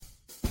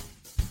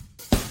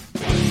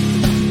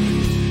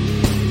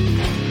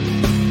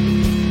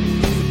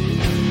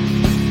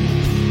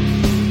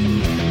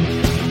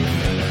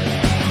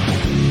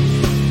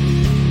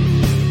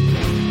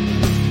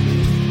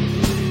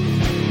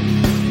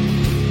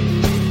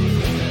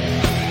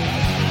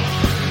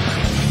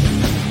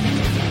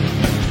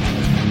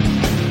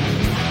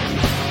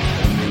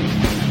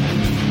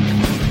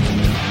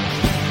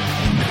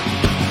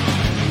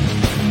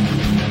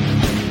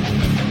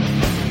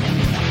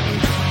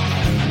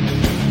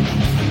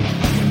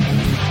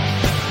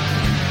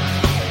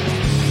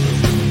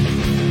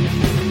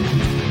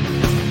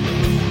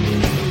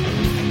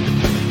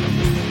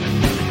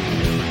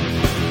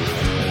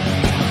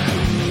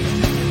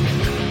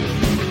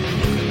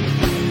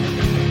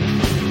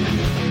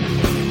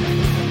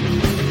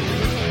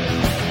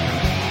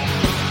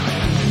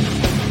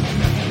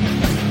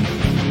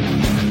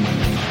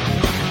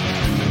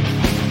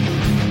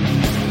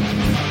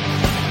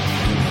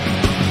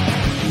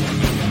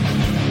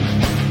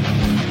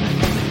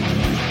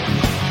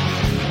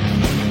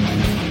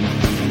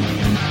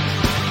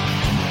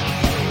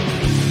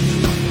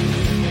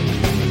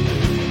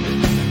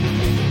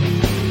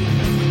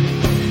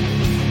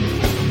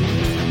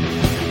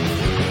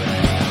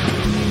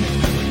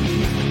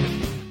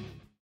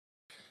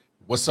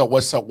What's up?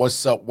 What's up?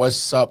 What's up?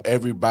 What's up,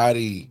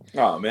 everybody?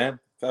 Oh man,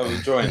 I was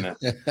enjoying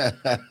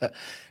that.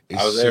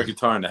 I was air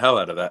guitaring the hell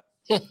out of that.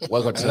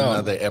 Welcome to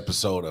another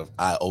episode of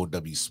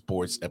IOW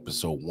Sports,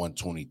 episode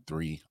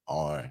 123,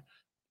 our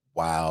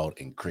wild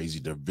and crazy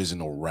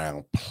divisional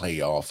round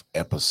playoff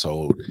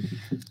episode.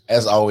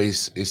 As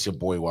always, it's your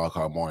boy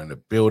Wildcard Moore in the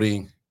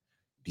building.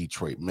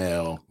 Detroit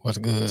Mel. What's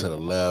good? To the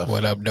left.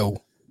 What up, though?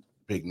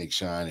 Big Nick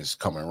Shine is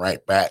coming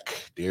right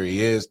back. There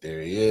he is.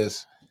 There he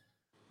is.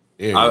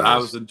 I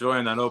was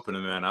enjoying that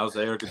opening, man. I was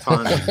air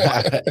guitaring.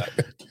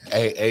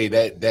 hey,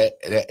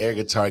 that air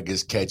guitar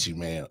gets catchy,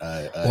 man.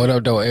 What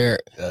up, though,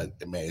 Eric?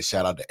 Man,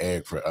 shout out to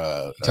Eric for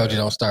told you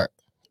don't start.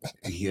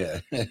 Yeah,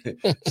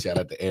 shout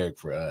out to Eric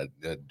for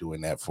doing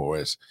that for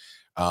us.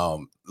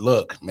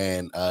 Look,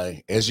 man,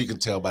 as you can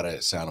tell by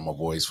the sound of my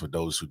voice, for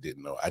those who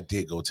didn't know, I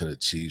did go to the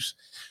Chiefs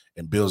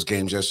and Bills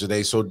games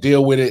yesterday, so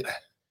deal with it.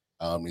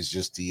 It's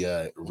just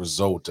the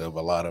result of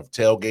a lot of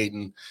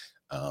tailgating.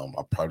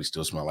 I probably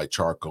still smell like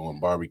charcoal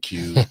and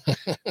barbecue.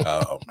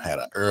 Had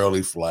an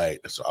early flight,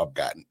 so I've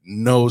gotten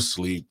no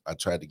sleep. I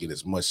tried to get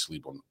as much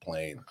sleep on the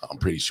plane. I'm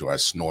pretty sure I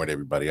snored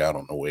everybody out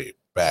on the way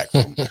back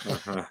from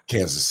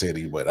Kansas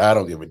City, but I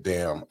don't give a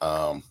damn.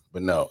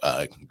 But no,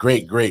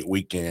 great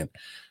weekend.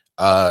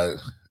 Y'all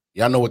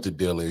know what the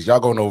deal is. Y'all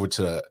going over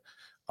to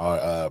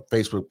our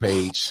Facebook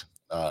page,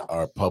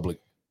 our public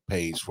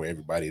page for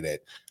everybody that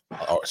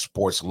are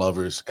sports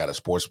lovers. Got a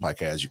sports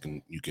podcast.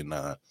 You can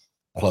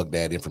plug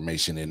that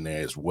information in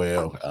there as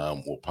well.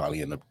 We'll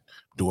probably end up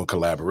doing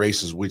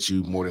collaborations with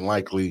you, more than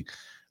likely.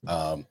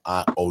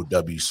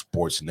 IOW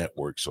Sports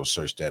Network. So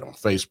search that on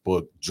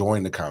Facebook.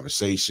 Join the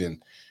conversation.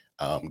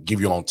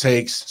 Give your own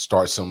takes.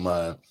 Start some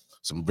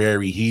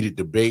very heated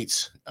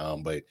debates.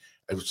 But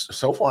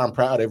so far, I'm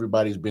proud.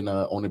 Everybody's been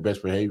on their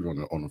best behavior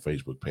on the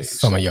Facebook page.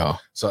 Some of y'all.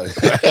 So,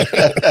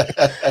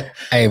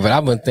 hey, but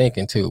I've been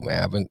thinking too,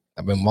 man.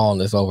 I've been mulling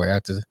this over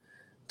after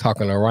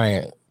talking to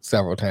Ryan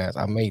several times.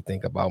 I may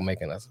think about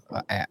making us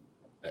an app.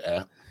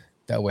 Yeah.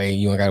 That way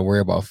you don't got to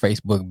worry about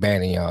Facebook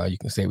banning y'all. You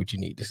can say what you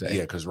need to say.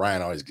 Yeah, because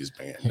Ryan always gets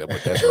banned.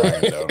 But that's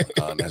Ryan,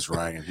 though. That's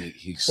Ryan.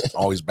 He's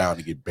always bound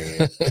to get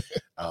banned.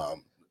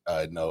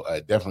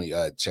 Definitely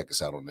check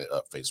us out on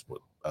the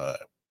Facebook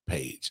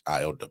page,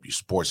 IOW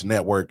Sports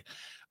Network.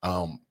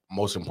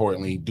 Most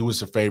importantly, do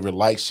us a favor,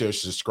 like, share,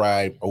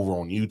 subscribe over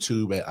on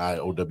YouTube at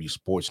IOW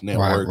Sports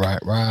Network.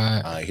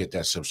 Right. Hit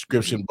that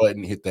subscription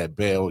button, hit that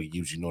bell. It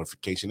gives you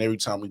notification every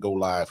time we go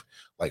live,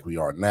 like we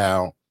are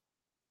now.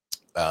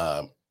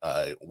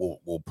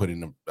 We'll put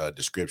in the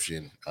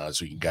description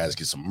so you guys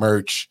get some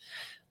merch,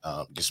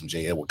 get some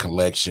J. Edward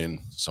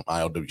collection, some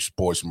IOW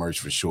Sports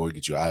merch for sure.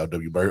 Get your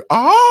IOW bird.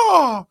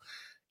 All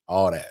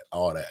that.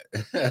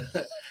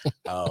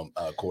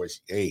 Of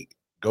course, hey.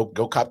 Go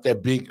cop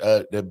that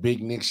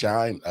big Nick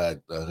Shine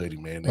hoodie,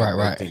 man.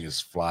 That thing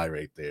is fly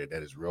right there.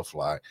 That is real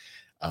fly.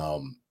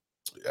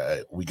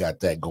 We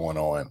got that going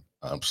on.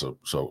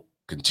 So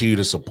continue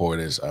to support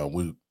us.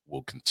 We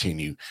will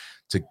continue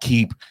to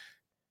keep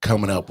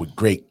coming up with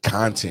great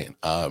content.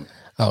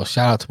 Shout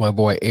out to my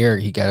boy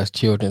Eric. He got his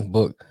children's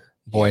book.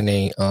 A boy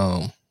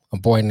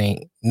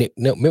named Nick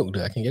Milk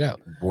Dud. I can get out.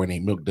 Boy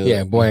named Milk Dud.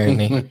 Yeah, boy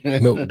named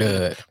Milk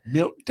Dud.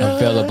 Milk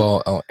Dud.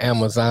 Available on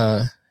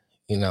Amazon.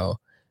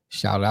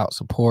 Shout out,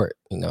 support.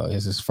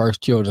 It's his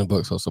first children's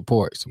book, so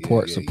support.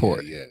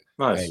 Yeah.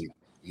 Nice.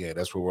 Hey,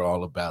 that's what we're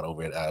all about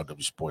over at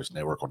IOW Sports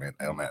Network on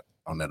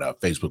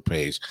that Facebook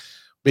page.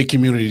 Big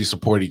community to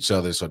support each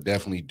other, so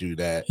definitely do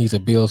that. He's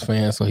a Bills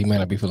fan, so he might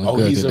not be feeling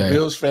good he's today. A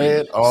Bills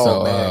fan.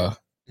 Man.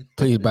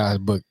 Please buy his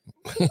book.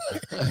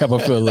 Help him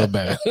feel a little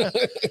better.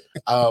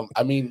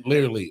 I mean,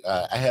 literally,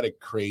 I had a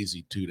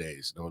crazy 2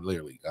 days. No,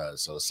 literally.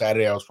 So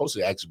Saturday, I was supposed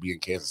to actually be in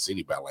Kansas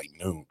City by like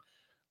noon.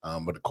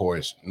 But of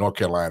course, North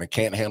Carolina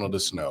can't handle the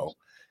snow.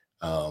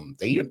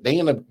 They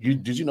end up.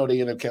 Did you know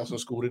they ended up canceling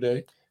school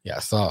today? Yeah, I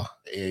saw.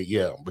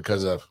 Yeah,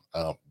 because of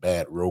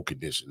bad road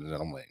conditions. And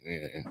I'm like,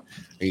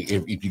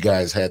 if you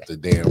guys had the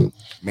damn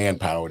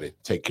manpower to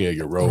take care of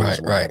your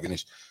roads,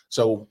 right.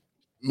 So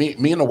me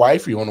and the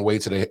wife were on the way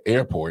to the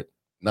airport,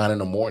 9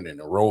 a.m.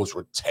 The roads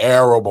were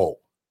terrible,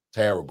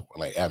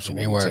 like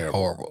absolutely. They were terrible.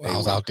 Horrible. I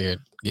was out there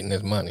getting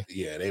this money.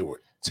 Yeah, they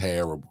were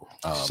terrible.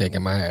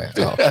 Shaking my ass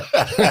off.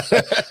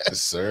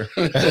 Sir.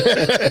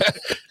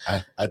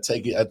 I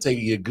take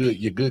it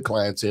your good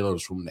clientele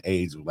is from the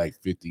age of like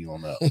 50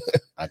 on up.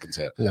 I can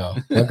tell. No,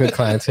 my good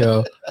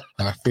clientele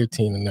are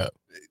 15 and up.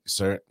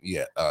 Sir,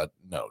 yeah,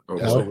 no.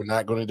 That's what we're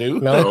not gonna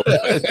do. No.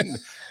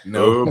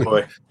 Oh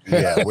boy.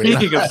 Yeah.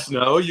 Speaking of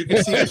snow, you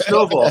can see the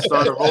snowball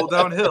start to roll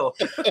downhill.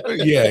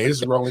 Yeah,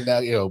 it's rolling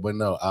downhill, but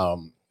no.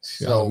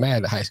 So I'm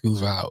mad the high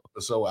schools are out.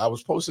 So I was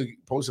supposed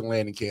to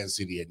land in Kansas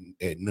City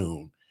at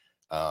noon.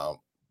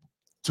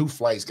 2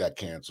 flights got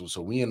canceled,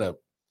 so we ended up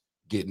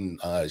getting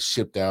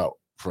shipped out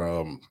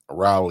from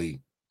Raleigh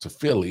to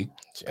Philly.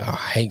 Oh, I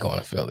hate going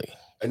to Philly.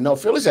 And no,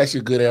 Philly's actually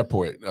a good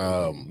airport.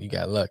 You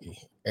got lucky.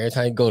 Every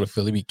time you go to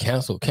Philly, be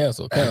canceled.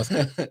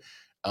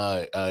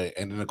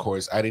 And then of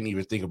course I didn't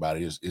even think about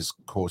it. It's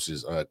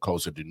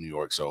closer to New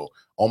York, so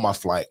on my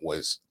flight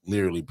was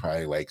literally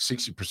probably like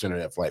 60% of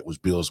that flight was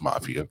Bills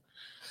Mafia.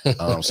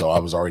 So I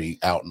was already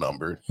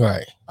outnumbered.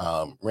 Right.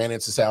 Ran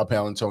into Sal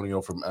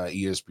Palantonio from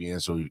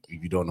ESPN. So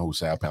if you don't know who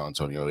Sal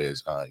Palantonio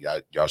is,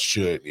 y'all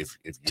should if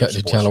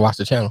you're watch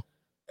the channel.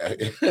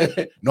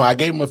 No, I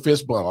gave him a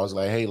fist bump. I was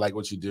like, "Hey, like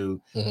what you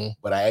do." Mm-hmm.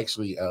 But I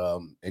actually,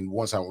 and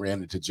once I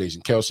ran into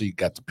Jason Kelsey,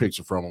 got the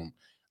picture from him.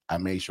 I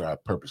made sure I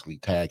purposely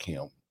tag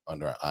him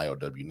under our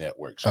IOW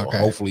network. So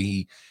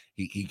hopefully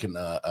he can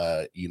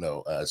subscribe.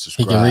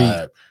 He can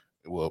read.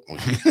 Well,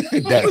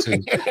 that's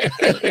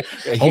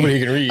hopefully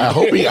he can read.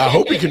 I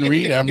hope he can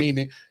read. I mean,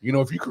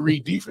 if you can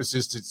read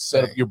defenses to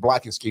set up your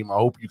blocking scheme, I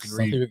hope you can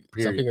read.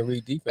 Some people can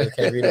read defense,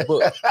 can't read a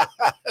book.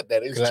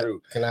 That is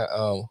true. Can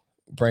I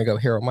bring up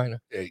Harold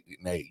Miner? Hey,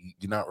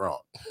 you're not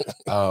wrong.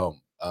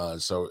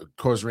 So of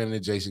course ran into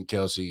Jason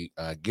Kelsey,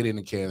 get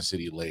into Kansas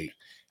City late,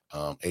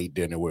 ate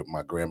dinner with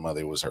my grandmother.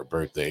 It was her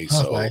birthday.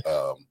 Nice.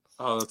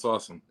 Oh, that's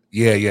awesome.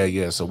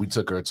 Yeah. So we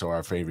took her to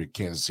our favorite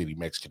Kansas City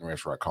Mexican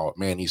restaurant called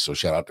Manny's. So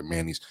shout out to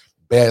Manny's.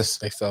 Best.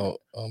 They sell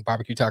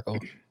barbecue taco.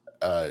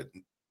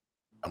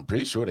 I'm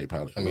pretty sure they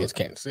probably. I mean, it's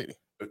Kansas City.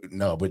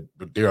 No, but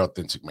they're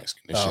authentic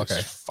Mexican. This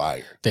shit's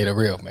fire. They the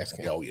real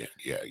Mexican. Oh yeah.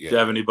 Do you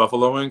have any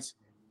buffalo wings?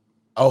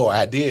 Oh,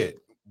 I did.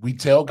 We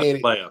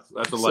tailgated.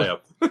 That's a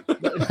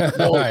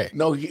layup.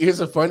 No, here's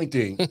a funny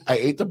thing. I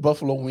ate the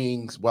buffalo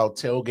wings while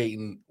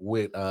tailgating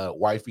with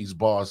wifey's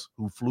boss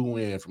who flew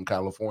in from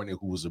California,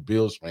 who was a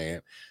Bills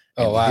fan,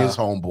 and his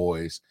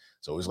homeboys.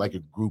 So it's like a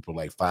group of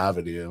like 5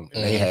 of them,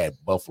 and they had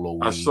buffalo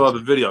wings. I saw the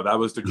video. That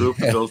was the group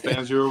of Bills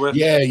fans you were with?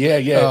 Yeah.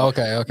 Oh,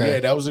 okay. Yeah,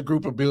 that was a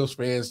group of Bills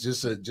fans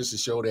just to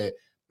show that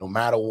no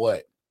matter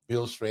what,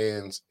 Bills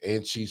fans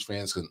and Chiefs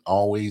fans can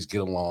always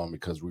get along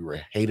because we were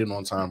hating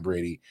on Tom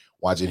Brady,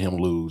 watching him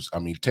lose. I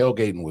mean,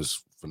 tailgating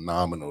was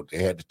phenomenal.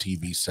 They had the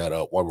TV set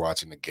up while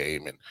watching the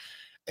game and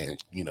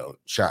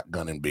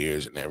shotgunning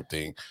beers and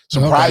everything.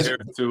 Surprising.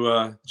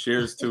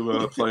 Cheers to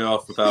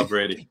playoff without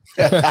Brady.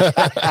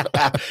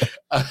 The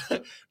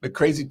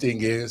crazy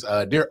thing is,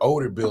 they're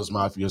older Bills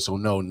Mafia, so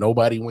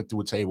nobody went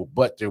through a table,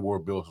 but there were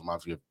Bills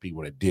Mafia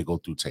people that did go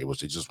through tables.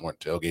 They just weren't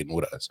tailgating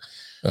with us.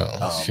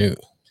 Oh, shoot.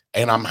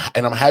 And I'm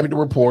happy to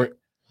report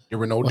there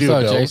were no What's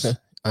dildos. up, Jason?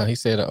 He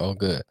said, "Oh,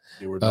 good."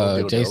 There were no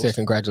dildos. Jay said,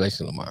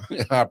 "Congratulations, Lamar."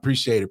 I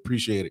appreciate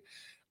it.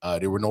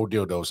 There were no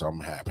dildos, so I'm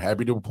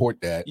happy to report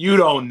that. You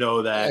don't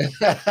know that.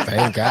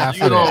 Thank God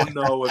for you that. don't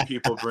know what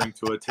people bring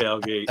to a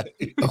tailgate.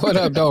 What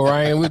up, though,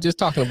 Ryan? We were just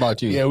talking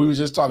about you. Yeah, we were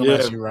just talking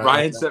about you, Ryan.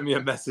 Ryan sent me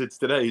a message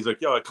today. He's like,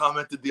 "Yo, I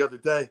commented the other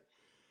day,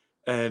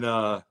 and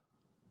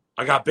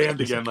I got banned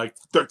again like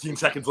 13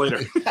 seconds later."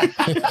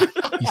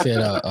 He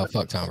said,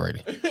 "Fuck Tom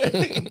Brady."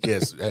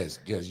 Yes.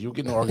 You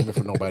get no argument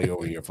from nobody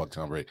over here. Fuck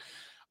Tom Brady.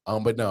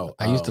 But no,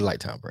 I used to like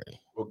Tom Brady.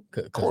 Well,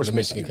 of course, the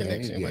Michigan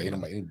connection. Yeah,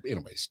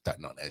 anybody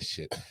starting on that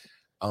shit.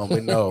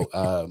 But no,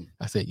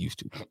 I said used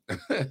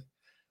to.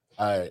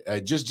 All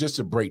right, just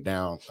to break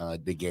down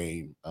the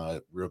game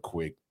real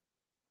quick.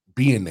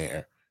 Being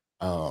there,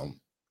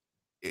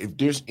 if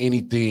there's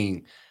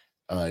anything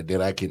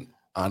that I can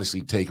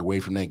honestly take away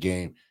from that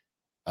game,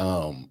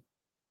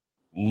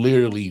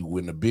 literally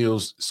when the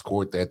Bills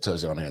scored that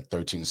touchdown, I had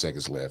 13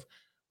 seconds left.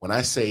 When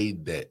I say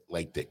that,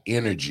 like the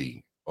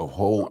energy of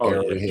whole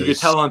Arrowhead, you could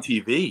tell on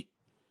TV,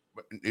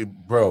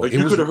 bro. Like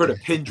you could have heard a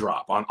pin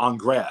drop on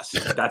grass.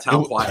 That's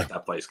how quiet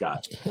that place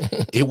got.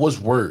 It was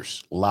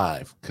worse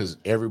live because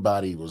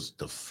everybody was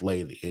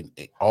deflated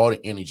and all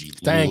the energy.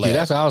 Thank you.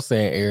 That's what I was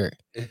saying, Eric.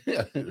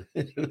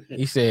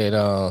 He said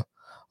all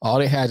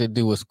they had to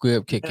do was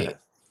squib kick it,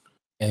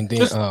 and then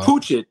just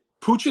pooch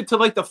it to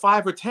like the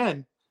 5 or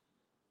 10.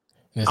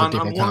 On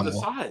one of the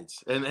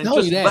sides, and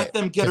just let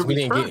them get a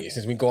return.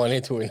 Since we're going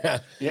into it now.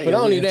 But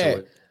not only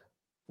that,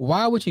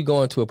 why would you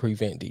go into a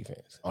prevent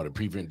defense? Oh, the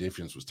prevent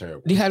defense was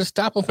terrible. You had to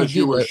stop them from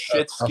you were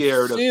shit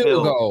scared of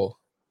Hill. Goal.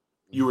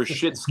 You were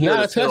shit scared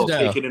of Hill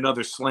taking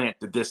another slant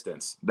the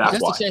distance.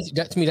 That's why.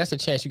 To me, that's a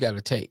chance you got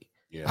to take.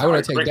 Yeah, I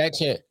would take that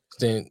chance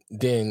than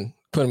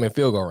put them in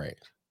field goal range.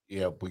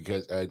 Yeah,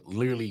 because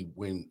literally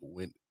when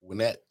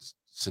that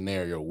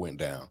scenario went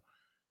down.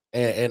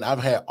 And I've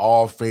had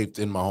all faith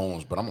in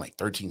Mahomes, but I'm like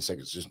 13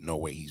 seconds. There's no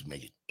way he's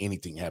making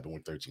anything happen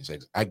with 13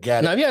 seconds. I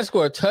got it. Now, if you had to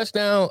score a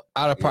touchdown,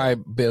 I'd have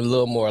probably been a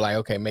little more like,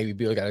 okay, maybe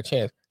Bill got a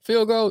chance.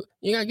 Field goal,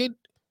 you had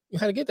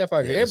to get that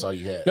far. Yeah, that's all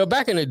you had.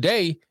 Back in the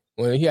day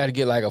when he had to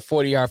get like a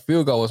 40-yard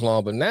field goal was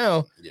long, but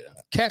now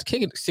cats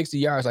kicking 60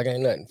 yards like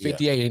ain't nothing.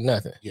 58 ain't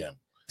nothing. Yeah.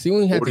 See,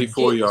 when you had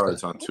 44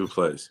 yards on 2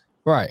 plays.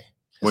 Right.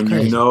 When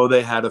you know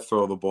they had to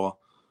throw the ball.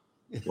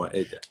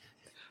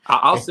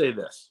 I'll say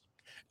this.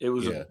 It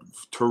was a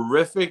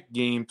terrific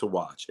game to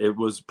watch. It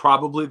was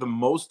probably the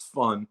most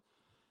fun.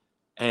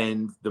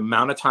 And the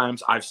amount of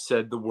times I've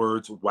said the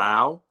words,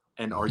 wow,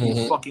 and are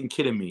you fucking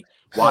kidding me?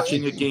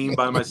 Watching a game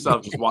by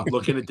myself, just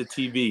looking at the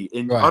TV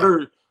in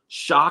utter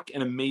shock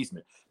and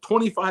amazement.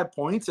 25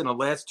 points in the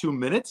last 2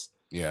 minutes?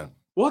 Yeah.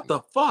 What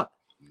the fuck?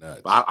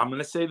 Nuts. I'm going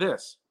to say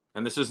this,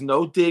 and this is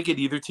no dig at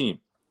either team.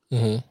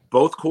 Mm-hmm.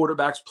 Both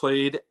quarterbacks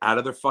played out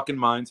of their fucking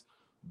minds.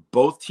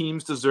 Both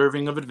teams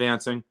deserving of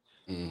advancing.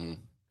 Mm-hmm.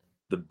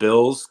 The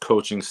Bills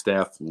coaching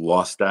staff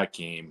lost that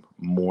game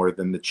more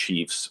than the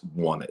Chiefs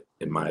won it,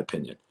 in my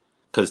opinion,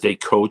 because they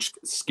coached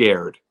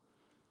scared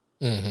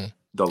the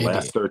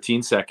last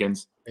 13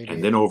 seconds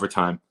and then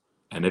overtime,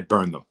 and it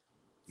burned them.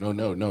 No.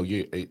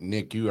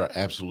 Nick, you are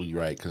absolutely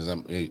right, because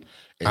I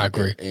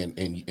agree.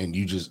 And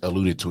you just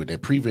alluded to it.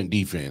 That prevent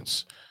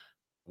defense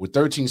with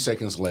 13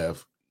 seconds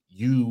left,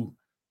 you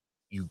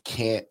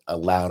can't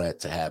allow that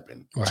to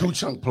happen. Right. 2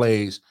 chunk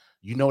plays.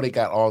 They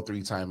got all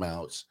 3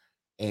 timeouts,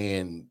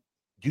 and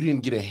you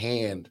didn't get a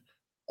hand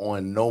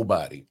on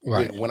nobody.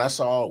 Right. When I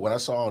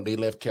saw they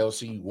left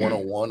Kelsey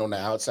 1-on-1 on the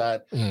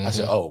outside, I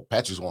said, "Oh,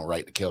 Patrick's going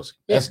right to Kelsey."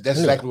 That's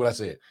exactly what I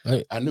said.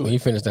 I knew. When you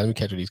finish that, let me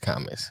catch these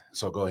comments.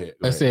 So go ahead.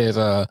 It says,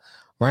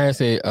 Ryan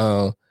said,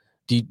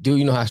 do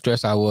you know how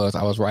stressed I was?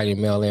 I was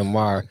writing mail in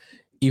Mar.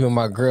 Even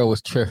my girl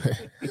was tripping.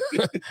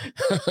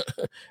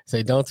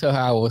 Say, don't tell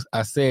her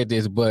I said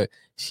this, but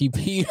she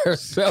peed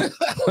herself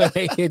when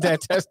they hit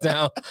that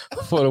touchdown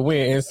for the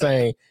win.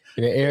 Insane.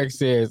 And then Eric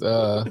says,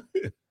 what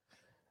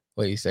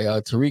you say?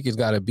 Tariq has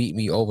got to beat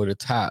me over the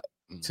top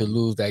to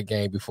lose that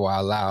game before I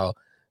allow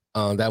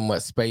that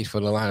much space for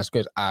the line of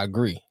scrimmage. I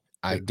agree.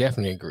 I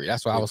definitely agree.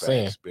 That's what I was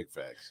saying. Big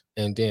facts.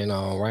 And then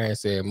Ryan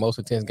said, most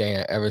intense game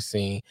I've ever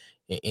seen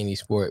in any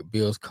sport.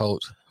 Bills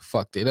coach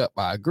fucked it up.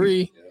 I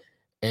agree. Yeah.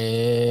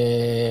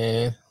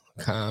 And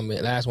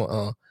comment, last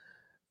one,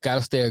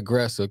 gotta stay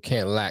aggressive,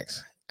 can't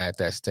lax at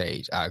that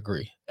stage. I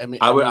agree.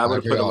 I would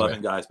have put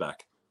 11 guys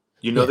back.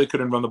 They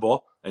couldn't run the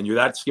ball, and you're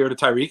that scared of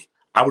Tyreek.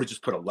 I would have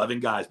just put 11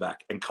 guys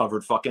back and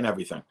covered fucking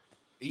everything.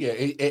 Yeah,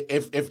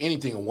 if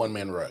anything, a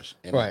 1-man rush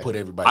and put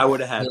everybody. I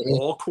would have had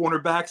all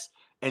cornerbacks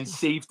and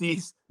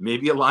safeties,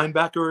 maybe a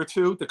linebacker or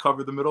 2 to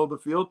cover the middle of the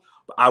field.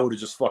 But I would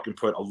have just fucking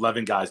put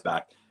 11 guys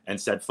back and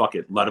said, "Fuck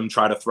it, let them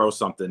try to throw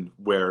something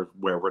where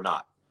we're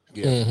not."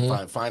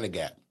 Yeah, find a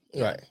gap.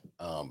 Right.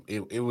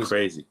 It was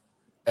crazy.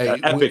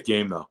 Epic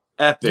game though.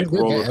 Epic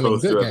roller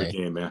coaster of the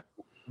game, man.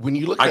 When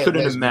you look, I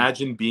couldn't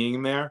imagine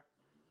being there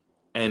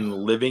and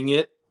living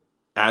it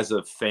as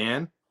a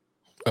fan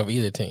of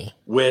either team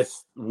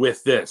with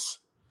this.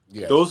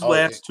 Yeah. Those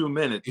last 2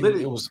 minutes,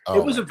 it was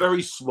a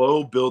very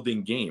slow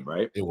building game,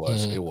 right? It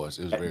was. It was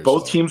very.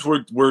 Both teams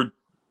were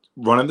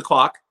running the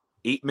clock.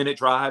 8-minute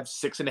drives,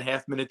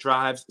 6.5-minute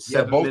drives,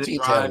 7-minute drives. Both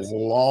teams had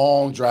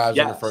long drives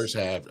in the first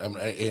half. It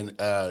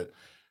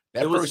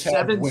was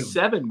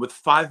 7-7 with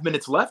 5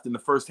 minutes left in the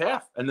first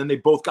half, and then they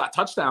both got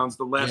touchdowns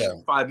the last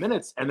 5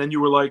 minutes, and then you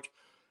were like,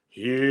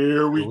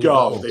 "Here we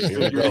go." They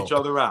figured each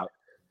other out,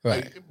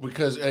 right?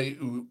 Because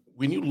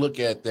when you look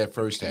at that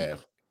first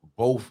half,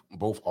 both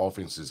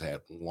offenses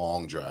had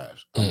long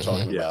drives. I'm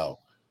talking about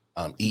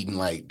Eaton.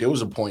 Like, there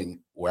was a point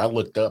where I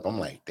looked up, I'm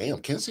like,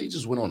 "Damn, Kansas City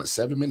just went on a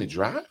 7-minute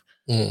drive."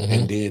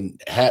 And then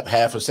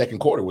half a second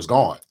quarter was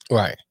gone.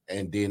 Right.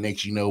 And then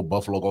next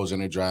Buffalo goes in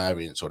their drive,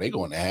 and so they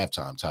go into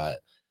halftime tied.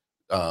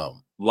 A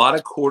lot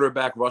of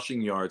quarterback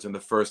rushing yards in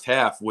the first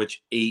half,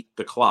 which ate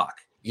the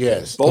clock.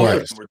 Yes. Both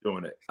of them were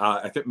doing it.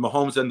 I think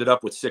Mahomes ended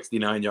up with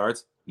 69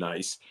 yards.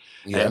 Nice.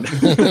 Yeah.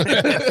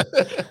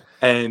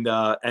 And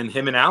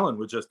him and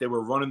Allen they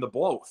were running the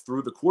ball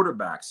through the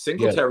quarterbacks.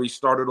 Singletary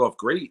started off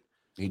great.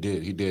 He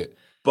did.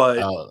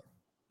 But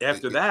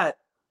after that,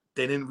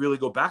 they didn't really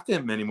go back to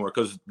him anymore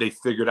because they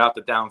figured out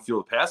the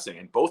downfield passing,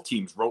 and both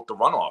teams wrote the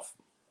runoff.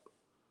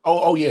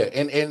 Oh yeah,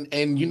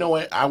 and you know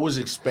what? I was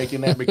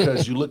expecting that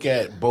because you look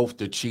at both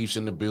the Chiefs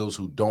and the Bills,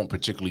 who don't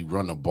particularly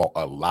run the ball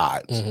a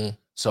lot.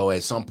 So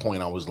at some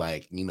point, I was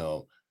like,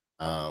 believe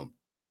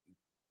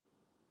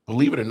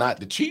it or not,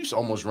 the Chiefs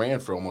almost ran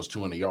for almost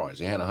 200 yards.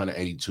 They had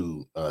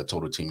 182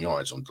 total team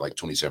yards on like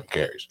 27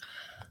 carries.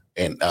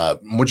 And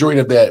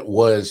majority of that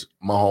was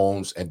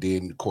Mahomes, and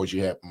then of course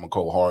you have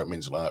McCole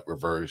Hardman's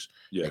reverse.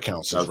 Yeah, that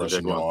counts as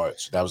rushing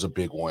yards. That was a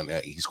big one.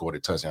 That he scored a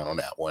touchdown on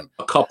that one.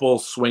 A couple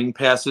swing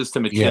passes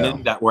to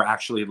McKinnon that were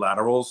actually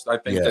laterals. I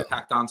think that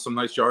tacked on some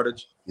nice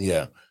yardage.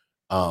 Yeah.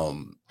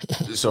 So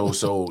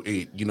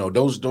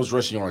those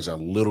rushing yards are a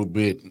little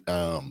bit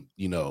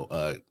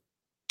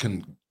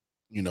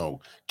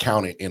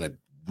counted in a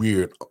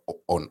weird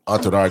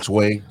unorthodox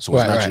way. So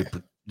it's not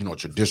your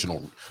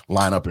traditional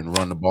line up and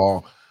run the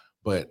ball.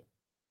 But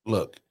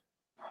look,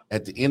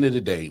 at the end of the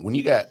day, when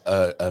you got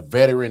a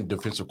veteran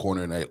defensive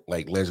corner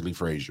like Leslie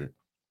Frazier,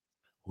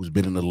 who's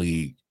been in the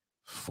league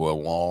for a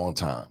long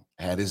time,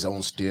 had his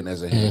own stint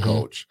as a head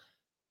coach,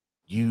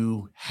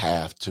 you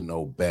have to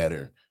know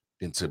better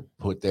than to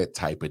put that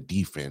type of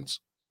defense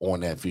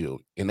on that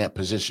field in that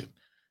position.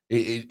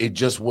 It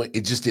just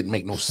didn't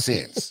make no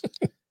sense.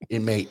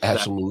 It made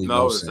absolutely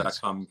no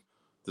sense.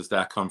 Does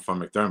that come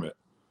from McDermott?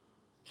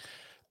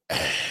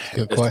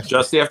 Good question.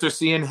 Just after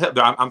seeing Hill,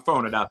 I'm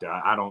throwing it out there.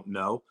 I don't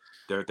know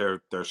their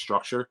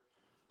structure,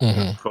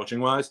 coaching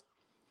wise,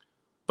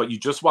 but you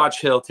just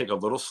watch Hill take a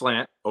little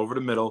slant over the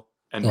middle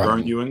and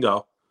burn you and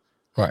go.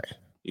 Right.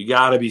 You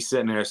got to be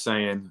sitting there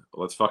saying,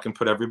 "Let's fucking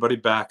put everybody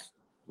back.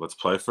 Let's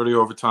play for the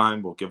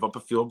overtime. We'll give up a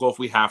field goal if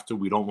we have to.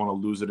 We don't want to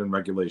lose it in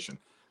regulation."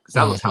 because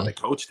that was how they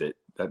coached it.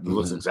 That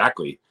was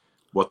exactly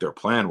what their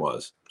plan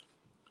was.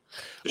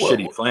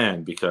 Shitty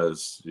plan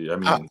because, I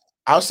mean.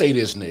 I'll say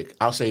this, Nick.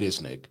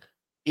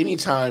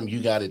 Anytime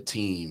you got a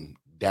team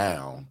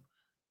down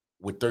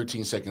with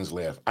 13 seconds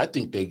left, I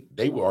think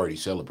they were already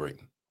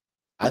celebrating.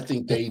 I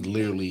think they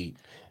literally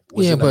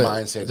was in the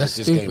mindset that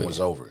this game was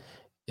over.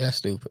 That's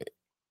stupid.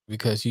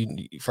 Because you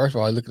first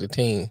of all, look at the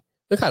team.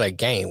 Look how the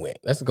game went.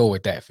 Let's go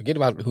with that. Forget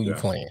about who you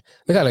playing.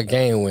 Look how the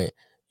game went.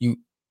 You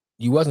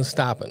wasn't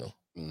stopping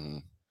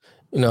them.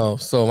 You know,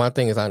 so my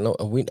thing is, I know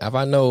if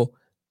I know,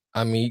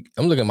 I mean,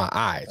 I'm looking at my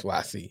eyes what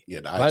I see. Yeah,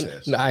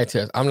 the eye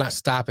test. I'm not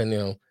stopping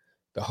them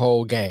the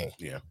whole game.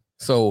 Yeah.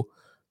 So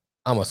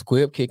I'm a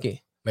squib kick it,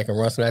 make them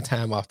run some of that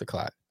time off the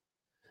clock.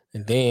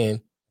 And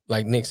then,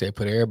 like Nick said,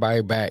 put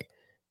everybody back.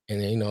 And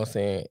then, you know what I'm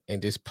saying,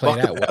 and just play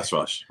that way. Pass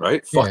rush,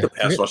 right? Fuck the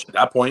pass rush. At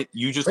that point,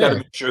 you just got to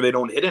make sure they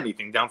don't hit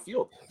anything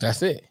downfield.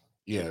 That's it.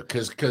 Yeah,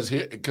 because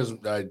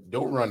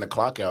don't run the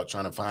clock out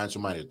trying to find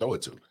somebody to throw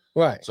it to.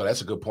 Right. So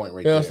that's a good point,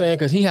 right? You know what I'm saying?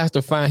 Because he has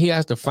to find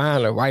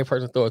the right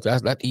person to throw it to.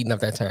 That's eating up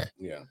that time.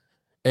 Yeah.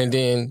 And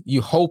then you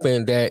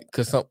hoping that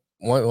because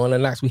one of the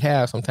knocks we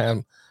have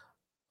sometimes,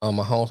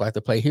 Mahomes like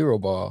to play hero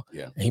ball.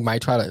 Yeah. And he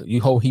might try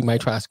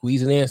to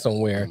squeeze it in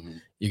somewhere.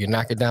 You can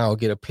knock it down or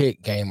get a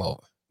pick. Game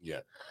over. Yeah.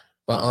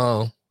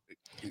 But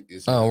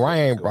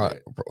Brian brought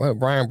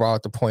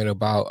the point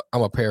about,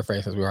 I'm a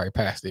paraphrase since we already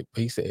passed it,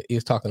 but he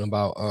was talking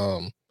about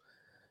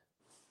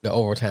the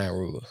overtime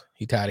rules.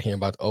 He tired of hearing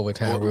about the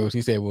overtime rules.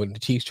 He said when the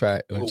Chiefs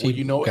got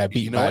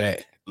beat by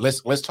that.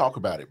 Let's talk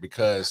about it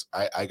because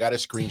I got a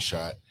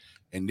screenshot,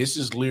 and this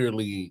is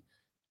literally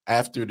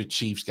after the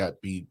Chiefs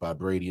got beat by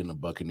Brady and the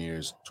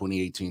Buccaneers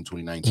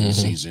 2018-2019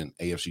 season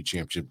AFC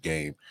Championship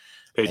game.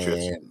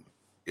 Patriots. And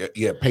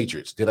yeah,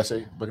 Patriots. Did I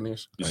say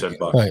Buccaneers? You said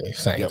Bucs. Right,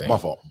 same thing. My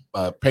fault.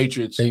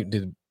 Patriots. They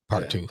did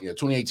part two. Yeah,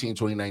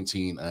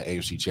 2018-2019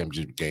 AFC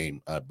Championship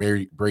game.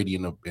 Brady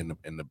and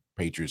the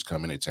Patriots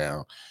coming to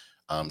town.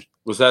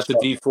 Was that the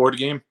D Ford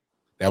game?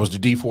 That was the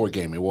D Ford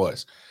game. It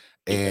was,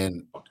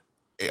 and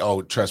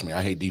trust me,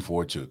 I hate D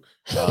Ford too.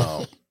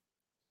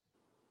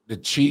 The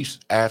Chiefs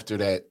after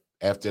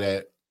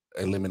that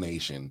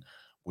elimination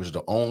was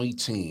the only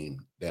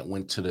team that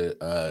went to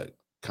the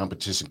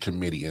competition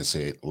committee and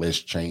said, let's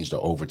change the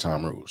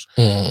overtime rules.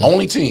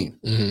 Only team.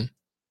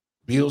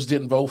 Bills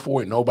didn't vote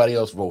for it. Nobody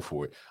else voted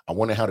for it. I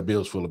wonder how the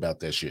Bills feel about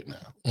that shit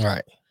now.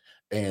 Right.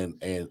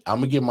 And I'm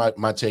gonna give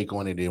my take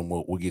on it, and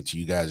we'll get to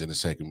you guys in a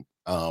second.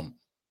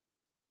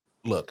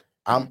 Look,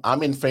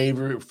 I'm in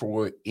favor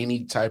for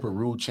any type of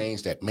rule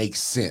change that makes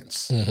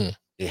sense.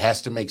 It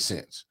has to make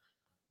sense.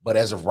 But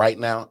as of right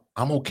now,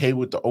 I'm okay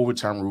with the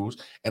overtime rules,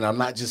 and I'm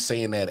not just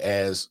saying that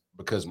as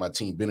because my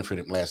team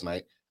benefited last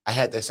night. I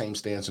had that same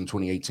stance in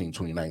 2018,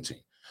 2019,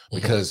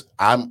 because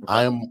I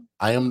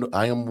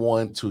am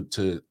one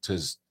to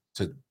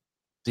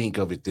think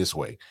of it this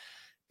way.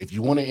 If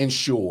you want to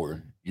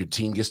ensure your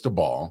team gets the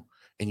ball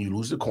and you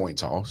lose the coin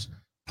toss,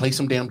 play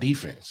some damn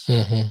defense.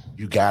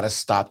 You got to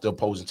stop the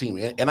opposing team.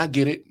 And I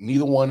get it.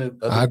 Neither one of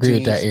the I agree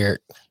with that,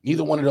 Eric.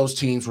 Neither one of those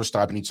teams were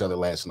stopping each other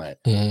last night.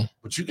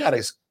 But you got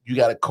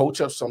to coach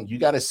up something. You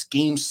got to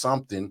scheme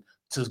something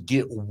to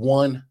get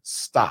one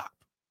stop.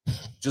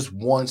 Just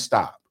one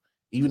stop.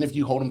 Even if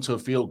you hold them to a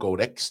field goal,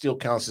 that still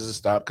counts as a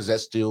stop because that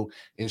still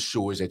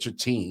ensures that your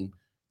team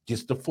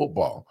gets the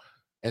football.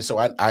 And so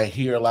I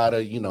hear a lot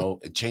of,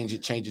 change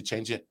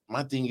it.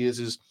 My thing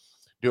is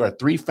there are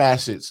three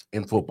facets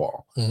in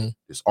football.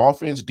 There's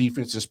offense,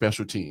 defense, and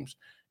special teams.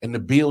 And the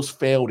Bills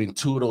failed in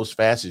two of those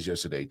facets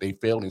yesterday. They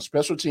failed in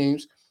special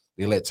teams.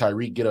 They let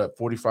Tyreek get a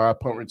 45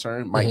 punt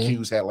return. Mike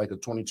Hughes had like a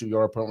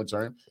 22-yard punt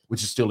return,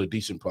 which is still a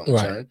decent punt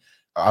return.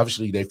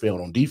 Obviously, they failed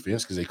on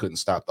defense because they couldn't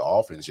stop the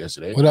offense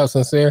yesterday. What else,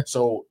 Sincere?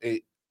 So,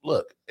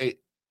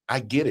 I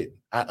get it.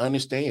 I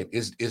understand.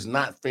 It's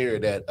not fair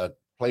that a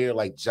player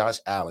like Josh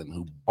Allen,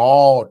 who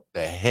balled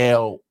the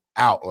hell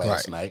out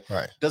last night,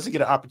 doesn't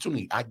get an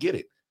opportunity. I get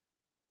it.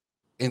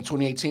 In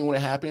 2018, when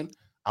it happened,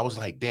 I was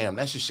like, damn,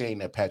 that's a shame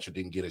that Patrick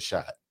didn't get a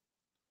shot.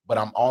 But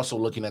I'm also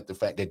looking at the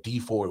fact that D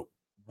Ford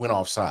went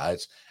off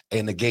sides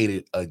and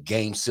negated a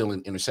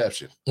game-sealing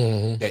interception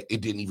that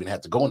it didn't even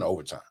have to go into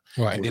overtime.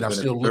 Right. And then I'm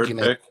still looking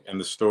at, and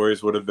the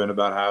stories would have been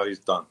about how he's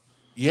done.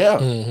 Yeah,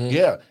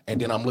 yeah.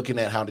 And then I'm looking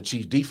at how the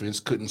Chiefs defense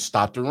couldn't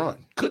stop the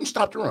run.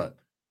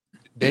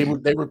 They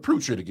were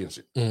putrid against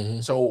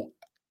it. So,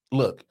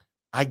 look,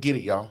 I get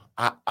it, y'all.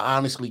 I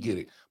honestly get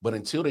it. But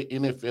until the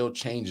NFL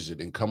changes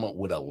it and come up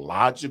with a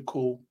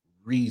logical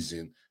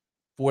reason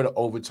for the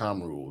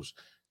overtime rules,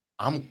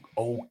 I'm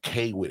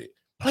okay with it.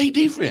 Play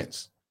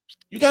defense.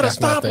 You got to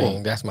stop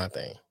them. That's my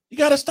thing. You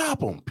got to stop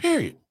them,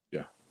 period.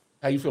 Yeah.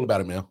 How you feel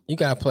about it, Mel? You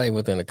got to play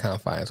within the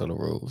confines of the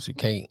rules. You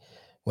can't,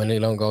 when they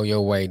don't go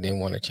your way, then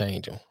want to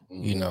change them.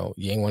 You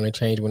ain't want to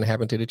change when it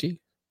happened to the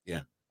Chiefs.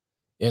 Yeah.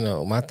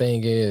 My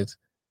thing is,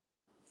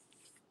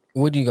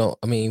 what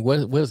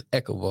is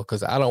equitable?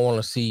 Because I don't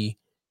want to see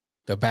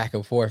the back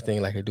and forth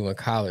thing like they do in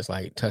college,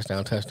 like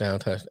touchdown.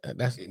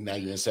 That's now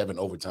you're in 7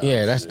 overtime.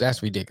 Yeah,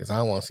 that's ridiculous. I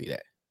don't want to see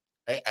that.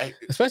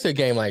 Especially a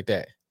game like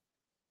that.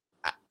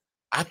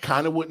 I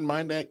kind of wouldn't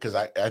mind that because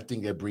I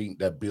think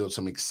that builds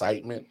some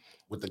excitement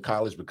with the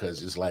college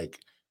because it's like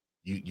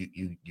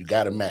you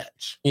got a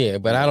match. Yeah,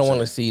 but I don't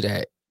want to see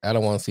that. I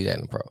don't want to see that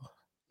in the pro.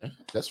 Yeah,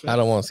 that's fair. I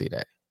don't want to see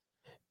that.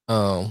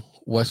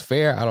 What's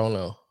fair? I don't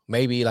know.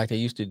 Maybe like they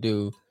used to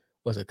do.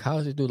 What's it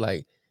college do?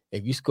 Like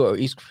if you score,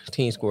 each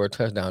team score a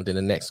touchdown, then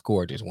the next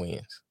score just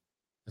wins.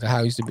 Is that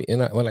how it used to be in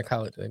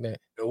college like that?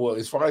 Well,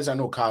 as far as I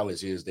know,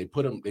 college is they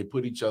put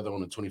each other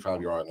on the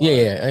 25-yard line.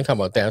 Yeah, I ain't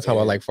talking about that. I'm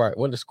talking about like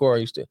what the score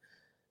used to.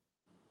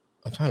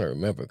 I'm trying to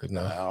remember because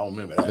now I don't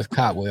remember that. There's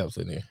cobwebs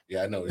in there.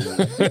 Yeah, I know.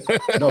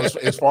 No,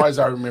 as far as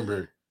I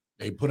remember,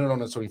 they put it on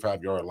the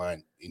 25-yard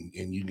line,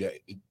 and you got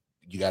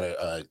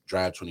to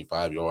drive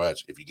 25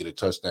 yards. If you get a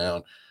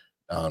touchdown,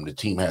 the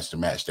team has to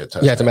match that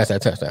touchdown. You have to match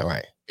that touchdown,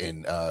 right?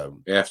 And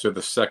after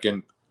the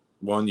second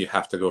one, you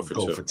have to go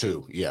for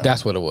two. Yeah,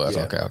 that's what it was.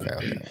 Yeah.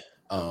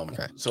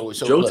 Okay. So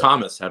Joe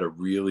Thomas had a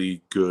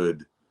really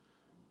good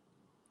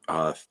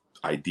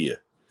idea.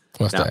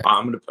 What's now, that?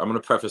 I'm gonna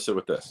preface it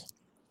with this.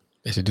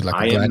 They should do like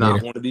I am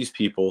not one of these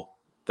people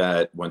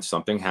that when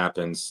something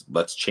happens,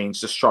 let's change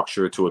the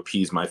structure to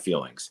appease my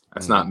feelings.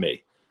 That's not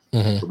me.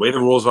 Mm-hmm. The way the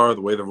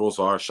rules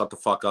are, shut the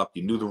fuck up.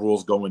 You knew the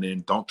rules going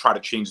in. Don't try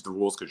to change the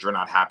rules because you're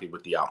not happy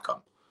with the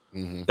outcome.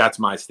 Mm-hmm. That's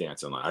my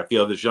stance in life. I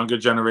feel this younger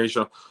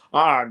generation,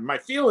 my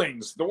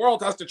feelings, the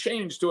world has to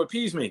change to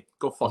appease me.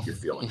 Go fuck your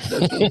feelings.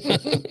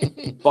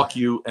 Fuck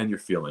you and your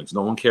feelings.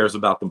 No one cares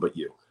about them but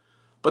you.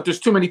 But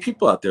there's too many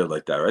people out there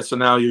like that, right? So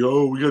now you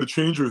go, we got to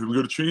change everything. We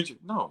got to change it.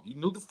 No, you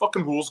knew the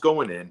fucking rules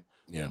going in.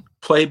 Yeah.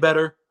 Play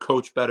better,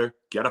 coach better,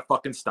 get a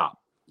fucking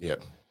stop. Yeah.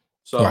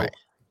 So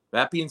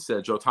that being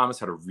said, Joe Thomas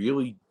had a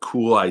really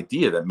cool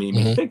idea that made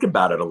me think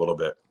about it a little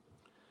bit.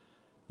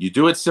 You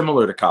do it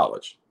similar to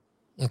college.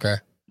 Okay.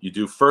 You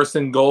do 1st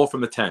and goal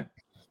from the 10.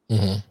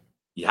 Mm-hmm.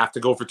 You have to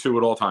go for 2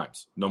 at all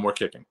times. No more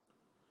kicking.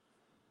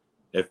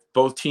 If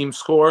both teams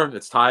score,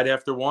 it's tied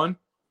after 1.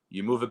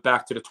 You move it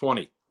back to the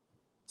 20.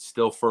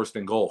 Still 1st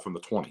and goal from the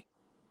 20.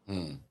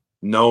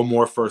 No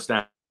more first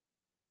down.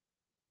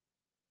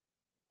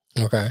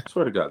 Okay. I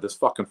swear to God, this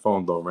fucking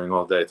phone don't ring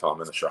all day till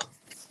I'm in the shop.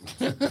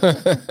 I'm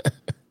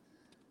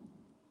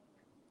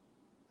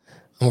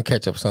gonna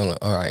catch up some.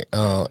 All right.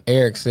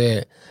 Eric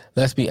said,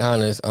 let's be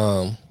honest.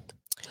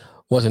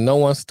 Wasn't no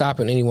one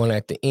stopping anyone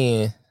at the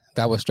end.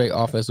 That was straight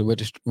offensive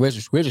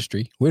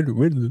wizardry.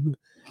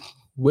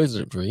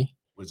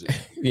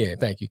 Yeah,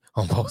 thank you.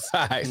 On both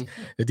sides.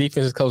 The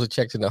defensive coach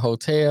checked in the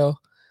hotel.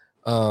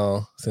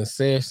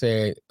 Sincere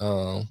said,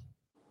 the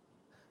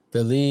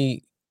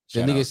league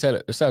is set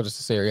up.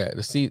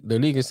 The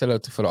league is set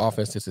up for the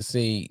offense to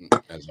succeed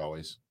as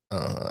always.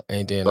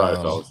 And then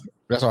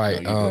that's all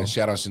right.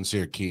 Shout out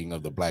Sincere King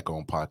of the Black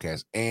Owned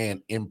Podcast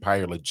and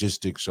Empire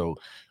Logistics. So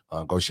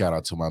go shout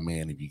out to my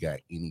man if you got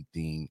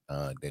anything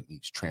that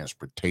needs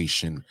transported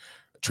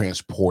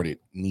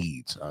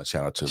needs.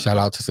 Shout out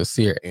to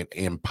Sincere and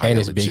Empire and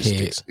his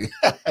Logistics. Big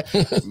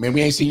head. Man,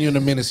 we ain't seen you in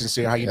a minute,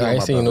 Sincere. How you doing? I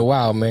ain't seen you in a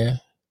while, man.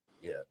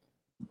 Yeah.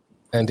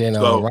 And then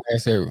Ryan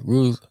said,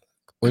 "Rules."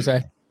 What's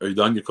that? Are you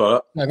done? You caught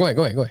up? No,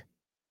 go ahead.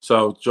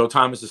 So Joe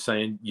Thomas is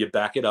saying you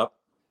back it up.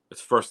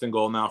 It's 1st and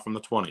goal now from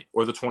the 20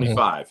 or the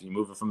 25. You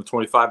move it from the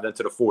 25 then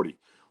to the 40,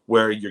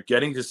 where you're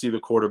getting to see the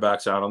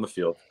quarterbacks out on the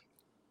field.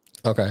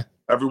 Okay.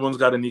 Everyone's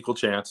got an equal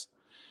chance,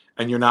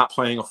 and you're not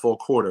playing a full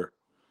quarter,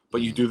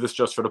 but you do this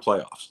just for the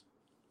playoffs.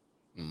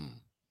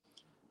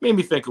 Made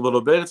me think a little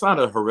bit. It's not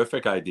a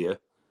horrific idea.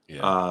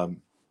 Yeah.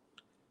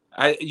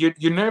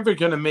 You're never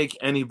going to make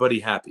anybody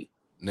happy.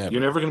 Never.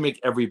 You're never going to make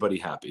everybody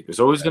happy. There's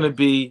always going to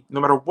be,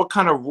 no matter what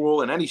kind of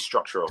rule in any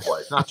structure of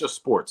life, not just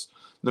sports,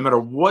 no matter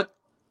what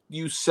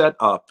you set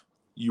up,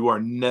 you are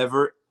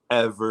never,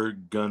 ever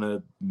going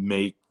to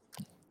make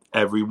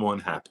everyone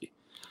happy.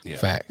 Yeah.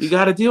 Facts. You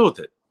got to deal with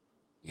it.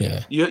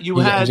 Yeah. You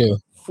had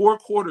 4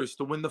 quarters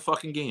to win the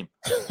fucking game.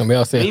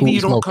 Maybe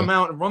you don't come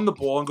out and run the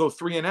ball and go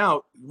 3 and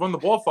out, run the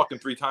ball fucking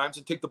 3 times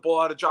and take the ball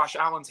out of Josh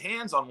Allen's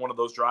hands on one of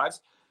those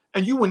drives,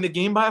 and you win the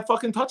game by a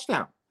fucking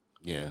touchdown.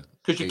 Yeah.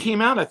 Because you came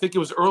out, I think it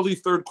was early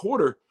 3rd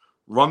quarter,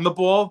 run the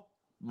ball.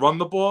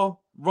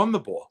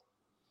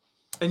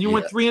 And you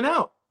went 3 and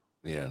out.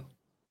 Yeah.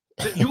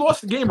 You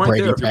lost the game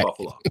right there if you're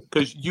Buffalo.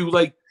 Because you,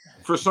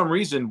 for some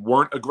reason,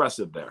 weren't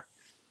aggressive there.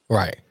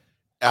 Right.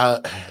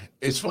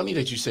 It's funny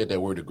that you said that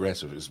word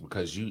aggressive is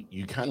because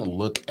you kind of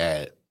look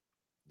at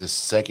the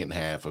second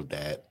half of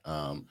that.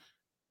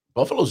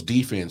 Buffalo's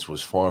defense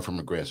was far from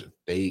aggressive.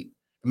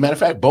 Matter of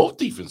fact, both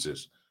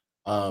defenses.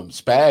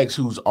 Spags,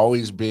 who's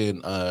always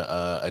been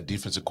a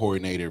defensive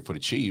coordinator for the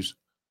Chiefs,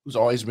 who's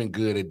always been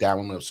good at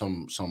dialing up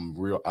some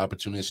real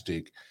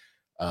opportunistic,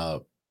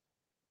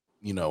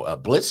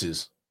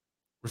 blitzes,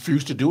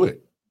 refused to do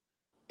it.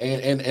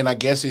 And I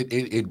guess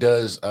it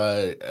does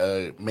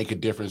make a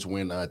difference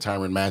when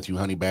Tyrann Mathieu,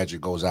 Honey Badger,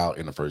 goes out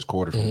in the first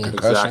quarter from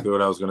concussion. Exactly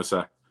what I was going to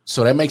say.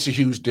 So that makes a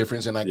huge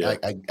difference. And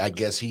I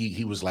guess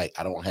he was like,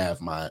 I don't have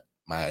my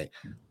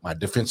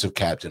defensive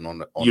captain on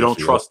the you don't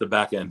field. Trust the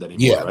back end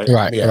anymore, right?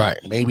 Right.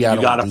 Maybe I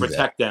don't. You got to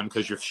protect them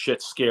because you're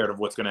shit scared of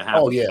what's going to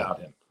happen without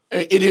him.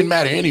 It didn't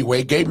matter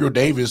anyway. Gabriel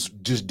Davis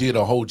just did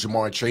a whole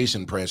Jamar Chase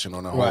impression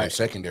on the whole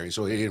secondary,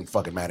 so it didn't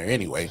fucking matter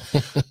anyway.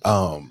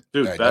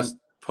 Dude, best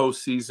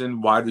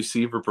postseason wide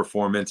receiver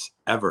performance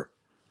ever.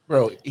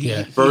 Bro,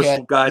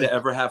 first guy to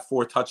ever have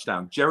 4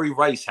 touchdowns. Jerry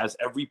Rice has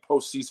every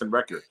postseason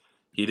record.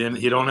 He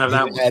don't have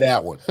that one. Had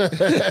that one.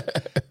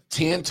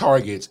 10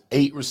 targets,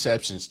 8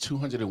 receptions,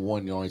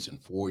 201 yards, and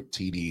 4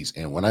 TDs.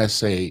 And when I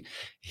say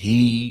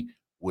him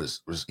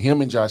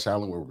and Josh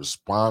Allen were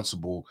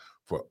responsible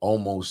for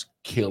almost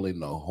killing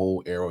the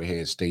whole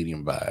Arrowhead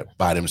Stadium vibe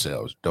by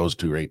themselves. Those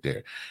two right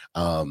there.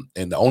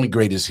 And the only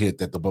greatest hit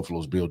that the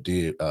Buffalo's Bill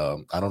did,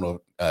 I don't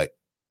know,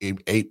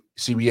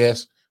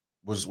 CBS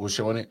was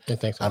showing it.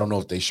 I don't know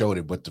if they showed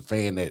it, but the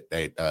fan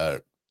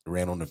that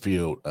ran on the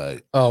field.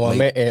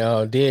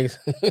 Diggs.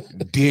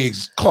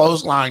 Diggs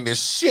clotheslined the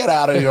shit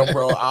out of him,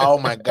 bro. Oh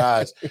my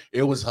gosh.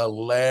 It was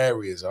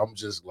hilarious. I'm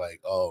just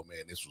like, oh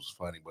man, this was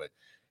funny. But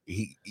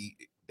he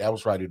that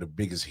was probably the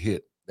biggest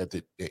hit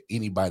that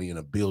anybody in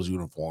a Bills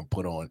uniform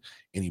put on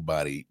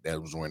anybody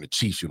that was wearing a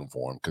Chiefs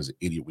uniform, because the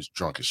idiot was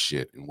drunk as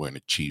shit and wearing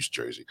a Chiefs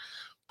jersey.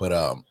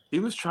 But he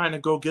was trying to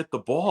go get the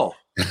ball.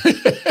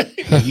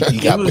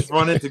 he was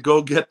running to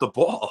go get the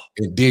ball.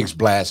 And Diggs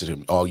blasted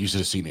him. Oh, you should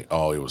have seen it.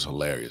 Oh, it was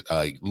hilarious.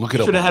 Look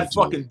it up. Should have had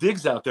fucking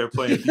Diggs out there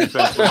playing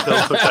defense.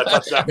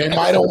 They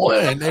might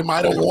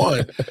have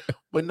won.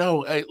 But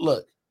no, hey,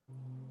 look.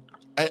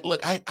 I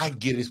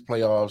get it's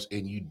playoffs,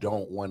 and you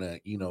don't want to,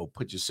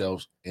 put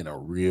yourselves in a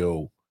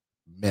real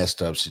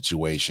messed up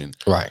situation.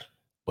 Right.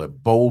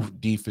 But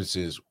both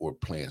defenses were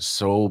playing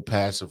so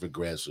passive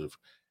aggressive,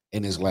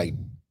 and it's like,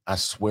 I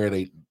swear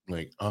they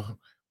like,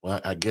 well,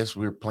 I guess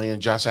we're playing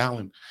Josh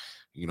Allen.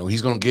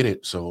 He's gonna get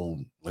it, so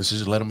let's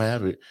just let him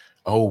have it.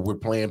 Oh, we're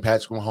playing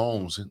Patrick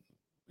Mahomes,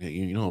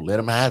 let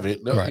him have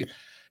it. No, right.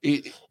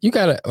 You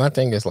gotta. My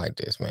thing is like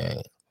this,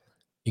 man.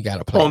 You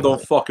gotta play. Phone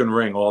don't fucking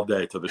ring all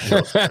day to the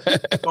show.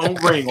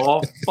 Don't ring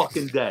all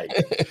fucking day.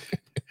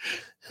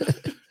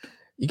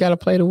 You gotta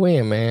play to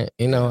win, man.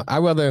 I'd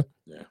rather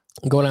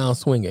go down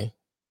swinging.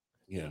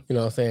 Yeah. You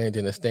know what I'm saying,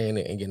 than to stay in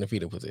it and get in the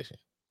fetal position.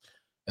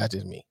 That's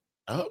just me.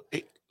 Oh,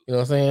 you know what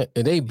I'm saying?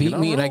 If they beat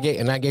me and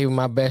I gave him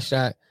my best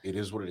shot, it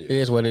is what it is. It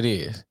is what it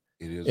is.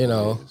 It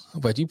is.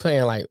 But you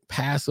playing like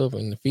passive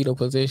in the fetal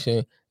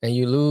position and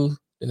you lose,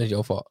 then it's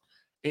your fault.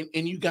 And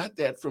you got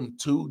that from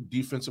 2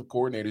 defensive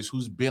coordinators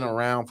who's been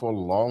around for a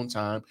long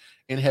time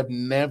and have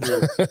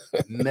never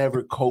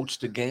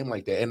coached a game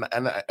like that. And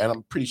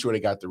I'm pretty sure they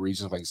got the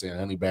reasons, like saying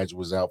Honey Badger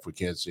was out for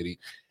Kansas City,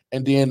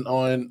 and then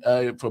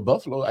for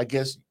Buffalo, I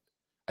guess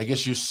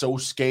you're so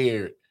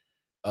scared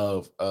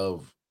of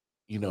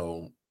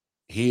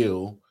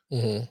Hill.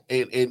 Mm-hmm.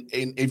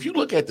 And if you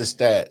look at the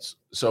stats,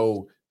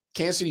 so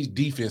Kansas City's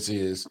defense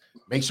is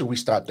make sure we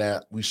shut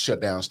down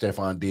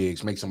Stephon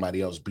Diggs, make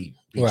somebody else beat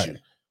right. you.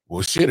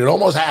 Well, shit, it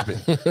almost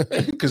happened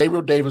because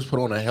Gabriel Davis put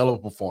on a hell of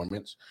a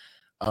performance.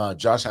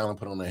 Josh Allen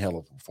put on a hell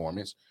of a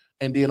performance.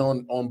 And then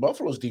on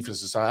Buffalo's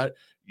defensive side,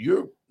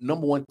 your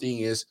number one thing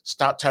is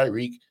stop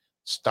Tyreek,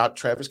 stop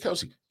Travis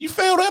Kelce. You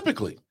failed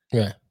epically.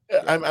 Yeah.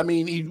 I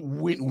mean,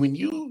 when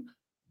you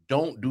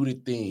don't do the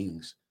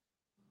things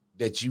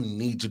that you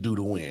need to do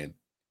to win,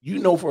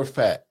 for a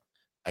fact,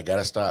 I got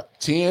to stop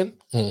 10,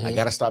 I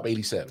got to stop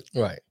 87.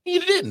 Right. You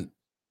didn't.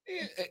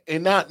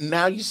 And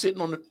now you're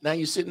sitting on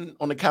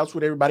the couch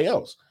with everybody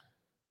else.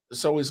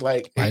 So it's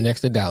like right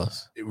next to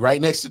Dallas. Right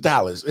next to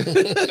Dallas.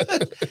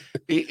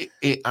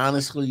 it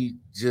honestly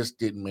just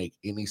didn't make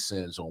any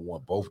sense on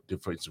what both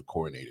defensive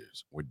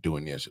coordinators were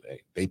doing yesterday.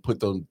 They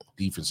put those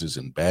defenses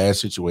in bad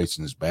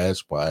situations, bad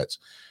spots.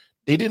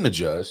 They didn't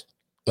adjust.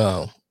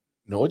 No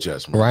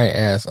adjustment. Right.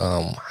 As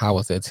how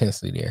was the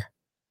intensity there?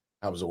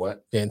 How was the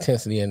what? The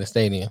intensity in the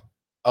stadium.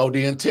 Oh,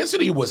 the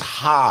intensity was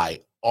high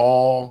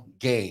all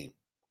game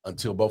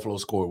until Buffalo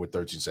scored with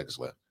 13 seconds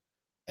left.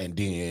 And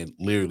then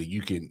literally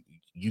you can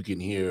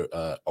hear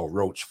a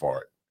roach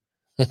fart.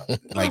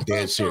 Like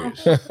dead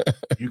serious.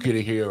 You could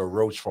hear a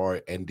roach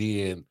fart, and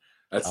then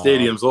that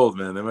stadium's old,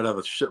 man. They might have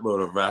a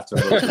shitload of rats.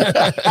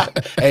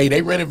 Hey,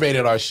 they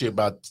renovated our shit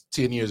about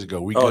 10 years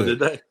ago. Did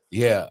they?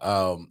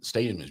 Yeah.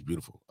 Stadium is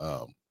beautiful.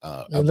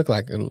 It looked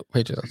like a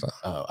picture or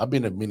something. I've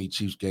been to many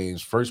Chiefs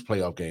games. First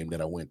playoff game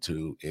that I went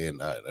to,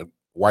 and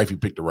wifey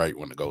picked the right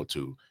one to go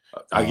to.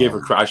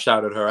 I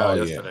shouted her out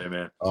yesterday,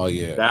 man. Oh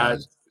yeah, that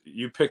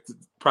you picked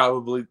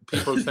probably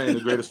people saying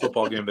the greatest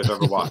football game they've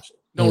ever watched.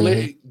 No,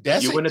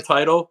 that's you win a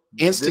title,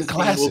 instant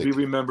classic. Will be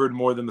remembered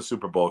more than the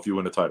Super Bowl if you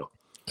win a title.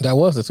 That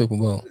was the Super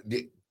Bowl.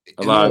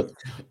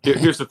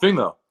 Here's the thing,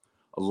 though.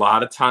 A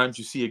lot of times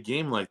you see a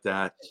game like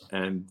that,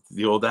 and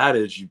the old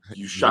adage,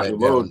 you shot your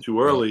load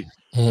too early,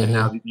 and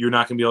now you're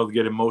not going to be able to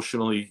get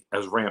emotionally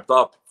as ramped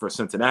up for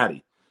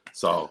Cincinnati.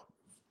 So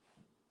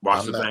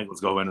watch the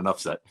Bengals go in and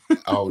upset.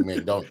 Oh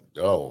man, don't.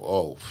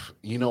 Oh,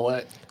 you know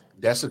what?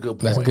 That's a good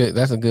point.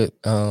 That's a good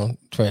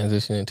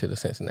transition into the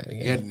Cincinnati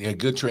game. Yeah,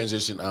 good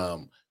transition.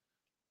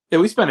 Yeah,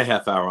 we spent a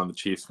half hour on the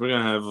Chiefs. We're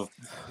gonna have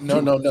no.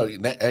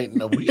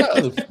 We got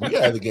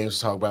other games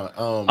to talk about.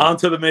 On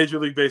to the Major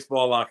League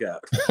Baseball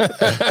lockout.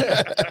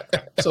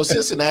 So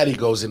Cincinnati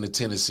goes into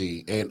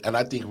Tennessee, and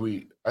I think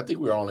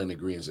we're all in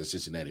agreement that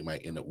Cincinnati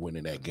might end up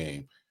winning that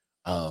game.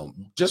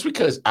 Just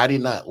because I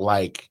did not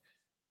like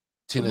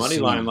Tennessee.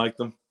 The money line liked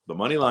them. The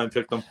money line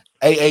picked them.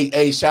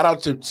 Hey! Shout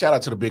out to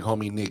the big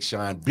homie Nick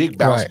Shine. Big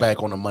bounce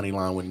back on the money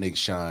line with Nick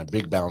Shine.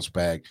 Big bounce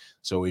back.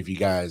 So if you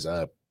guys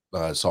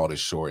saw this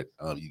short,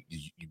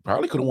 you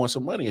probably could have won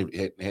some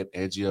money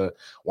had you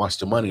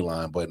watched the money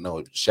line. But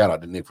no, shout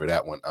out to Nick for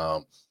that one.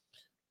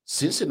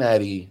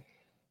 Cincinnati,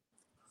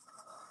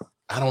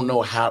 I don't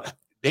know how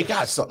they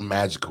got something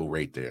magical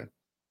right there.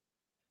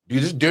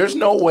 There's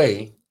no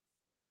way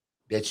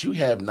that you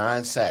have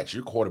 9 sacks.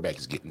 Your quarterback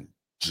is getting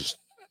just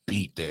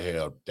beat the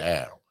hell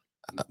down.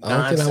 The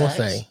only thing I will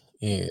say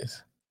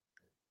is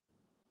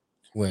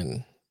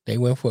when they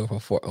went for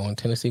it on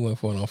Tennessee went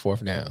for it on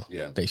 4th down,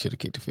 they should have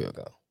kicked the field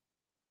goal.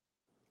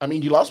 I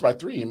mean, you lost by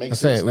 3. It makes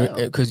sense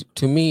because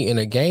to me, in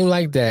a game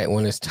like that,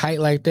 when it's tight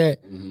like that,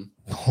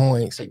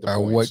 points are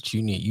what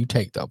you need. You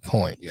take the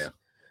points. Yeah,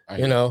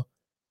 you know,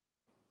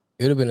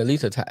 it would have been at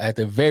least at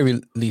the very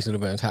least, it would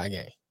have been a tie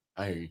game.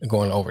 I hear you.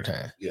 Going to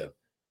overtime. Yeah,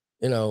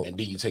 you know, and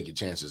then you take your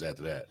chances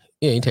after that.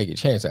 Yeah, you take your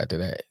chance after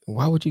that.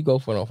 Why would you go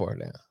for it on 4th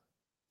down?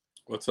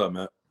 What's up,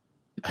 Matt?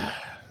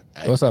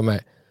 What's up,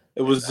 Matt?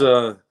 It was.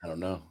 I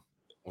don't know.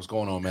 What's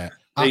going on, Matt?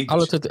 I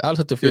looked at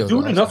the field. They're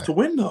doing enough to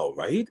win, though,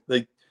 right?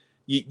 Like,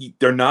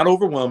 they're not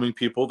overwhelming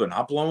people. They're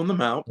not blowing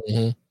them out.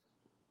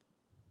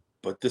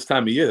 But this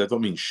time of year, that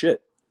don't mean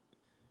shit.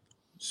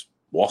 Just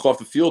walk off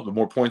the field with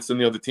more points than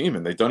the other team,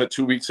 and they've done it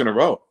 2 weeks in a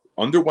row.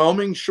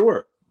 Underwhelming,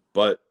 sure,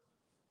 but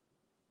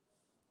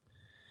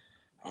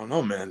I don't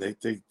know, man.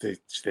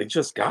 They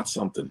just got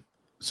something.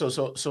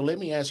 So let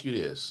me ask you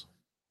this: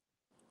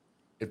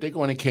 if they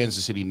go into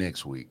Kansas City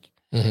next week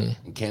and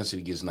Kansas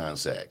City gets 9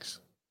 sacks,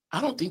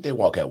 I don't think they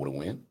walk out with a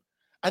win.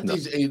 I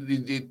think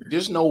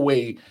there's no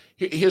way.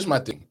 Here's my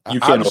thing. You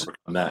can't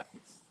overcome that.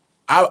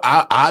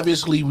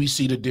 Obviously, we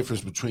see the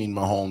difference between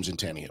Mahomes and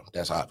Tannehill.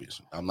 That's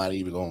obvious. I'm not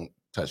even going to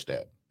touch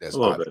that. That's a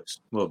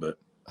little bit.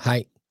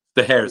 Height.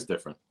 The hair is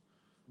different.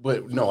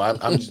 But no,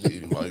 I'm just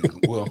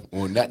well,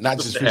 not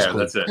just the hair.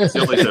 That's it. It's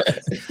the only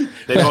difference.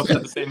 They both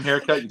had the same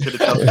haircut. You could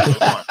have told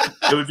them.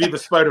 It would be the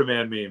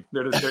Spider-Man meme.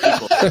 They're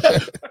equal.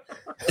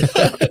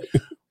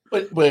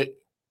 but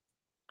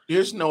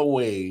there's no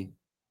way.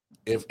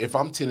 If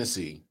I'm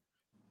Tennessee,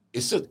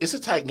 it's a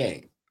tight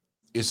game.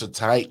 It's a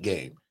tight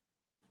game.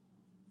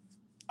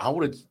 I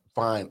would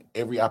find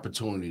every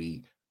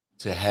opportunity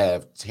to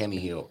have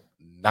Tannehill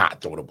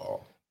not throw the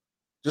ball,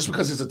 just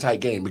because it's a tight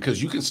game.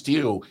 Because you can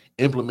still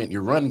implement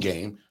your run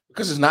game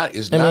because it's not a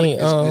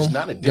difference.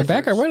 The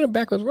backup running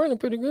back was running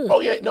pretty good.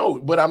 Oh yeah, no,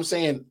 but I'm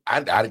saying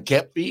I'd have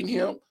kept feeding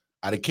him.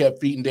 I'd have kept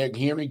feeding Derrick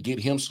Henry, get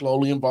him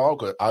slowly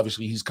involved because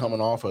obviously he's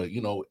coming off a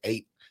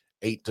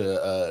 8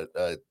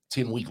 to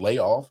 10 week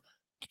layoff.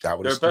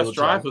 Their best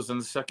drive was in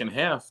the second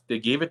half. They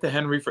gave it to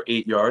Henry for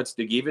 8 yards.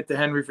 They gave it to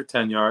Henry for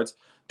 10 yards.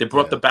 They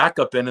brought the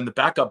backup in, and the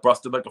backup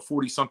busted like a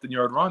 40-something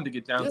yard run to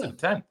get down to the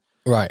 10.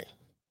 Right.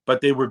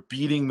 But they were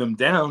beating them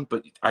down.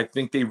 But I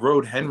think they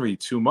rode Henry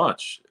too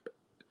much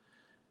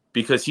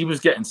because he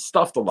was getting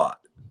stuffed a lot.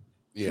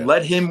 Yeah.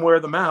 Let him wear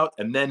them out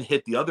and then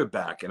hit the other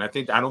back. And I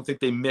don't think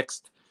they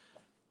mixed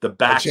the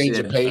back change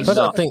of pace. But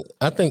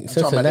I think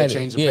Cincinnati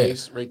change of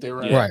pace right there,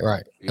 right? Yeah.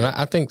 Right. Yeah. And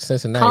I think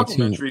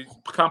Cincinnati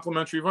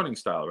complementary running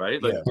style,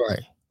 right? Like,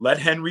 right. Let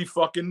Henry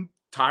fucking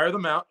tire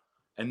them out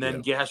and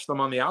then gash them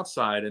on the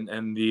outside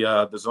and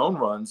the zone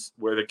runs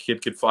where the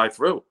kid could fly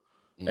through.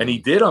 And he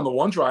did on the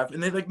one drive,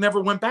 and they never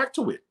went back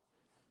to it.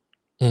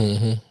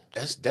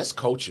 That's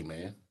coaching,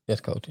 man. That's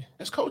coaching.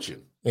 That's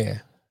coaching. Yeah.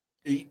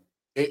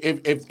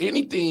 If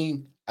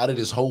anything out of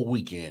this whole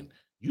weekend,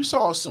 you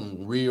saw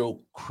some real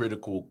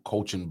critical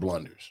coaching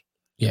blunders.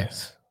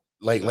 Yes.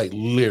 Like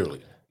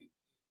literally.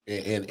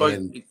 But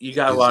you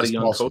got a lot of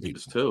young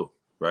coaches too,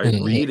 right?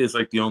 Reed is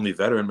like the only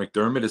veteran.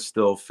 McDermott is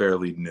still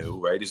fairly new,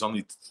 right? He's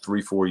only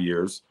 3-4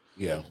 years.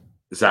 Yeah.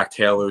 Zach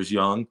Taylor's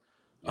young.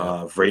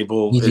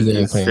 Vrabel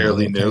is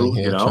fairly new.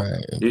 You know,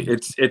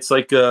 it's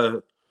like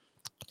I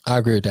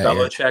agree with that.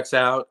 Belichick's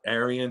out.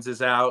 Arians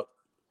is out.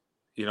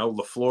 You know,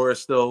 LaFleur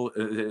is still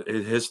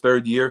in his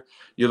 3rd year.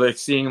 You're like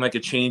seeing like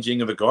a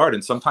changing of the guard,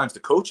 and sometimes the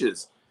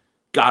coaches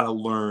got to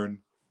learn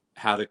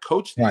how to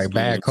coach these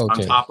games on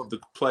top of the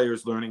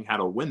players learning how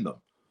to win them.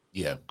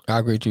 Yeah, I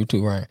agree with you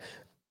too, Ryan.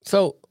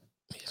 So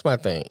here's my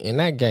thing: in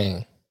that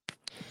game,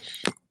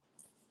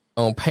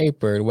 on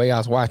paper, the way I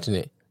was watching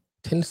it,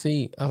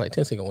 Tennessee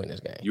gonna win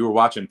this game. You were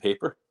watching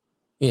paper?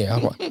 Yeah, I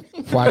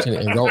was watching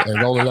it and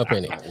rolling up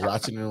in it.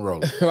 Watching and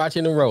rolling.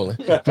 Watching and rolling.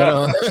 But,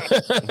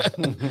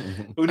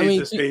 who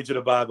needs this page of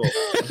the Bible?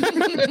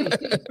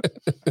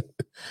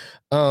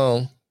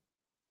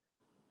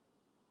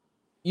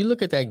 You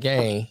look at that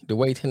game, the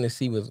way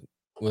Tennessee was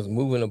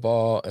moving the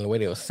ball and the way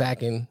they were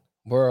sacking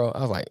Burrow,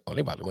 I was like, oh,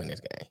 they about to win this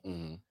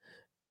game.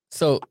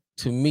 So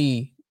to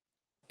me,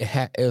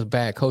 it was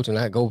bad coaching.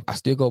 I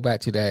still go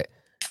back to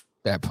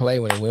that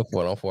play when they went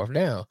for it on 4th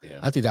down. Yeah.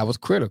 I think that was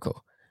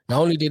critical. Not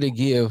only did it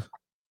give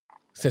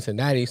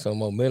Cincinnati some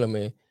momentum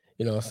and,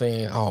 you know what I'm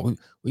saying, oh,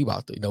 we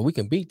about to, we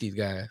can beat these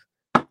guys.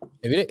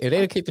 If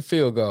they kicked the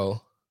field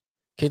goal,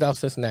 kicked off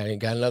Cincinnati,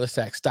 got another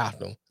sack, stopped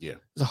them. Yeah.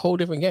 It's a whole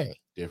different game.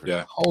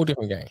 Whole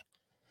different game.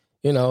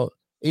 You know,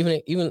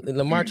 even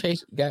Lamar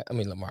Chase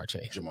Lamar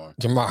Chase.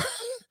 Jamar.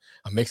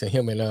 I'm mixing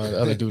him and the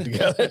other dude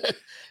together.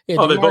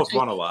 Yeah, they both Chase,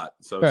 run a lot.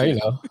 So right, you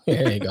know,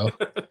 yeah, there you go.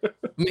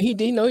 I mean, he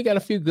did he got a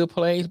few good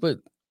plays, but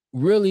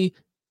really,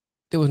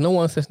 there was no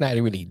one in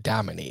Cincinnati really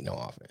dominating no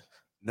offense.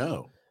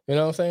 No. You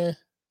know what I'm saying?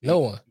 No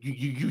one.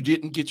 You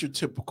didn't get your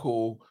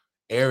typical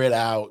air it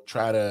out,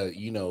 try to,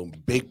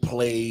 big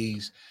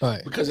plays.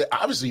 Right. Because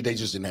obviously they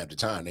just didn't have the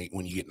time.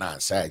 When you get 9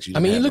 sacks, you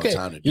look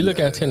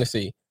at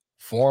Tennessee.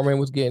 Foreman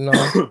was getting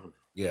on.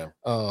 Yeah.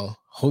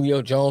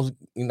 Julio Jones,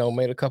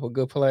 made a couple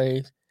good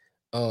plays.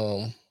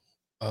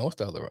 What's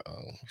the other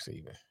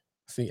receiver?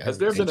 Has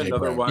there been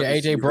another wide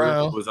receiver AJ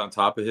Brown who was on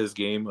top of his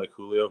game like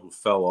Julio who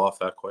fell off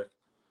that quick?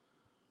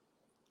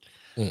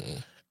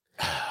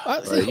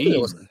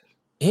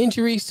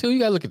 Injuries too. You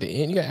gotta look at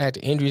you gotta add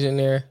the injuries in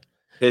there.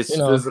 His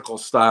physical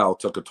style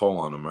took a toll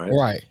on him,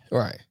 right?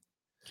 Right.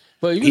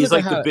 But he's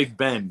like the Big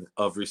Ben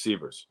of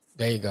receivers.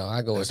 There you go.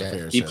 I go with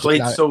that. He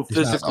played so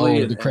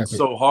physically and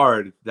so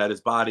hard that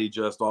his body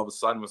just all of a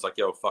sudden was like,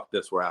 "Yo, fuck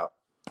this, we're out."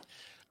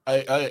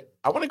 I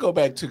want to go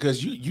back to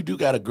because you do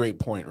got a great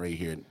point right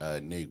here,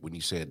 Nick, when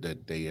you said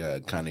that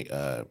they kind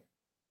of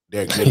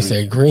he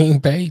said Green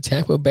Bay,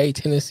 Tampa Bay,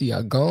 Tennessee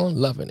are gone,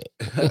 loving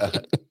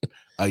it.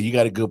 You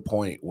got a good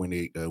point when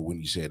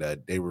you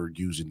said they were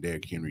using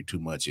Derrick Henry too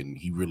much and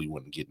he really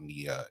wasn't getting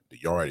the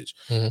yardage.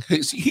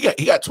 Mm-hmm.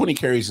 He got 20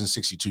 carries and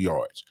 62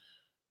 yards.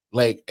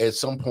 Like at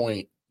some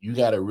point, you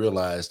got to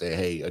realize that,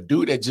 hey, a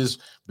dude that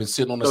just been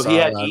sitting on the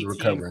sideline recovering.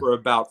 He had 18 for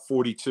about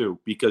 42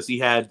 because he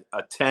had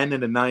a 10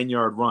 and a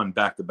 9-yard run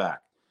back to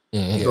back.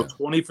 Mm-hmm. So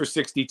 20 for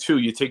 62,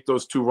 you take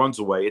those 2 runs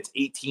away, it's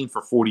 18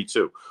 for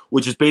 42,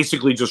 which is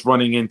basically just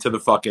running into the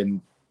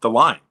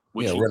line.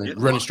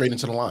 Running straight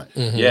into the line.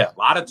 Mm-hmm. Yeah, a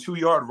lot of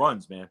 2-yard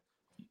runs, man.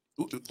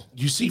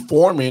 You see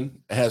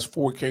Foreman has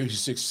 4 carries,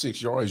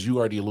 66 yards. You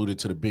already alluded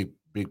to the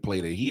big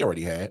play that he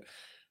already had.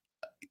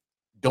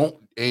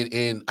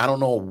 And I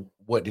don't know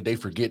what did they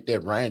forget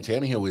that Ryan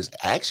Tannehill is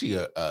actually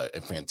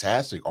a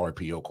fantastic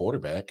RPO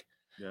quarterback.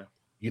 Yeah.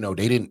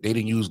 They didn't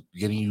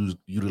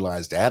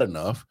utilize that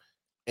enough.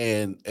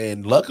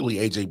 And luckily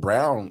AJ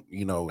Brown,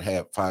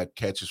 had 5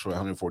 catches for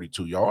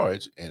 142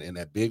 yards and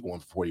that big one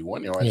for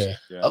 41 yards.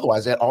 Yeah.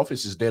 Otherwise, that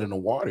offense is dead in the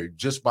water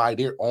just by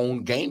their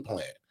own game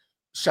plan.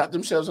 Shot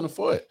themselves in the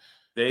foot.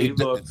 They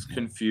looked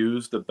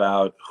confused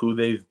about who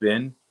they've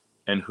been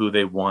and who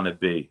they want to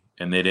be,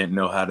 and they didn't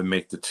know how to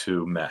make the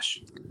two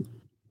mesh.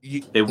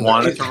 They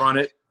wanted to run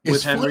it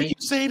with Henry. You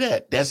say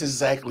that. That's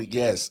exactly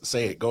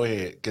say it. Go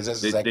ahead, because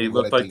that's exactly. They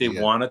looked like they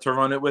wanted to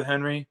run it with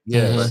Henry.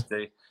 Yeah,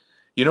 but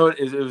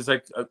it was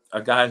like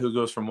a guy who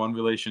goes from one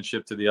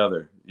relationship to the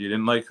other. You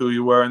didn't like who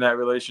you were in that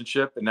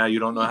relationship, and now you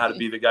don't know how to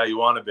be the guy you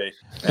want to be.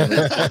 And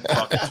it's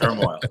fucking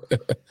turmoil.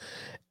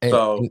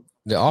 And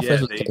the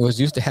offense was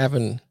used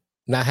to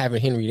not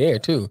having Henry there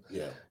too.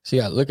 Yeah. So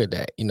you got to look at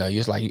that.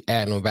 Just like you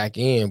adding him back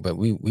in, but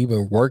we've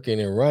been working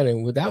and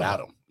running without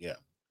him. Yeah.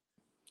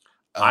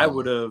 I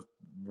would have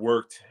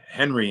worked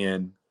Henry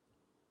in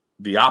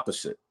the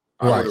opposite.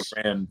 I would have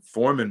ran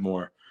Foreman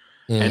more.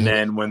 Mm-hmm. And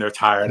then when they're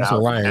tired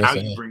out, now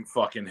you bring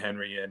fucking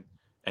Henry in,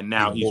 and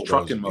now he's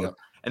trucking them.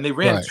 And they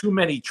ran too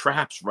many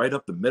traps right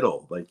up the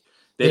middle. Like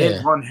they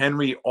didn't run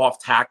Henry off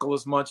tackle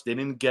as much. They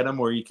didn't get him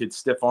where you could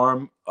stiff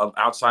arm an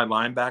outside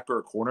linebacker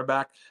or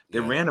cornerback. They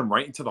ran him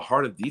right into the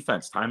heart of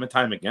defense time and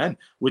time again,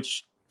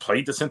 which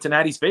played to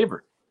Cincinnati's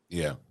favor.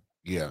 Yeah.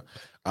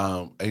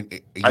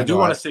 I do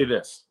want to say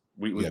this.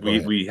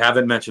 We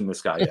haven't mentioned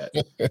this guy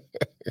yet.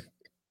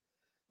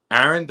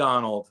 Aaron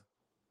Donald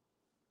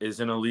is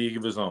in a league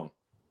of his own.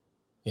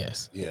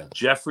 Yes. Yeah.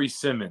 Jeffrey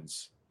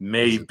Simmons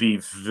may be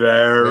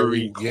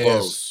very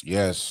close.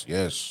 Yes.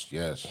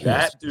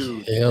 That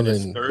dude in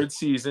his 3rd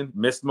season,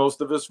 missed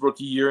most of his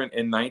rookie year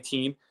in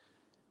 19.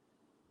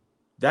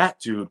 That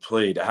dude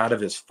played out of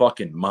his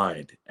fucking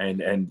mind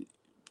and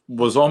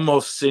was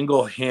almost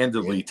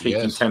single-handedly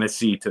taking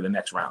Tennessee to the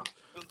next round.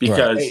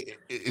 Because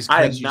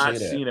I have not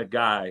seen a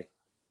guy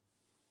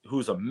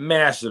who's a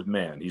massive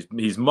man.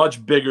 He's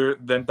much bigger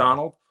than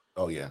Donald.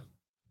 Oh yeah.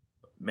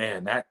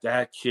 Man,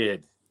 that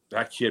kid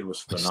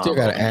was phenomenal. Still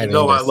got to add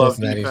I love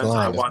defense.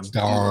 I watched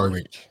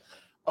garbage.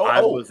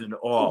 I was in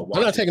awe.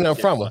 I'm not taking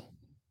nothing from him.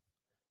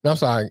 No, I'm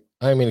sorry.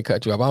 I didn't mean to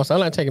cut you off. I'm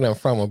not taking nothing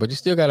from him, but you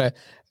still got to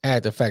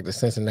add the fact that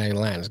Cincinnati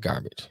line is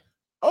garbage.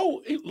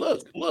 Oh,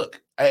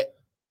 look. I'm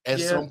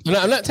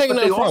not taking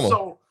nothing from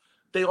him.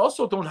 They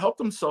also don't help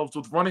themselves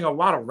with running a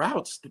lot of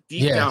routes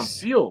deep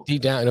downfield.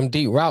 Them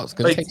deep routes.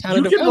 Like, take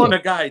time you can run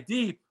a guy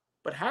deep,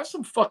 but have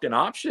some fucking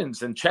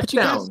options and check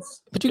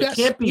downs. But you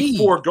can't be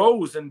 4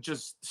 goes and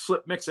just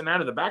slip mixing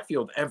out of the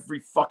backfield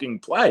every fucking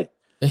play.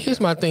 And here's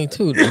my thing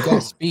too. You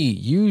got speed.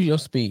 Use your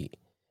speed.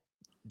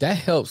 That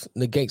helps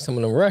negate some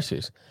of the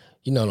rushes.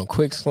 Them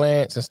quick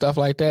slants and stuff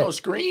like that. No,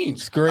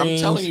 screens. I'm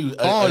telling you,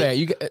 all that.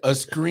 You get a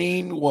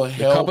screen will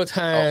help. A couple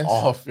times,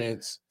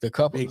 offense. Big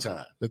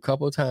time. The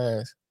couple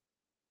times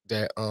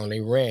that they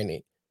ran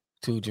it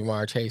to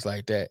Jamar Chase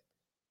like that,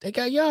 They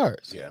got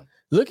yards. Yeah.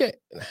 Look at,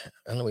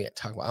 I know we had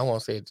to talk about, I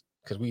won't say it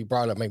because we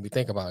brought it up, made me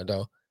think about it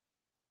though.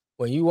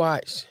 When you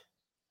watch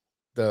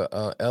the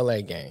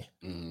LA game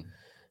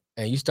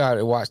and you started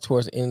to watch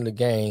towards the end of the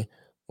game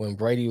when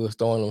Brady was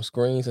throwing them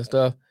screens and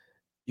stuff,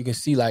 you can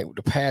see like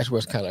the pass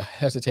rush kind of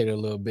hesitated a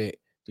little bit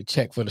to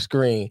check for the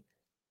screen.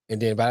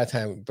 And then by the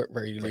time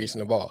Brady releasing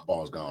the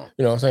ball's gone.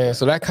 You know what I'm saying? Yeah.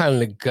 So that kind of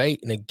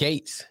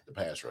negates the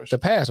pass rush. The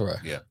pass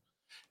rush. Yeah.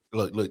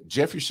 Look,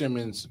 Jeffrey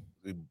Simmons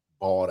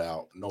balled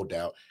out, no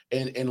doubt.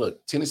 And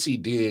look, Tennessee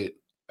did,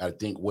 I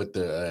think, what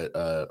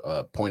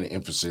the point of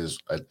emphasis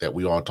that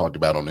we all talked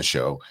about on the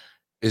show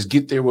is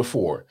get there with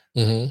 4.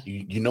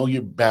 You know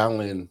you're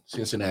battling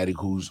Cincinnati,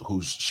 who's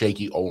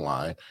shaky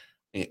O-line,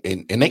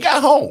 and they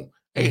got home.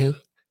 Hey,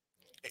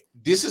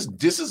 this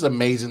is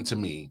amazing to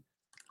me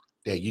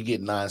that you get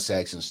 9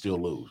 sacks and still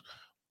lose.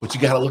 But you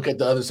got to look at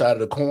the other side of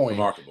the coin.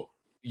 Remarkable.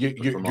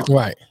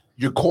 Right.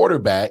 Your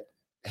quarterback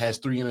has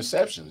 3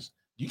 interceptions.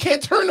 You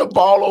can't turn the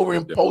ball over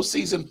in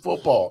postseason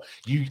football.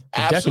 You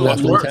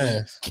absolutely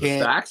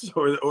can't. Sacks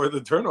or the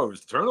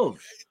turnovers.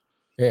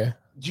 Yeah.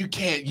 You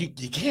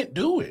can't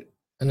do it.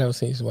 I never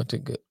seen so much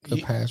good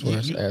pass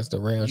rush as the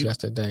Rams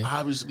yesterday.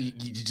 Obviously,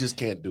 you just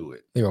can't do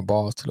it. They were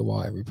balls to the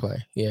wall every play.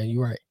 Yeah,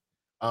 you're right.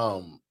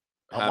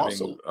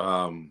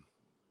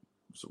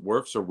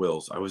 Wirfs or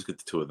Wills? I always get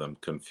the 2 of them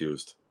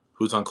confused.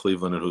 Who's on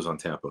Cleveland and who's on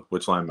Tampa?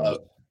 Which lineman?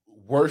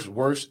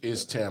 Worse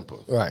is Tampa.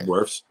 Right.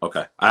 Wirfs?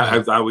 Okay. I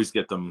always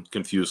get them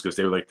confused because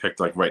they were like picked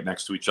like right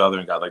next to each other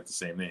and got like the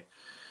same name.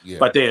 Yeah.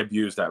 But they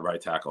abused that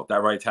right tackle.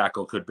 That right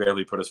tackle could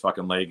barely put his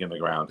fucking leg in the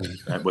ground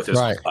with his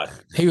cut.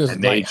 He was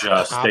and they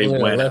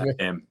went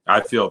at him. I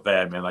feel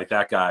bad, man. Like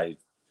that guy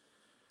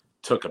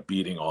took a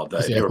beating all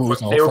day. They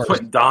were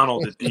putting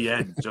Donald at the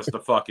end just to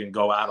fucking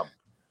go at him.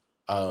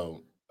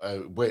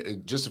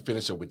 Just to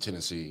finish up with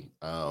Tennessee,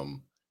 I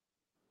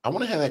want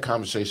to have that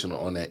conversation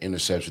on that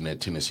interception that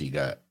Tennessee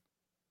got.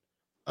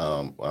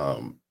 I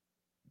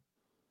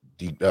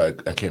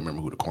can't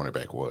remember who the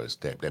cornerback was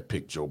that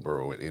picked Joe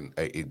Burrow and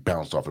it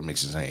bounced off of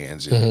Mixon's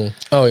hands. And,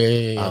 Oh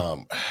yeah.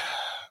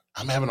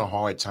 I'm having a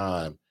hard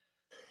time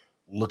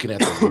looking at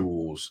the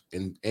rules,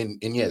 and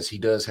yes, he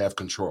does have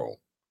control.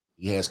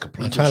 He has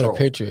complete control. I'm trying to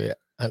picture it.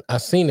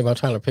 I've seen him. I'm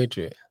trying to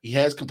picture it. He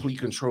has complete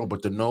control,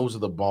 but the nose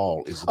of the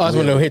ball is. Oh,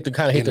 when they hit the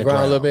ground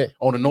a little bit.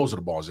 Oh, the nose of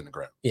the ball is in the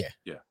ground. Yeah.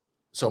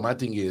 So my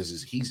thing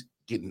is he's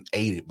getting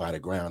aided by the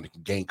ground to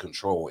gain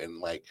control, and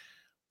like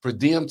for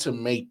them to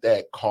make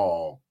that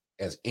call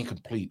as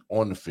incomplete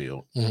on the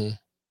field, and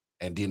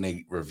then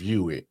they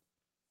review it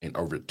and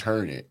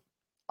overturn it.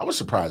 I was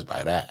surprised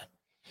by that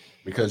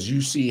because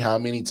you see how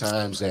many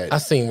times that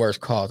I've seen worse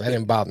calls. That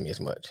didn't bother me as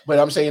much. But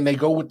I'm saying they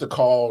go with the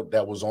call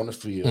that was on the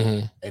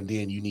field, and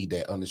then you need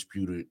that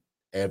undisputed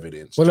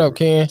evidence. What up,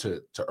 Ken?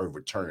 To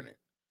overturn it.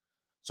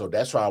 So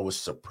that's why I was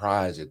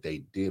surprised that they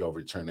did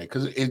overturn it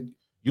because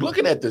you're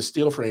looking at the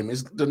steel frame.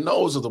 The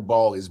nose of the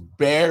ball is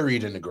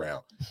buried in the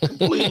ground,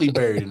 completely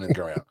buried in the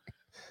ground.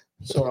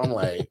 So I'm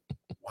like,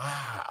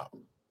 wow,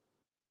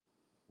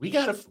 we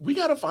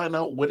gotta find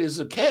out what is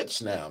a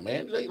catch now,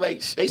 man.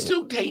 Like they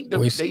still ain't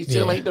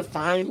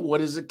defined what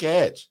is a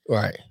catch,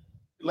 right?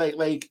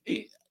 Like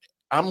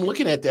I'm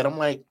looking at that. I'm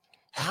like,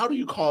 how do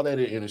you call that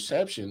an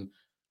interception?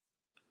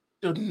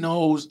 The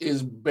nose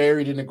is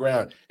buried in the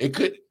ground.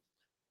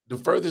 The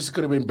furthest it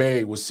could have been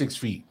buried was 6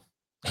 feet,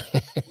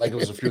 like it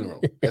was a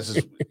funeral.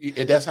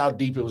 That's how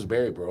deep it was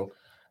buried, bro.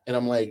 And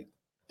I'm like,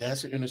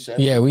 that's an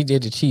interception. Yeah, we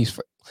did the Chiefs.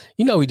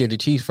 We did the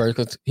Chiefs first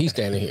because he's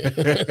standing here.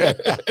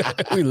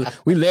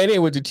 we led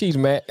in with the Chiefs,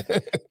 Matt.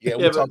 Yeah,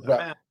 we talked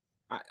about.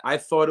 I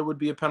thought it would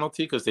be a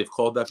penalty because they've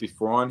called that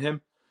before on him,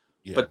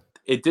 but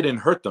it didn't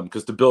hurt them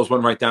because the Bills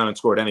went right down and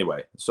scored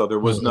anyway. So there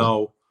was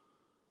no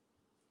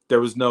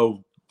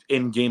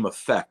in-game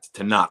effect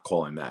to not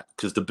calling that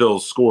because the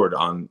Bills scored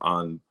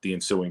on the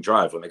ensuing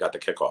drive when they got the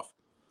kickoff.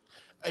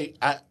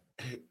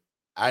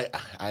 I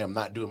am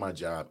not doing my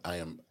job.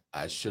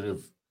 I should have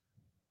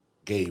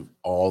gave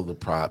all the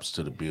props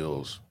to the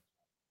Bills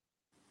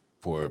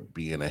for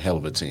being a hell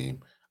of a team.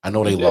 I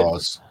know they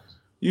lost.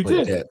 You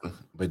did.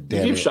 But you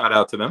gave shout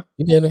out to them.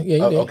 You did. Yeah,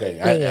 you did. Okay.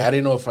 Yeah. I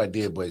didn't know if I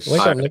did, but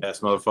ass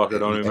motherfucker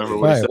don't remember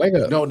what he said. Wake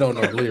up. No,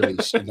 literally.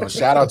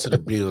 Shout out to the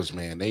Bills,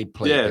 man. They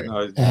played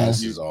their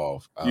asses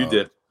off. You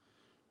did.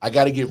 I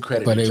got to give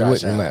credit to Josh Allen. But it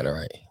wouldn't matter,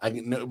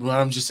 right? But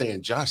I'm just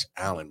saying, Josh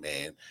Allen,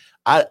 man.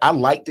 I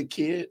like the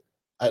kid.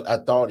 I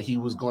thought he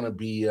was going to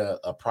be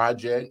a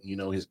project,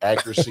 his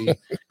accuracy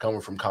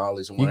coming from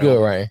college. And you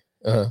good, right?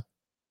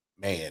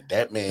 Man,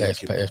 that man.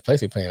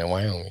 Especially playing in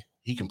Wyoming.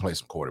 He can play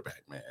some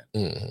quarterback, man.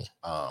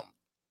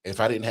 If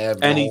I didn't have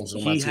Mahomes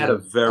he had a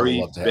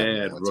very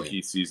bad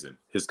rookie season.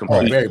 His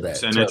completion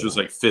percentage was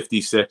like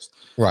 56.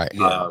 Right.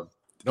 Yeah.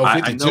 No,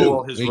 52. I know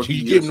all his rookie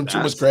you giving him too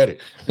much credit.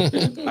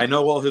 I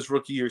know all his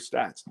rookie year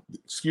stats.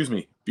 Excuse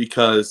me,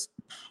 because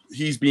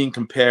he's being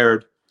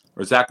compared.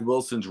 Or Zach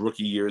Wilson's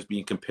rookie year is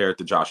being compared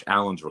to Josh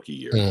Allen's rookie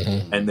year.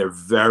 And they're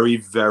very,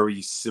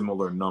 very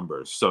similar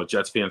numbers. So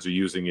Jets fans are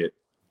using it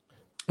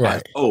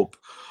as hope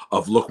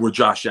of look where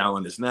Josh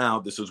Allen is now.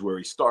 This is where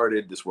he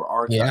started. This is where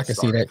our I can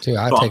see that too. So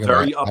I'm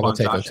very up on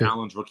Josh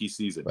Allen's rookie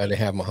season. But they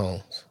have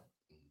Mahomes.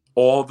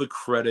 All the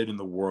credit in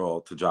the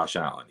world to Josh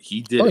Allen.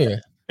 He did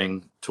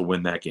everything to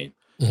win that game.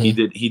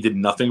 Mm-hmm. He did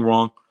nothing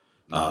wrong.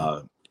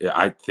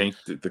 I think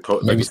the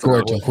coach maybe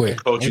scored too quick.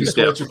 Maybe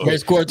scored too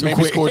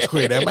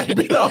quick. That might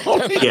be the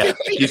only. Yeah,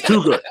 he's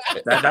too good.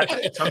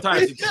 That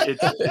sometimes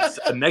it's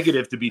a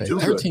negative to be too 13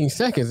 good. 13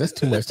 seconds. That's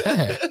too much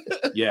time.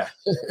 Yeah,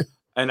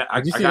 and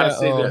I gotta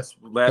say this.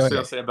 Last thing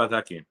I'll say about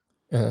that game: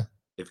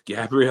 if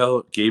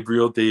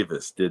Gabriel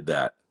Davis did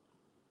that,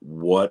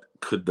 what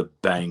could the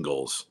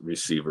Bengals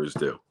receivers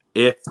do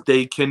if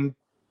they can?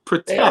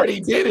 Protect. They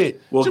already did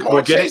it. We'll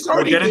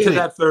get into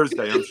that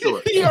Thursday, I'm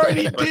sure. He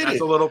already did it.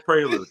 That's a little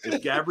prelude.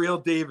 If Gabriel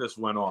Davis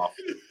went off,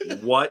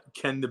 what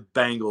can the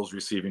Bengals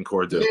receiving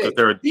core do? Because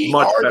they're much better. He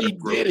already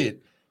did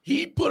it.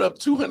 He put up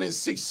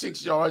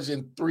 266 yards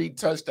and 3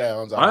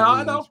 touchdowns.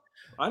 I know.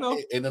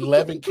 And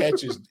 11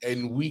 catches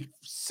in week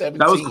 17.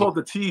 That was called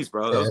the tease,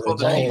 bro. That was called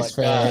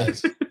the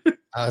tease.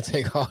 I'll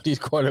take all these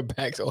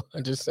quarterbacks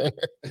under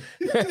center.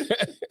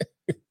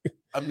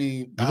 I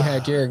mean, you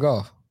had Jared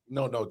Goff.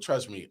 No,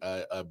 trust me.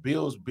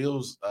 Bills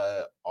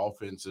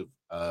offensive.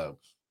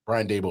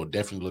 Brian Daboll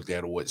definitely looked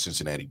at what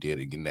Cincinnati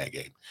did in that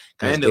game,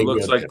 and it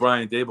looks like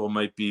Brian Daboll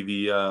might be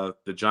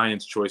the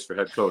Giants' choice for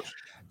head coach.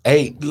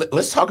 Hey,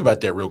 let's talk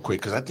about that real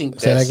quick because I think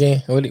say that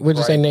again. What'd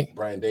you say, Nick?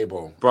 Brian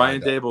Daboll.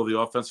 Brian Daboll, the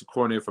offensive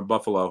coordinator from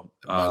Buffalo.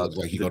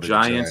 Like the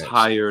Giants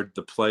hired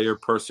the player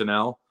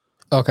personnel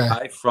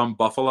guy from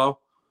Buffalo,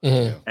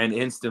 and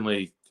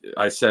instantly.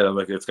 I said,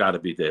 like, it's got to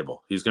be Daboll.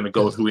 He's going to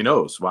go with who he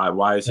knows.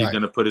 Why is he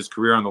going to put his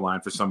career on the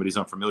line for somebody he's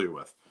unfamiliar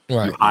with?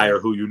 Right. You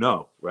hire who you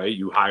know, right?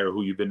 You hire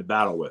who you've been to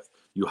battle with.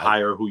 You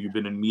hire who you've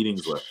been in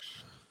meetings with.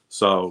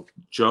 So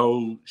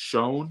Joe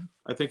Schoen,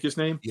 I think his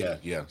name,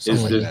 is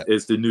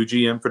the new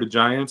GM for the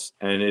Giants,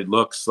 and it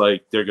looks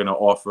like they're going to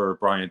offer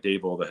Brian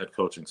Daboll the head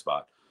coaching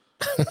spot.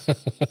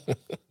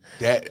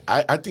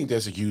 I think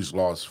that's a huge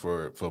loss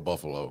for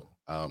Buffalo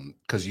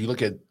because you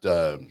look at.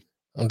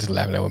 I'm just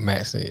laughing at what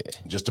Matt said.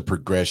 Just the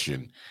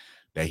progression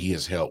that he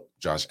has helped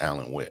Josh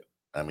Allen with.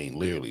 I mean,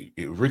 literally,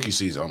 rookie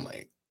season.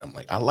 I'm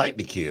like, I like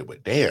the kid,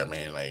 but damn,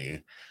 man,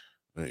 like,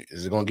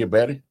 is it gonna get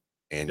better?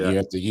 And year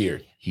after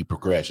year, he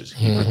progresses.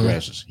 He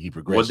progresses.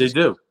 What they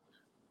do?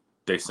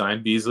 They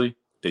sign Beasley.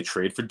 They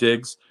trade for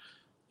Diggs.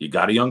 You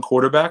got a young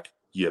quarterback.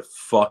 You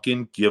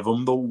fucking give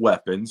them the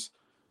weapons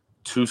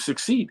to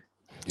succeed.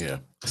 Yeah.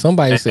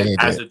 Somebody said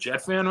as a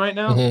Jet fan right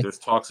now, there's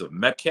talks of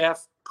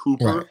Metcalf,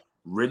 Cooper,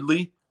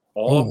 Ridley.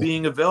 All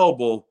being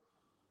available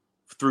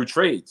through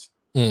trades.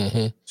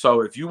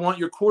 So if you want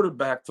your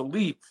quarterback to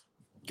leap,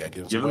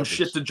 give him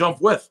shit to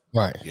jump with.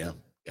 Right. Yeah.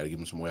 Got to give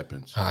him some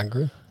weapons. I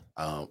agree.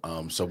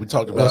 So we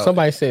talked about.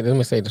 Somebody said. Let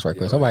me say this right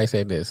quick. Somebody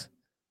said this.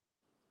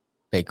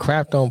 They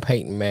crapped on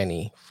Peyton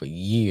Manning for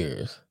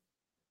years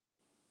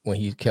when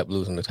he kept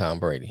losing to Tom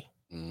Brady.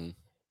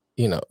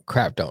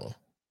 Crapped on him.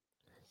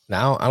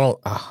 Now I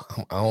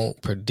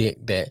don't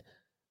predict that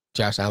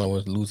Josh Allen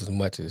would lose as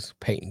much as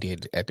Peyton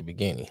did at the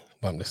beginning.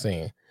 But I'm just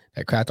saying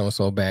that crapped on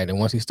so bad, and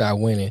once he started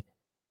winning,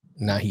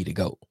 now he the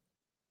GOAT.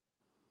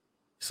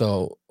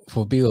 So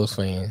for Bills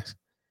fans,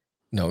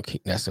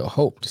 that's a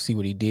hope to see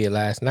what he did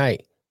last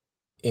night.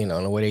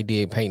 The way they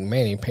did Peyton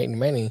Manning. Peyton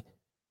Manning,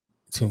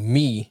 to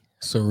me,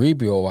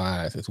 cerebral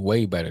wise, is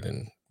way better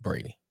than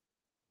Brady.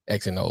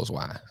 X and O's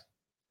wise.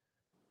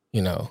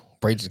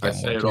 Brady's got more.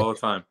 I say it all the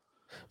time.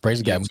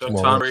 Brady's got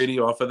more. Tom Brady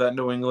off of that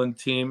New England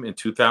team in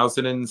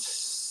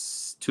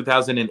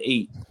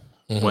 2008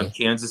 when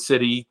Kansas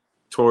City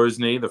tore his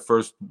knee the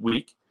first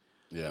week.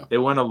 Yeah. They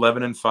went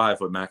 11-5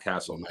 with Matt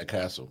Castle.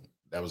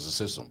 That was the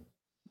system.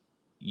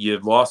 You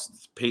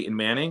lost Peyton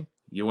Manning.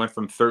 You went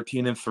from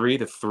 13-3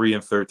 to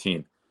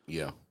 3-13.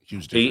 Yeah.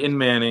 Huge difference. Peyton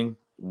Manning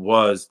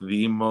was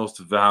the most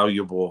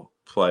valuable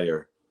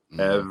player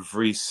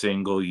every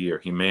single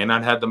year. He may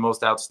not have the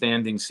most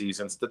outstanding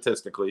season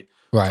statistically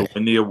to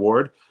win the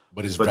award,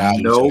 but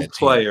no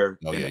player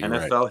in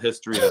NFL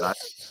history that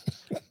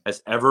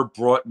has ever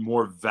brought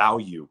more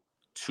value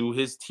to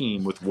his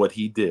team with what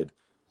he did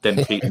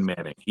than Peyton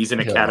Manning. He's in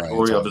a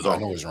category of his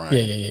own.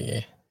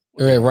 Yeah.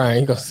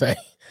 Ryan, you gonna say?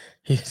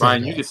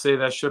 Ryan, you can say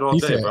that shit all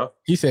day, bro.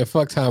 He said,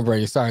 "Fuck Tom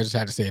Brady." Sorry, I just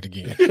had to say it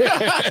again.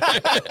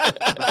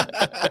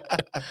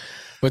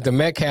 But the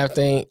Metcalf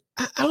thing,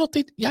 I don't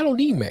think y'all don't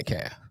need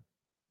Metcalf.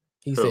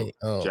 He said,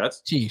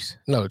 Jets? Chiefs.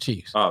 No,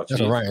 Chiefs. Oh,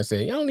 that's what Ryan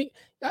said. Y'all don't need.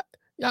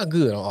 Y'all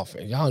good on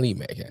offense. Y'all don't need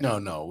Metcalf.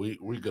 No,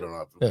 we good on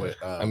offense.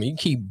 But, you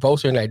keep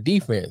bolstering that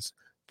defense,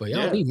 but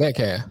y'all don't need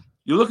Metcalf.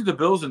 You look at the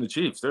Bills and the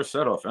Chiefs; they're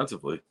set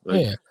offensively.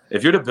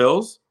 If you're the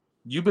Bills,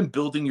 you've been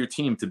building your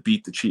team to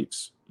beat the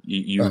Chiefs.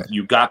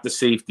 You got the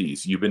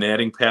safeties. You've been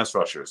adding pass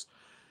rushers.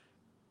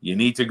 You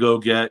need to go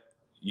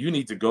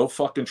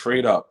fucking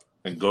trade up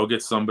and go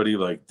get somebody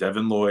like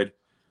Devin Lloyd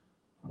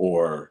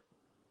or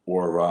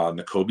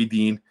Nakobe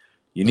Dean.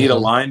 You need a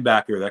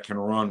linebacker that can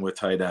run with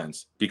tight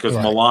ends because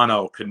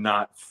Milano could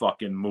not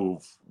fucking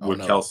move with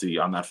Kelsey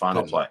on that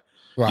final play.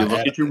 Right. You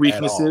look at your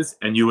weaknesses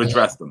and you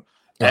address them.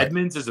 Right.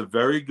 Edmonds is a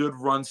very good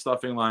run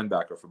stuffing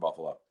linebacker for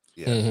Buffalo.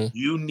 Yeah. Mm-hmm.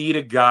 You need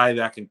a guy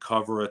that can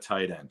cover a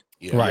tight end.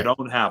 Yeah. Right. You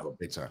don't have him.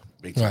 Big time.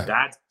 Big time. Right.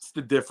 That's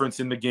the difference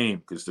in the game,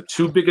 because the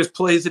two biggest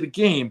plays of the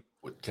game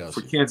With Kelce.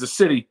 for Kansas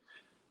City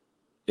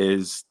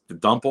is the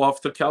dump off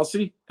to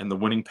Kelce and the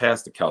winning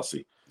pass to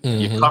Kelce.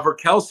 Mm-hmm. You cover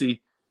Kelce,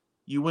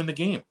 you win the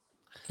game.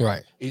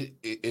 Right.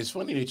 It's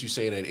funny that you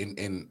say that,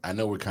 and I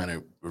know we're kind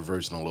of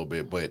reversing a little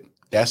bit, but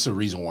that's the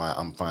reason why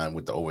I'm fine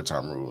with the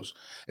overtime rules.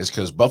 It's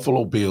because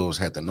Buffalo Bills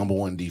had the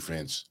 #1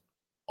 defense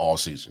all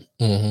season.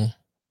 Mm-hmm.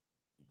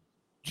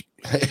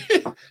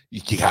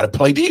 You got to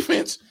play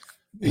defense.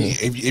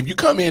 Mm-hmm. If you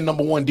come in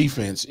 #1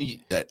 defense,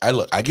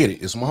 I get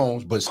it. It's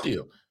Mahomes, but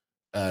still,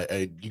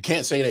 you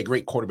can't say that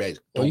great quarterbacks.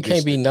 Well, you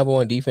can't be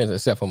 #1 defense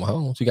except for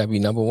Mahomes. You got to be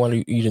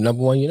 #1. You're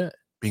 #1. You're not.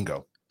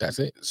 Bingo. That's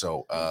it.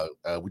 So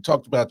we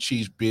talked about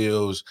Chiefs,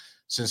 Bills,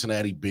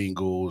 Cincinnati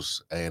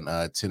Bengals, and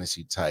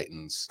Tennessee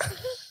Titans.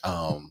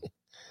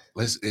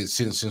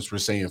 Since we're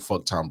saying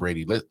fuck Tom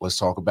Brady, let's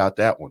talk about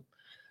that one.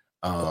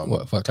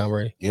 What, fuck Tom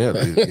Brady? Yeah.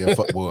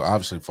 Well,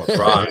 obviously fuck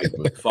Dry. Brady,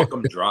 but Fuck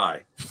them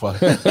dry.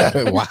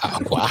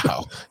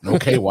 wow. No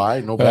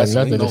KY, no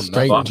Vaseline, nothing, no just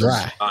straight nothing.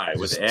 dry.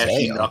 With Just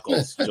ashy damn.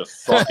 knuckles.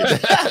 Just fucking.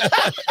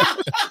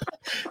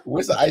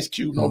 Where's the Ice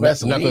Cube? No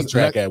Vaseline Knuckles-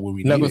 track at when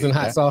we Knuckles need and it,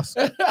 hot sauce.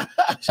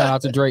 Shout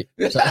out to Drake.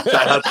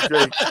 Shout out to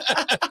Drake.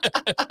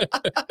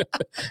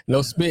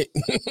 No spit.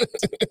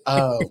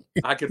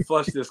 I could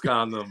flush this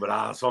condom, but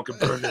I also can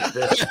burn this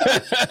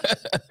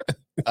bitch.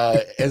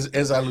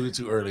 As I alluded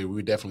to earlier, we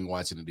were definitely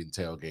watching it in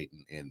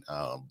tailgating, and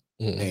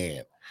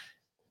man,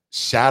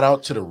 shout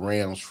out to the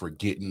Rams for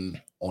getting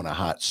on a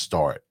hot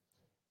start.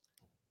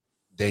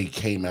 They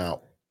came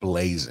out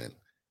blazing,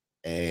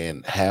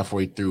 and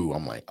halfway through,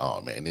 I'm like,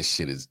 oh man, this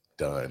shit is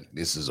done.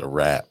 This is a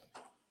wrap.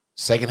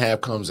 Second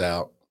half comes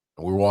out,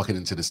 and we're walking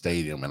into the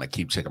stadium, and I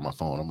keep checking my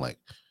phone. I'm like,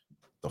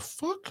 the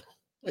fuck?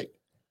 Like,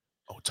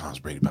 oh, Tom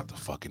Brady about to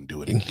fucking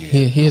do it again.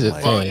 Here's the I'm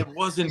like, thing. Well, it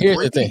wasn't Here's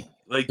the Brady. thing.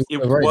 Like, It it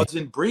was Brady.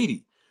 wasn't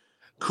Brady.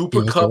 Cooper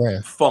It was the Kupp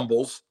Rams.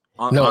 fumbles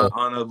on No,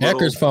 a little.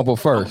 Akers fumbled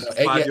first.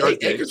 Hey, 5-yard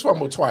dig. Akers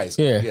fumbled twice.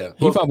 Yeah. Yeah.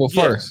 He fumbled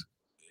Yeah. first.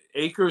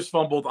 Akers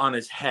fumbled on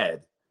his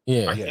head. I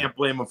Yeah. can't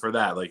blame him for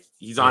that. Like,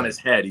 he's on Yeah. his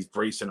head. He's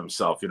bracing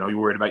himself. You know, you're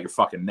worried about your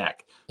fucking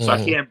neck. So I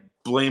Mhm. can't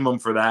blame him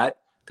for that,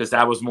 because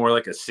that was more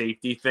like a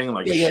safety thing.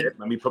 Like, Yeah. shit,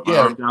 let me put my Yeah.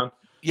 arm down.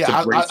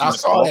 Yeah, to brace I saw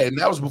myself. that, and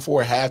that was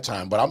before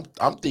halftime. But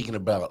I'm thinking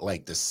about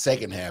like the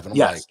second half, and I'm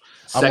Yes.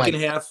 I'm Second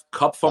like, half,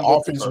 Cup the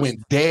fumbled. offense first.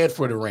 went dead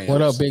for the Rams.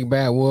 What up, Big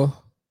Bad Wolf?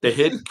 They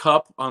hit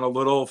Cup on a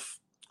little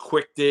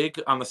quick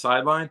dig on the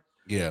sideline,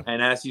 Yeah, and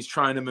as he's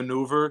trying to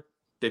maneuver,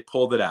 they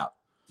pulled it out.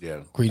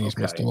 yeah. Greetings,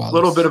 Okay. Mr. A Wallace.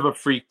 little bit of a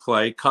freak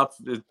play. Cup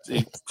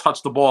he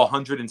touched the ball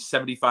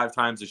 175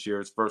 times this year.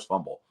 His first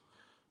fumble.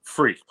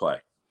 Freak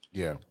play.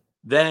 Yeah.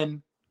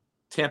 Then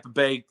Tampa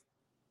Bay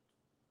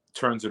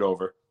turns it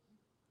over.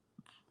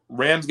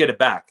 Rams get it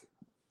back.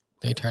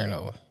 They turn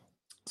over.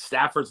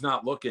 Stafford's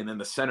not looking, and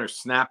the center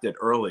snapped it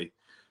early.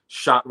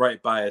 Shot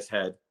right by his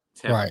head.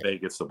 Tampa Right. Bay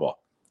gets the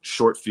ball.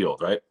 Short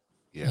field, right?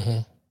 Yeah.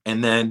 Mhm.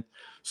 And then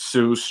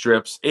Sue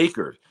strips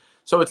Akers.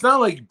 So it's not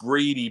like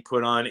Brady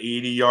put on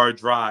 80-yard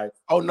drive.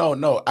 Oh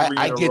no, I Three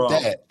in a get row.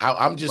 that.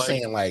 I'm just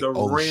saying, like, the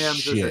oh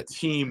Rams as a shit.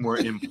 team were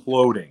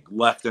imploding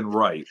left and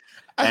right.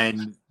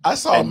 And I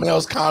saw and-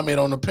 Mel's comment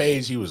on the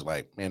page. He was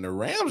like, "Man, the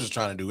Rams is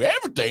trying to do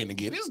everything to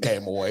get this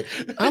game away."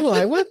 I'm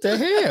like, what the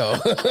hell?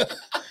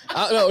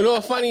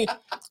 No, funny.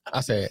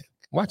 I said,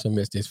 watch him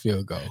miss this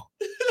field goal.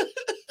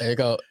 They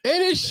go,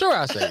 it is sure.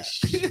 I said,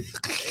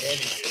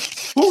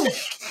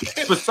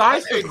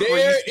 besides the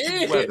There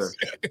crazy is. weather,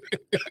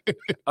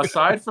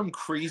 aside from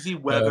crazy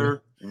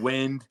weather,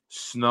 wind,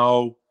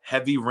 snow,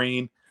 heavy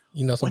rain,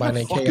 you know when somebody the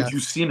named fuck Chaos? have you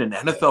seen an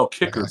NFL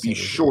kicker I seen be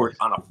this short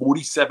on a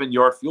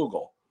 47-yard field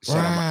goal?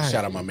 Right.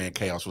 Shout out my man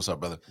Chaos. What's up,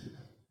 brother?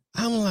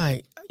 I'm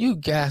like, you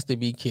got to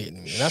be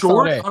kidding me. And I saw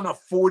Short that. on a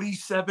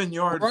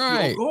 47-yard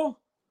Right. field goal?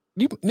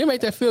 You make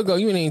that field goal,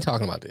 you ain't even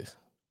talking about this.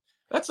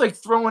 That's like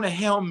throwing a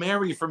Hail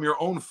Mary from your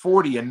own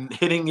 40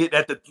 and landing it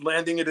at the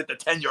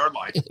 10-yard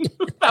line.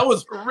 That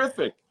was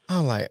horrific.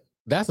 I'm like,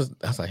 I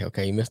was like,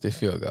 okay, you missed this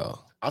field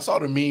goal. I saw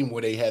the meme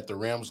where they had the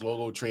Rams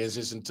logo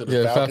transition to the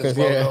Yeah, Falcons Falcons,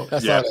 logo. yeah. I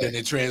saw Yeah. that. Then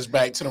it trans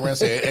back to the Rams.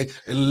 Said,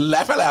 hey,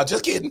 laugh out loud.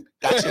 Just kidding.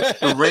 Gotcha.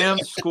 The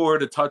Rams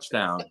scored a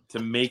touchdown to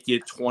make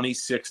it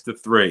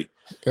 26-3.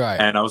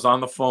 Right. And I was on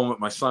the phone with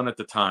my son at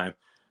the time.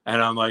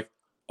 And I'm like,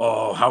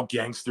 oh, how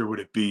gangster would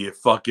it be if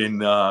fucking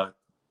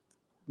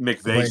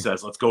McVay Right.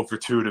 says, let's go for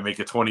 2 to make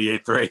it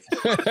 28-3.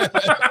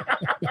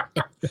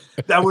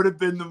 That would have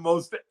been the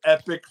most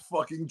epic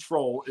fucking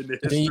troll in the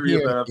Then you history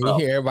hear, of you NFL.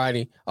 hear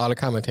everybody, all the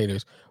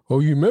commentators. Oh,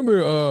 you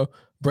remember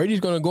Brady's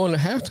gonna go into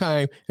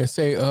halftime and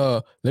say,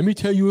 let me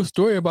tell you a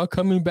story about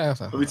coming back.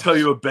 Let me tell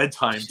you a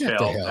bedtime Shut the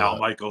tale, hell Al up.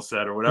 Michael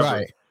said, or whatever.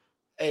 Right.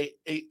 Hey,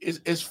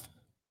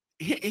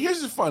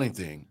 here's the funny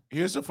thing.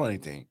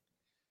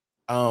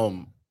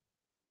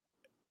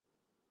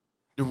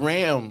 The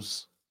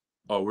Rams.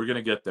 Oh, we're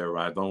gonna get there,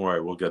 Ryan. Don't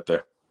worry, we'll get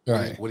there.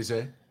 Right. What did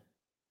he say?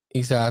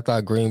 He said, I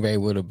thought Green Bay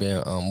would have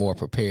been more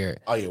prepared.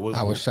 Oh yeah.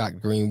 I was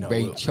shocked Green No,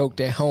 Bay we'll- choked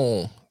at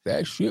home.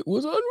 That shit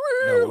was unreal.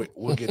 No,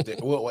 we'll get there.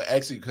 Well,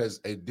 actually, because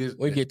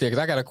we'll get there because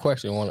I got a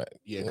question on it.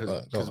 Yeah,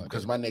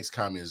 because my next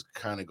comment is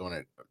kind of going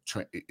to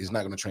it's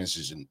not going to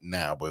transition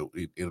now, but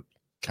it'll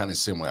kind of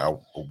similar.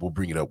 We'll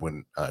bring it up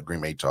when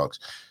Green Bay talks.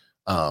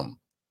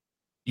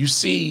 You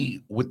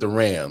see with the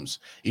Rams,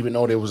 even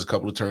though there was a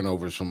couple of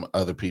turnovers from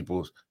other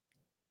people,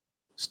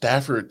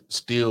 Stafford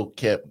still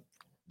kept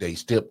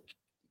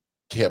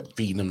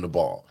feeding them the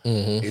ball.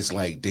 Mm-hmm. It's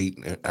like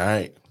all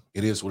right,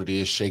 it is what it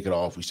is. Shake it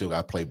off. We still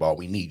got to play ball.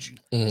 We need you.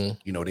 Mm-hmm.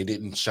 You know, they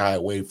didn't shy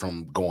away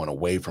from going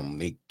away from them.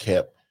 They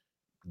kept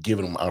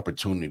giving them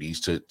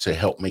opportunities to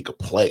help make a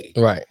play.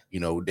 Right.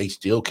 You know, they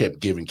still kept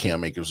giving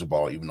Cam Akers the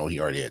ball, even though he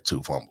already had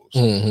 2 fumbles.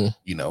 Mm-hmm.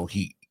 You know,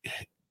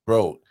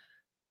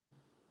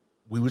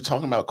 we were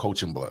talking about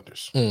coaching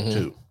blunders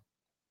too.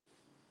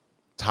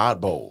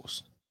 Todd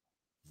Bowles,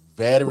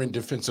 veteran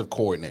defensive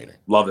coordinator.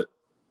 Love it.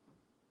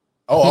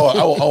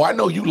 Oh, I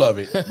know you love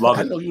it.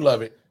 I know you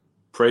love it.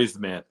 Praise the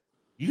man.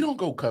 You don't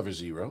go cover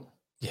 0.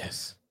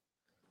 Yes.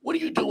 What are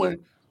you doing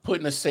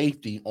putting a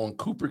safety on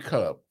Cooper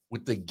Kupp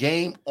with the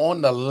game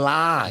on the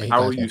line?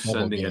 How are you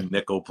sending a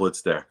nickel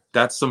blitz there?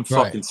 That's some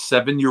fucking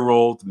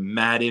 7-year-old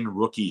Madden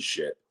rookie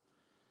shit.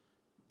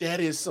 That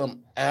is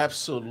some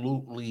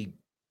absolutely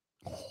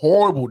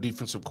horrible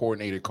defensive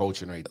coordinator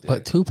coaching right there.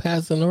 But 2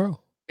 passes in a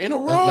row. In a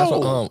row. That's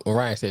what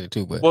Ryan said it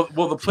too. But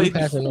well, the play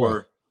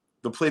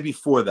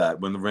before that,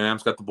 when the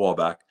Rams got the ball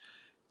back,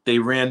 they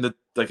ran a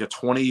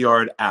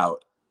 20-yard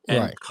out,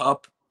 and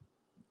Kupp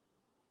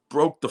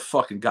broke the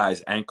fucking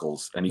guy's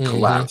ankles, and he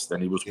collapsed,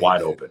 and he was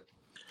wide open.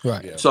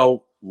 Right. Yeah.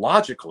 So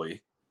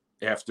logically,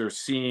 after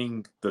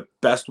seeing the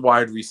best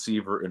wide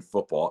receiver in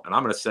football, and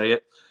I'm going to say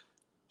it,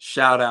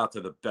 shout out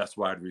to the best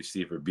wide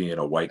receiver being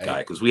a white guy,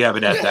 because we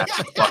haven't had that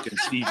since fucking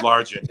Steve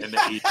Largent in the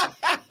 80s.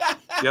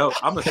 Yo,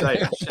 I'm going to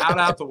say, shout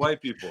out to white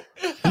people.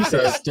 He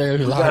said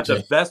we got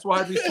the best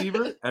wide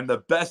receiver and the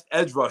best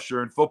edge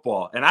rusher in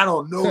football. And I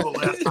don't know the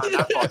last time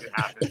that fucking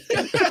happened.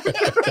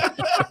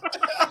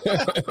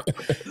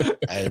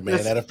 Hey,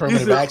 man, that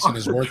affirmative action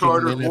is working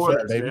in the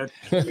NFL, baby. Man.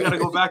 You got to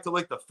go back to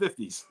like the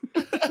 50s.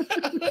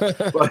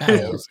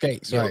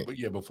 Skates, right.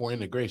 Yeah, before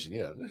integration,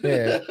 yeah.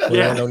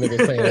 Yeah. No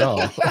niggas playing at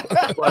all.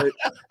 But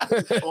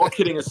all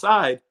kidding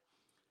aside,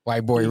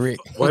 White boy Rick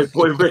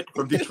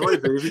from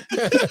Detroit, baby.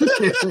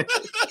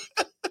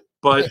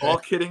 But all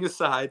kidding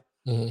aside,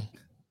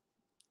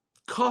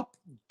 Kupp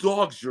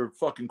dogs your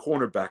fucking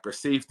cornerback or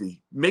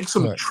safety, makes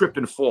him trip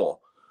and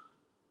fall.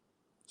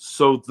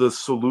 So the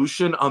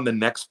solution on the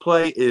next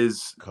play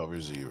is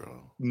cover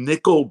 0,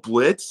 nickel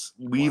blitz,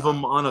 leave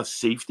him on a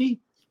safety.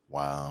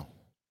 Wow.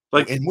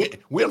 Like, and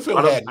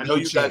Winfield had no I know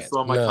you chance. guys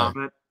saw my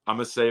comment. I'm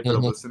gonna say for the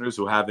listeners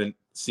who haven't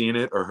seen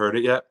it or heard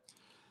it yet,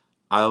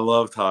 I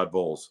love Todd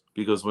Bowles,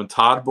 because when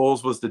Todd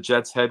Bowles was the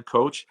Jets head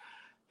coach,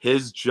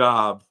 his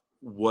job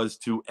was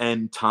to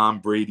end Tom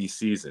Brady's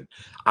season.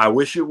 I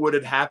wish it would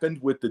have happened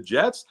with the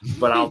Jets,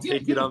 but I'll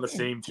take it on the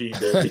same team,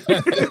 baby.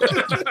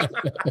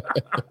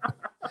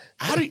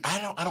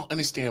 I don't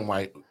understand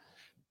why.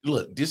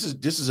 Look, this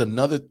is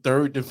another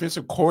third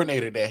defensive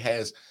coordinator that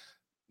has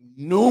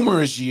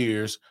numerous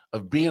years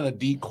of being a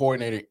D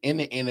coordinator in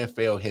the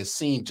NFL, has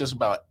seen just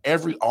about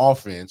every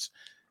offense,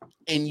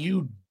 and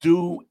you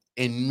do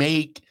and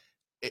make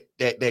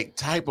that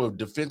type of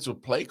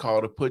defensive play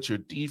call to put your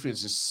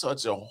defense in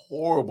such a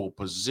horrible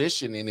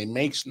position, and it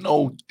makes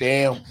no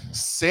damn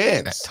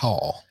sense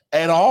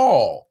at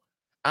all.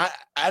 I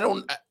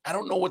don't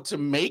know what to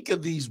make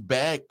of these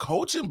bad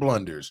coaching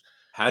blunders.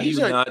 How do you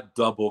not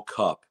double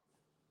Kupp?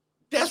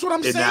 That's what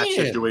I'm saying. In that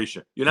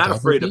situation, you're not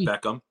afraid of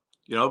Beckham.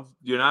 You know,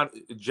 you're not.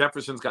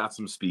 Jefferson's got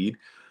some speed.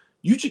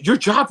 Your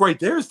job right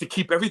there is to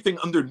keep everything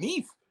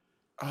underneath.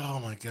 Oh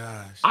my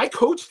gosh! I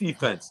coach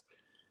defense.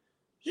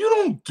 You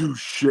don't do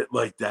shit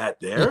like that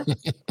there.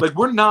 Like,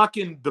 we're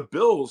knocking the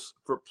Bills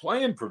for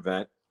playing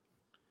prevent,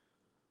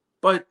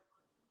 but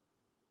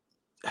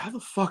how the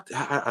fuck?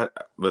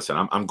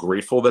 Listen, I'm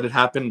grateful that it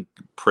happened.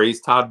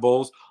 Praise Todd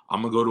Bowles.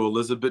 I'm gonna go to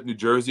Elizabeth, New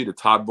Jersey, to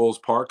Todd Bowles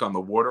Park on the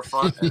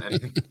waterfront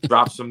and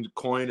drop some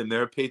coin in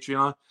their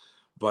Patreon.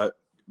 But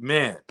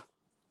man,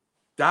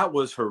 that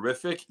was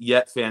horrific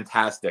yet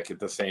fantastic at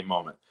the same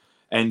moment.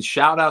 And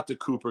shout out to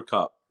Cooper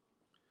Kupp.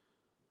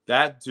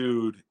 That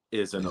dude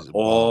is an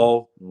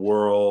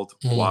all-world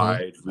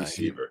wide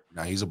receiver.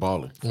 Now he's a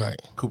baller. Right.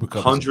 Cooper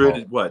Kupp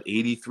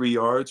 83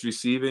 yards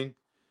receiving.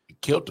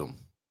 Killed him.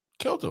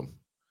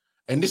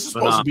 And this is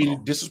supposed to be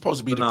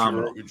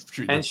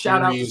the and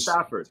shout out to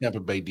Stafford. Tampa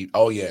Bay deep.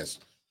 Oh yes.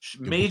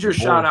 Major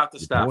shout out to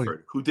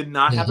Stafford, who did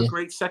not have a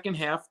great second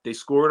half. They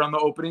scored on the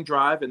opening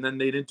drive and then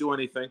they didn't do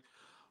anything.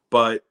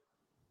 But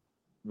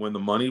when the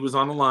money was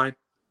on the line,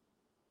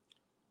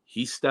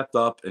 he stepped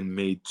up and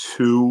made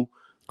 2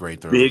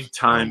 great throws. Big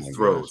time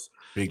throws.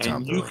 Big time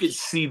and throws. You could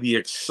see the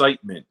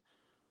excitement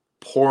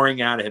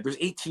pouring out of him. There's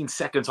 18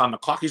 seconds on the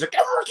clock. He's like,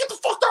 everyone get the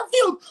fuck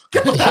downfield.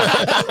 Get the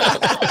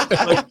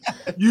fuck. Like,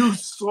 you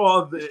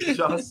saw it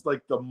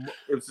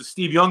was the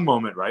Steve Young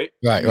moment, right?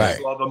 Right.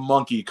 You saw the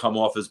monkey come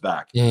off his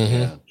back.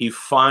 Mm-hmm. He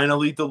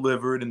finally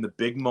delivered in the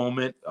big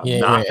moment.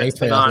 Mel,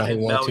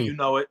 you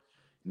know it.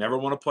 Never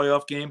won a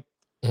playoff game.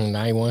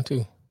 Now he won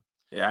too.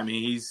 Yeah, I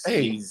mean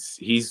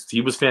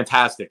he was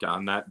fantastic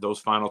on those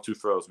final two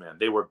throws, man.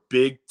 They were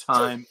big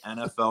time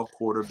NFL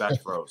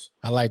quarterback throws.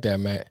 I like that,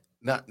 Matt.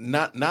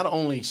 Not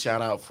only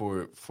shout out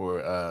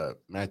for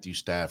Matthew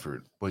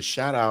Stafford, but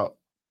shout out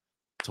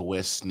to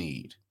Wes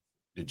Snead,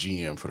 the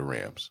GM for the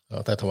Rams.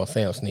 I thought about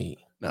Sam Snead.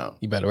 No,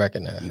 you better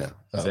recognize. No,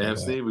 Sam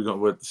Snead. We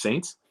going with the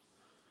Saints?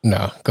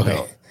 No, go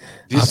ahead.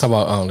 I was talking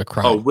about the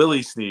Chronic. Oh,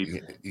 Willie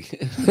Snead.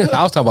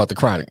 I was talking about the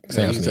Chronic.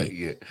 Sam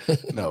Snead.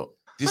 No,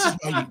 this is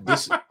why you.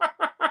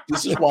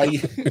 This is why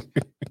you.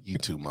 You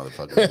two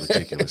motherfuckers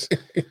ridiculous.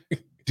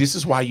 This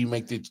is why you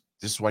make the.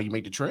 This is why you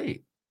make the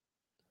trade.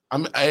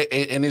 And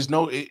there's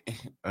no.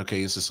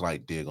 Okay, it's a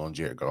slight dig on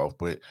Jared Goff,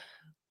 but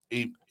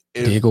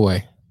dig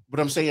away. But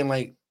I'm saying,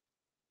 like,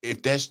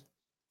 if that's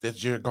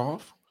Jared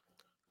Goff,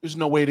 there's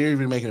no way they're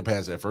even making it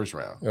past that first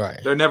round. Right.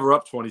 They're never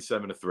up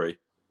 27-3.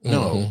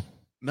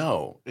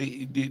 No,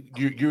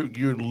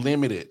 you're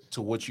limited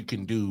to what you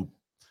can do.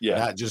 Yeah,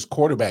 not just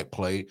quarterback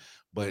play,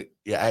 but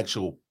your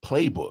actual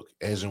playbook,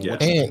 as in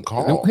what you can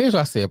call. Here's what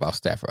I say about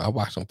Stafford. I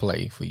watched him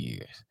play for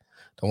years.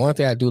 The one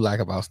thing I do like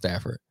about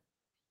Stafford,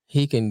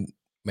 he can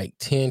make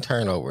 10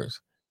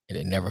 turnovers and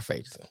it never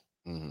phases him.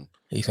 Mm-hmm.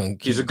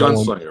 He's a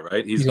gunslinger,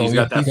 right? He's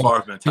got that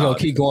Favre mentality. He's gonna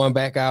keep going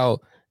back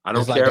out. I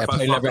don't care if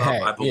I fuck up.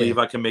 I believe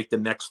I can make the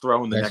next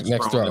throw and the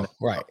next throw.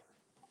 Right.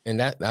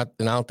 And I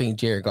don't think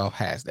Jared Goff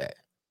has that.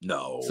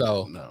 No.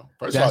 So no.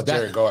 First of all,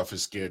 Jared Goff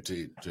is scared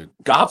to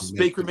Goff's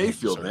Baker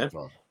Mayfield, man.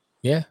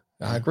 Yeah,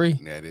 I agree.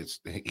 Yeah, he's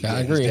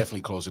agree.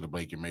 definitely closer to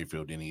Baker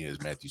Mayfield than he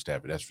is Matthew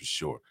Stafford. That's for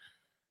sure.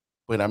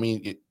 But I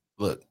mean,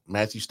 look,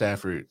 Matthew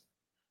Stafford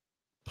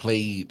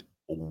played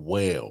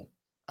well.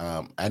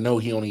 I know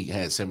he only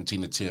had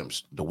 17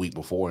 attempts the week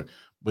before,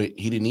 but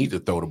he didn't need to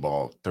throw the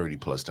ball 30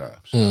 plus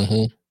times.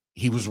 Mm-hmm.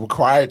 He was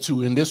required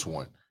to in this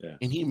one,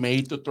 and he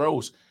made the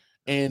throws.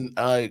 And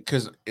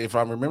because if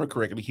I remember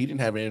correctly, he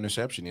didn't have an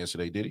interception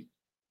yesterday, did he?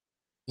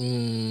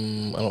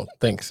 I don't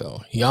think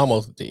so. He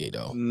almost did,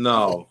 though.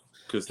 No,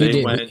 because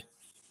they went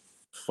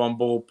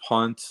fumble,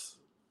 punt,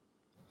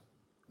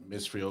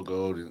 missed field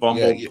goal,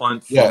 fumble,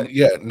 punt.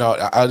 Yeah. No,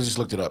 I just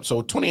looked it up.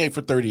 So 28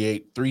 for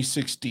 38,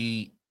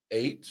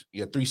 368,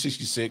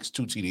 366,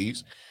 2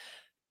 TDs.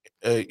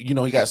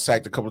 He got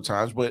sacked a couple of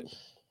times, but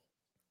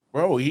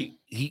bro,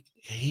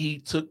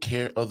 he took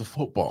care of the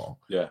football.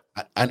 Yeah,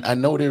 I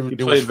know he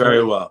played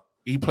very well.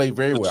 He played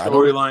very well. The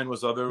storyline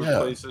was other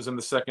places in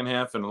the second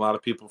half, and a lot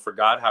of people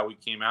forgot how he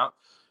came out.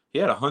 He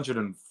had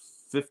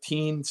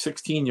 115,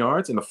 16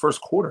 yards in the first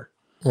quarter.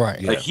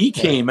 Right. Like he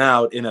came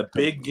out in a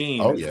big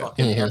game and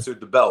fucking answered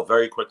the bell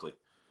very quickly.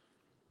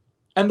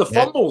 And the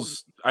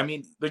fumbles, I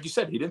mean, like you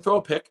said, he didn't throw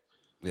a pick.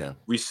 Yeah.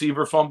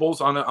 Receiver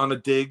fumbles on a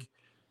dig.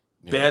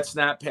 Bad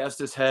snap past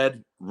his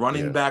head.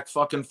 Running back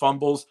fucking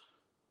fumbles.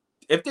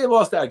 If they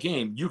lost that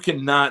game, you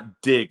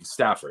cannot dig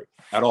Stafford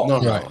at all. No,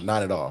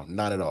 not at all.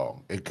 Not at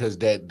all. Because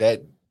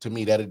that to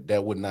me,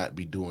 that would not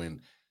be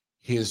doing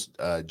his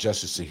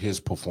justice to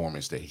his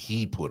performance that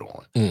he put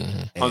on.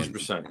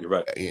 100%. You're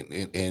right.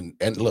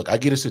 And look, I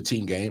get it's a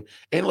team game.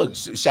 And look,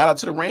 shout out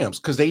to the Rams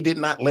because they did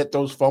not let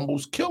those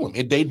fumbles kill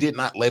him. They did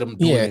not let him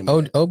do it.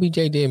 Yeah,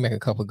 OBJ did make a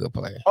couple good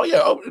plays. Oh,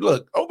 yeah.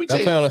 Look, OBJ.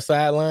 That play on the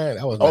sideline,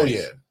 that was nice. Oh,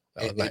 yeah.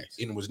 That was nice.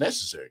 And it was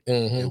necessary.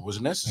 Mm-hmm. It was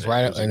necessary.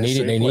 Right. They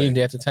needed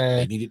it at the time.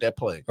 They needed that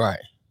play. Right.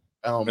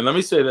 And let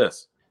me say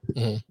this.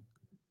 Mm-hmm.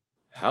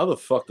 How the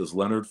fuck does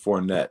Leonard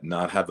Fournette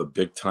not have a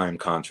big time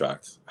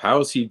contract? How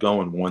is he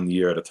going 1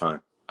 year at a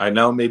time? I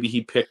know maybe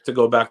he picked to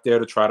go back there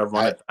to try to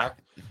run it back.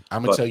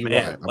 I'm gonna tell you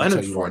why.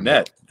 Leonard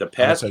Fournette, the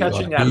pass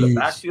catching out of the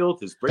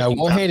backfield, his breaking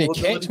that one-handed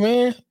catch,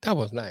 man, that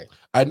was nice.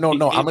 I know.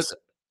 No, I'm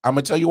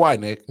gonna tell you why,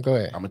 Nick. Go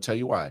ahead. I'm gonna tell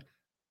you why.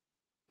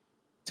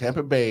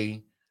 Tampa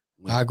Bay.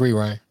 I agree,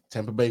 Ryan.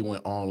 Tampa Bay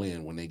went all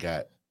in when they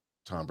got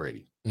Tom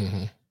Brady,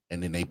 and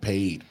then they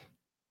paid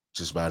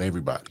just about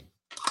everybody.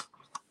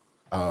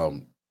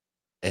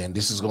 And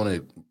this is going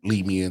to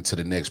lead me into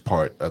the next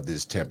part of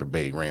this Tampa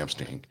Bay Rams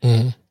thing.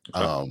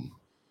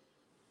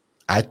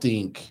 I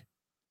think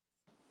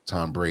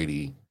Tom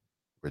Brady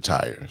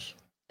retires,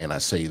 and I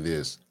say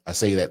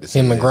that to say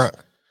him and Gronk.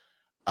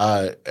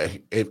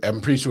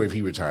 I'm pretty sure if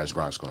he retires,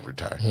 Gronk's going to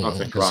retire. I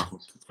think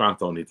Gronk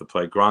don't need to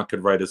play. Gronk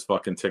could write his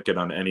fucking ticket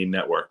on any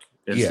network.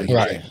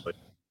 Right.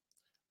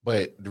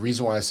 But the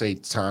reason why I say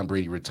Tom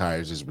Brady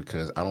retires is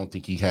because I don't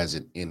think he has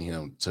it in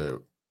him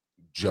to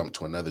jump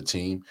to another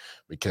team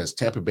because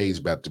Tampa Bay is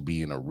about to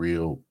be in a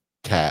real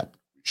cap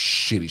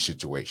shitty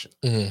situation.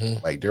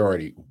 Like they're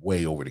already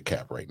way over the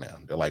cap right now.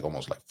 They're like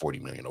almost like 40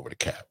 million over the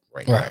cap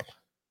right now.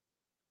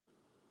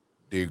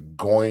 They're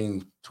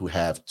going to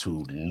have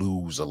to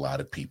lose a lot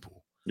of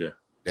people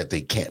that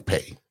they can't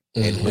pay.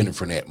 And Leonard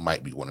Fournette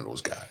might be one of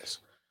those guys.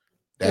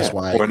 That's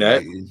why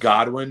Fournette,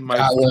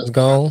 Godwin's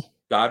gone.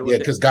 Godwin,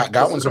 because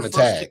Godwin's on the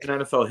tag in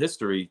NFL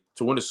history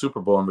to win a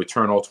Super Bowl and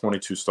return all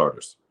 22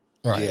 starters.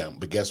 Right. Yeah,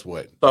 but guess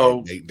what?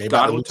 So they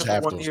Godwin took a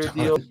 1 year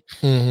deal.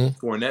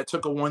 Fournette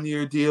took a 1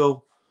 year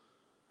deal.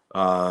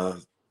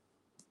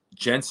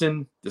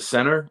 Jensen, the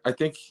center, I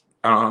think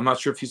I'm not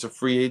sure if he's a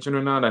free agent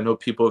or not. I know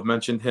people have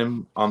mentioned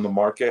him on the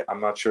market.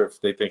 I'm not sure if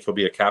they think he'll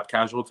be a cap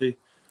casualty.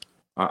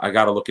 I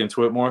got to look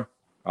into it more.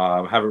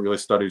 I haven't really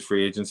studied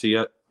free agency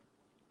yet.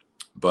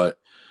 But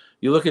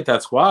you look at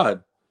that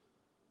squad,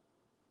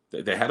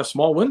 they had a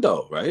small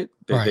window, right?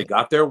 They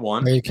got their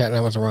one. Brady cap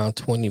that was around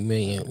 $20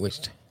 million,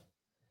 which.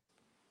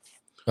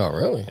 Oh,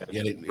 really?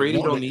 Yeah,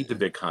 Brady don't need the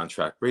big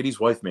contract. Brady's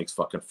wife makes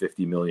fucking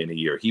 $50 million a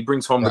year. He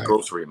brings home the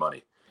grocery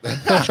money.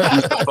 He's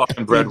the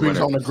fucking breadwinner. He brings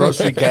home the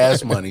grocery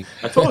gas money.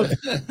 I told you.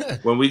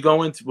 when we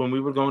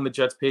were going to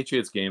Jets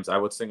Patriots games, I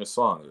would sing a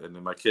song, and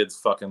then my kids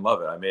fucking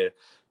love it. I made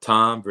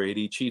Tom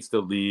Brady cheats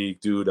the league,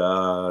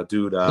 doo-da.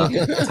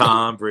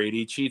 Tom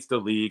Brady cheats the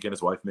league, and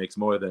his wife makes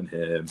more than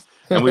him.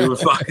 And we were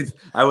fucking.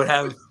 I would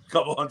have a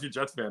couple hundred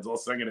Jets fans all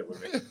singing it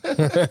with me.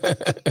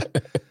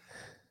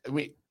 I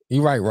mean,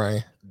 you're right,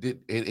 Ryan.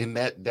 And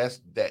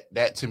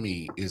that to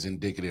me is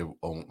indicative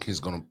on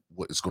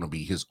what is gonna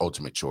be his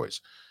ultimate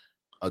choice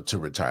to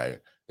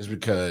retire. Is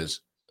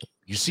because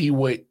you see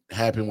what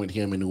happened with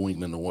him in New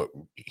England and what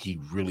he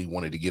really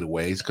wanted to get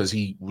away is because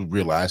he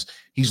realized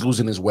he's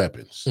losing his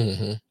weapons.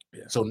 Mm-hmm.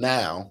 Yeah. So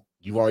now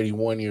you've already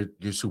won your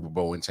Super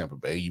Bowl in Tampa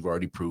Bay. You've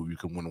already proved you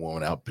can win one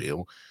without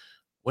Bill.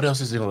 What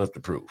else is there left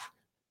to prove?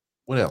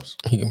 What else?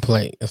 He can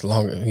play as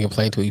long as he can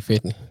play until he's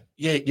 50.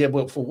 Yeah,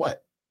 but for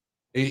what?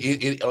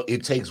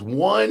 It takes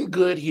one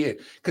good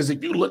hit. Because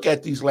if you look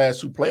at these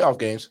last two playoff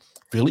games,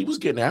 Philly was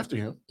getting after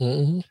him.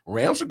 Mm-hmm.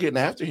 Rams were getting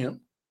after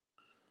him.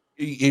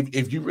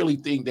 If you really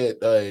think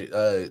that,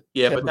 but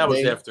that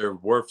was after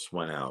Wirfs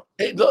went out.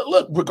 Hey,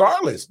 look,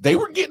 regardless, they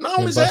were getting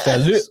on his ass.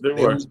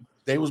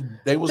 They was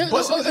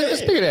busting his ass.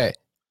 Speak of that.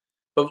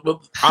 But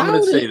I'm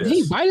going to say this.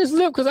 He bite his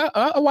lip because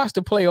I watched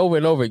the play over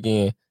and over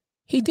again.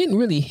 He didn't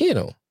really hit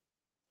him.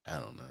 I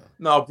don't know.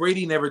 No,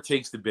 Brady never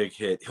takes the big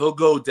hit. He'll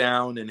go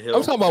down and he'll.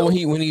 I'm talking about when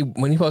he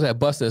supposed to have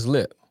busted his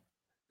lip.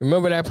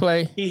 Remember that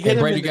play? He hit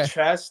him in the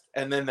chest,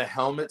 and then the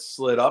helmet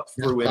slid up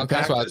through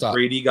impact as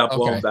Brady got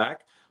blown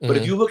back. But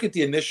if you look at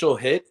the initial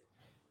hit,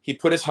 he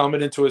put his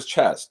helmet into his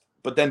chest.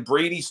 But then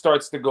Brady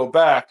starts to go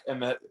back,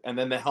 and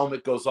then the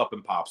helmet goes up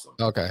and pops him.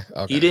 Okay.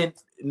 He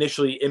didn't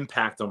initially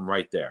impact him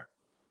right there.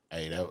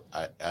 Hey,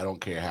 I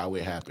don't care how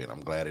it happened. I'm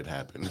glad it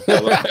happened.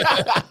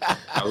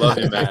 I love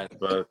you, man,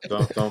 but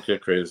don't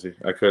get crazy.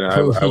 I couldn't.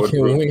 I would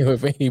win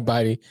with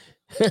anybody.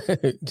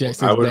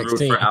 I would root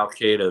for Al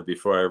Qaeda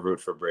before I root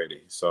for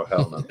Brady. So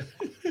hell no.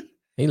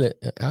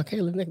 Al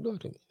Qaeda live next door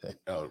to me.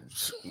 Oh,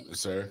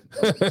 sir,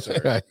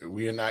 right.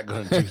 We are not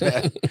going to do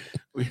that.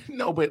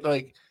 But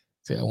like,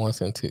 Giselle wants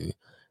him to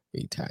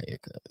retire.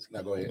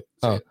 Now go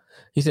ahead.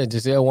 He said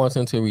Giselle wants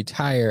him to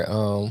retire.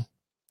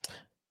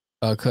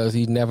 Because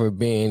he's never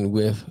been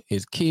with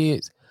his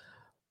kids.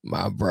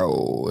 My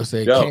bro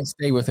said can't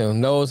stay with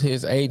him. Knows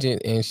his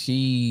agent, and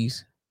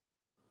she's.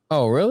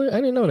 Oh, really? I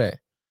didn't know that.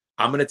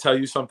 I'm gonna tell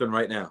you something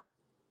right now.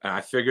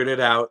 I figured it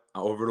out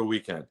over the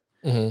weekend.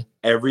 Mm-hmm.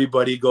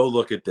 Everybody, go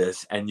look at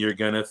this, and you're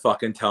gonna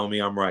fucking tell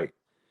me I'm right.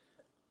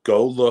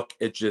 Go look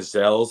at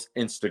Giselle's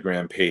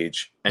Instagram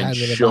page and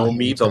show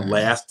me the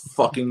last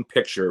fucking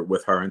picture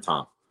with her and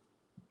Tom.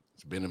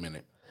 It's been a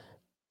minute.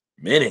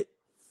 Been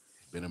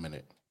a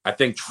minute. I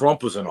think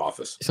Trump was in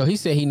office. So he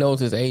said he knows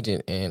his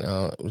agent, and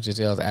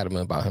Giselle's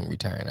adamant about him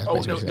retiring.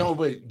 No,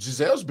 but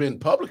Giselle's been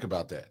public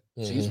about that.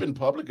 Mm-hmm. She's been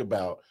public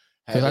about.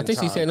 Because I think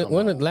she said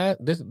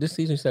this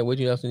season. She said, "What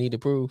you else need to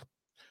prove?"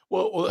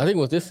 Well, I think it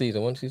was this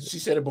season. She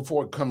said it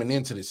before coming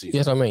into the season.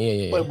 Yes, I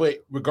mean, yeah. But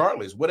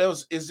regardless, what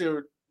else is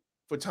there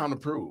for Tom to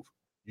prove?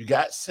 You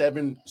got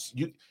 7.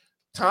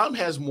 Tom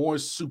has more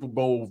Super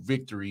Bowl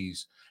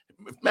victories.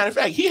 Matter of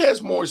fact, he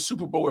has more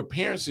Super Bowl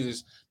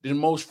appearances than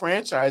most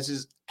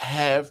franchises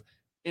have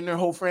in their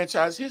whole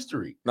franchise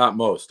history. Not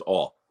most,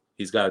 all.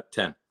 He's got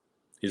 10.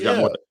 He's got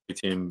more than any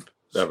team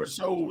ever.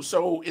 So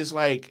it's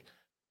like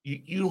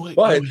you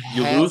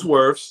lose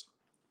Wirfs,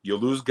 you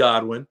lose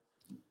Godwin.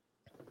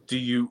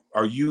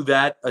 Are you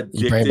that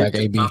addicted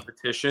to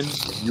competition?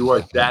 You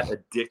are that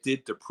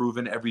addicted to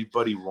proving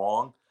everybody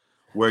wrong?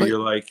 You're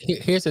like,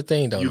 here's the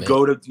thing, though. You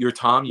go to your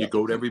Tom, you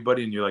go to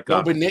everybody, and you're like,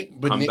 no,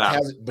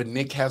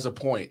 Nick has a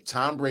point.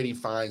 Tom Brady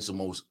finds the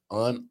most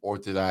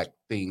unorthodox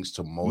things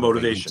to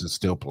motivate him to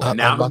still play.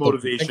 Now the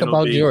motivation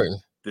will be Jordan.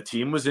 The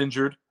team was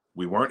injured,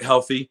 we weren't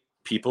healthy,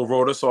 people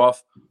wrote us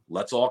off.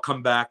 Let's all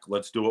come back.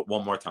 Let's do it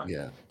one more time.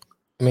 Yeah,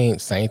 I mean,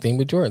 same thing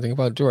with Jordan. Think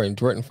about Jordan.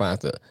 Jordan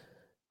finds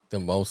the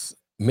most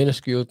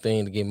minuscule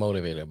thing to get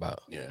motivated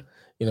about. Yeah,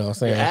 you know what I'm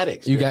saying?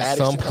 Addicts. You got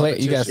some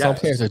players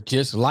that are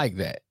just like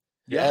that.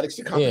 You're addicts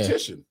to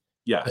competition.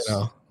 Yeah. Yes.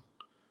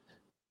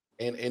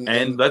 You know?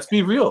 And let's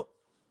be real.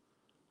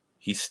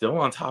 He's still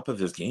on top of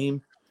his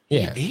game.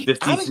 Yeah.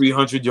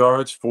 5,300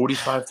 yards,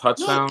 45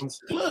 touchdowns.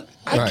 Look,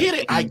 I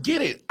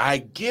get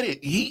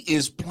it. He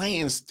is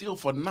playing still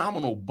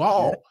phenomenal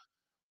ball.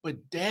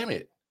 But damn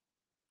it.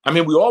 I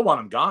mean, we all want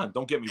him gone.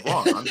 Don't get me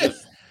wrong.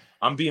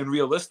 I'm being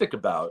realistic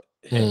about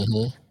him.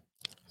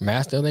 Mm-hmm.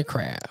 Master of their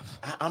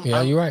craft.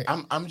 You're right.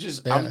 I'm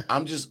just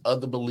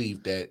of the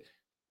belief that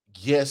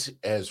yes,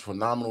 as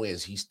phenomenal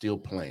as he's still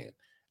playing,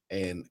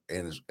 and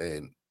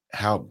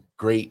how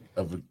great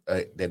of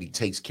that he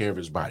takes care of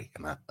his body,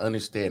 and I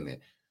understand that.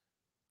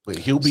 But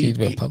he'll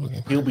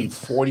be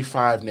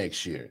 45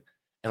 next year,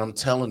 and I'm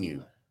telling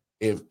you,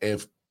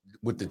 if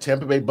with the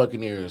Tampa Bay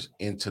Buccaneers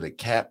into the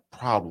cap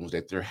problems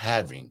that they're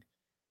having,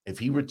 if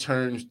he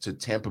returns to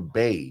Tampa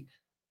Bay,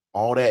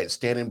 all that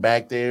standing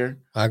back there,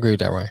 I agree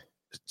with that, Ryan.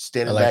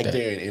 Standing back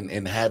there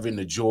and having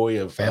the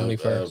joy of family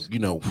first,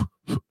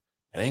 it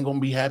ain't gonna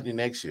be happening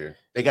next year.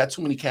 They got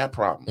too many cap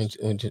problems.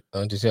 And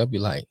Giselle be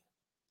like,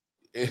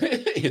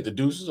 hit the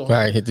deuces on.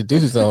 Right, hit the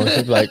deuces on.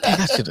 She'd be like,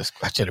 I should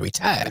have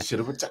retired. I should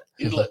have retired.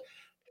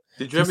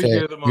 Did you ever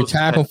hear the most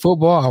retire from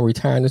football? I'll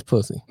retire in this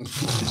pussy.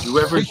 Did you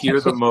ever hear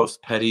the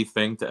most petty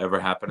thing to ever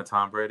happen to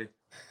Tom Brady?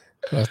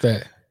 What's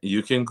that?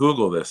 You can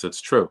Google this.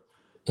 It's true.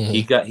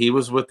 Mm-hmm. He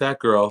was with that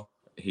girl.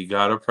 He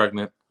got her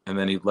pregnant, and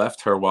then he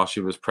left her while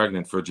she was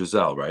pregnant for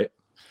Giselle, right?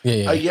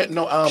 Yeah. She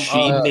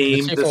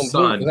named the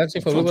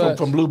son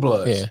from Blue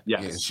Bloods. Yeah.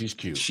 Yes. Yeah, she's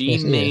cute. She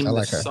named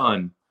the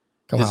son.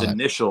 His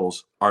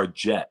initials are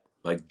Jet,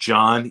 like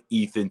John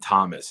Ethan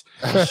Thomas.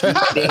 She named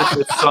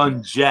the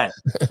son Jet,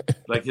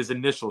 like his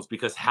initials,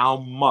 because how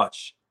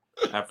much?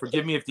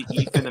 Forgive me if the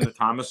Ethan and the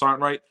Thomas aren't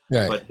right,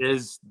 but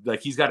he's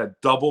got a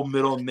double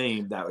middle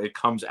name that it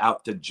comes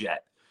out to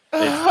Jet.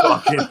 It's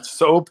fucking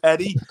so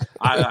petty.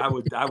 I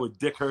would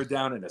dick her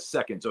down in a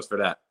second just for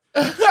that.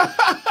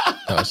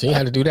 No, she ain't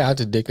had to do that. I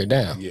just dick her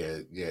down.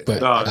 Yeah.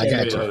 But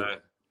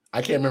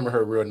I can't remember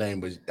her real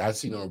name, but I've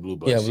seen her on Blue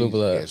Blood. Yeah, Blue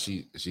Blood.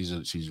 Yeah,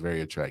 she's very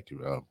attractive.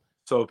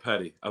 So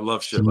petty. I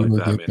love shit like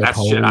that, man.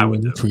 That's shit I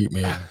would do.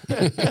 Treatment.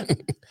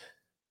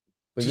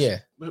 But yeah.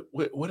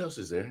 What else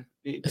is there?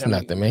 It's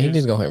nothing, man. He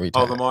just go ahead and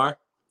retire. Oh, Lamar,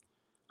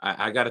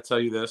 I got to tell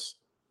you this.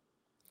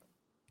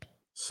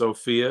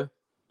 Sophia,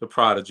 the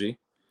prodigy,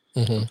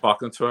 I'm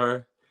talking to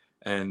her,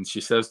 and she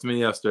says to me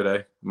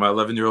yesterday, my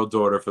 11-year-old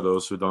daughter, for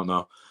those who don't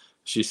know,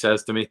 she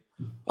says to me,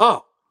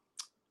 "Oh,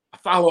 I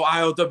follow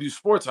IOW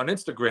Sports on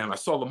Instagram. I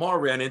saw Lamar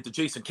ran into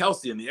Jason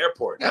Kelsey in the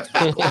airport. That's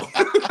pretty cool."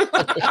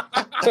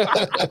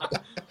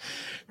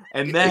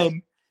 And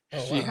then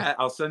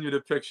I'll send you the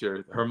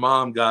picture. Her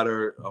mom got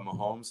her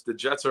Mahomes. The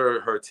Jets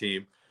are her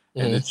team,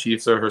 and the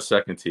Chiefs are her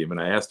second team.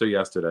 And I asked her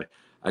yesterday,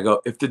 I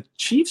go, if the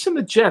Chiefs and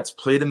the Jets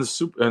played in the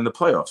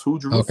playoffs, who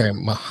would you root for?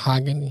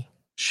 Mahogany.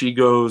 She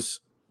goes,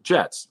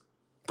 Jets.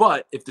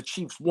 But if the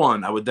Chiefs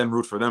won, I would then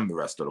root for them the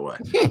rest of the way.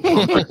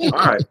 Like,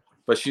 all right.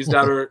 But she's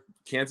got her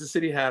Kansas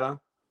City hat on,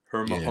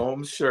 her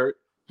Mahomes shirt.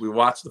 We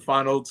watched the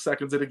final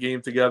seconds of the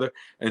game together,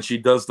 and she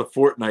does the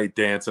Fortnite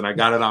dance, and I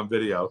got it on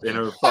video in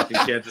her fucking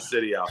Kansas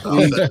City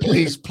outfit.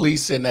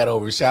 Please send that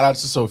over. Shout out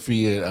to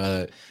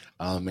Sophia.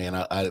 Man,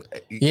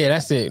 yeah,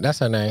 that's it. That's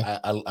her name.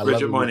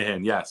 Bridget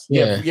Moynihan. Yes.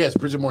 Yes,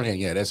 Bridget Moynihan.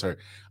 Yeah, that's her.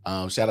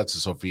 Shout out to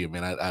Sophia,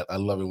 man. I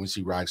love it when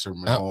she rocks her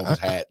Mahomes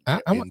hat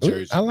and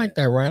jersey. I like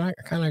that, Ryan. I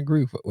kind of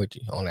agree with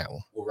you on that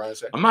one. What Ryan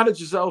said? I'm not a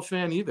Giselle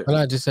fan either. I'm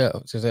not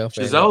Giselle fan.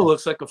 Giselle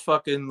looks like a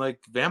fucking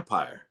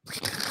vampire.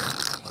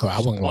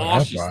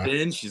 She's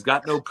thin. She's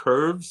got no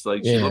curves.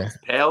 Like she looks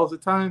pale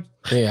at times.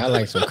 Yeah, I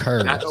like some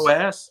curves. Got no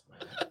ass.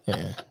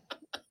 Yeah.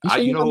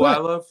 You know who I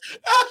love?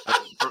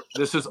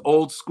 This is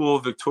old school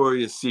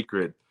Victoria's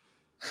Secret.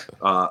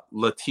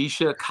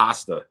 Letitia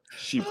Costa.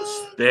 She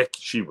was thick.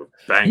 She was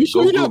bang. You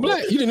sure you're not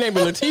black? You didn't name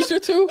her Letitia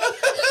too?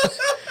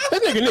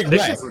 That nigga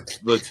black.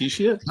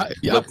 Letitia?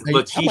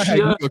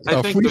 Letitia?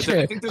 I think there's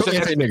an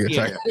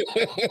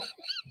nigga.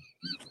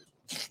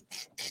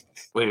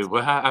 Wait,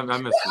 what happened? I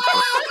missed this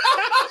part.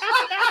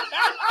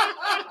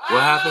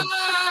 What happened?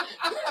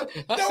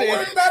 Don't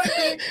worry about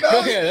it. No.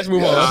 Okay, let's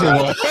move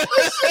on.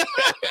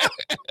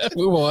 Let's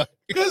move on.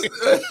 Because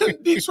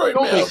Detroit,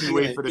 don't make me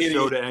wait for the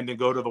show to end and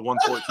go to the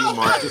 114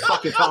 mark. Just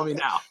fucking tell me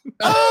now.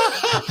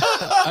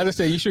 I just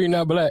say, you sure you're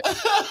not black?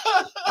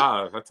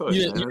 I told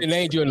you. You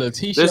named you a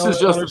Letitia. This is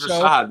just a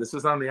facade. This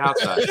is on the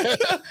outside.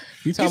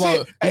 You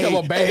talking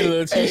about banging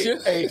Letitia?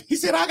 Hey, he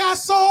said, I got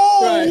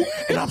soul. Right.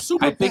 And I'm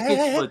super I think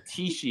it's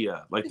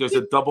Letitia. Like there's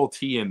a double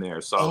T in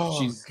there. So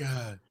she's.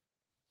 God.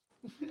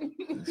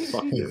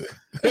 Fuck you.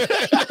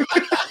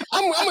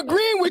 I'm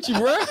agreeing with you,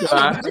 bro.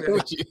 I'm agreeing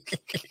with you.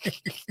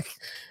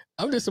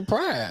 I'm just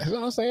surprised. You know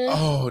what I'm saying?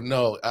 Oh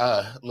no.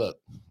 Look.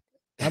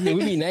 I mean,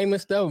 we be naming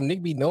stuff.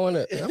 Nick be knowing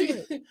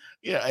it.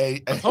 Yeah,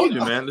 I told you,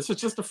 man. This is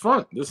just a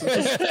front. This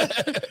is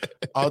just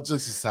all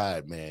jokes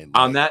aside, man.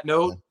 On that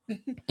note,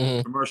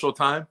 commercial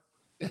time.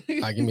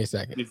 Give me a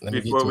second.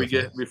 Before we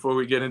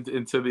get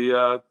into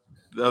the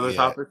other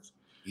topics.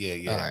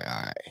 Yeah. All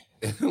right.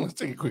 Let's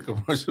take a quick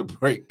commercial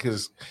break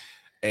because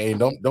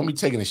don't be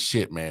taking a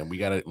shit, man. We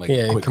gotta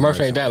quick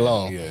commercial ain't that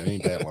long. Yeah, it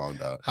ain't that long,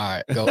 dog. All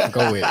right, go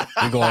with it.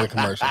 We go on the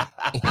commercial.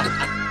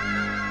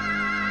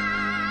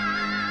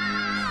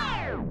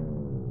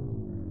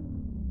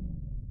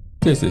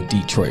 This is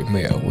Detroit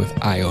Mail with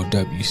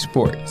IOW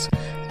Sports,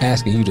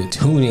 asking you to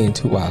tune in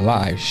to our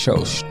live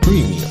show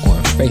streaming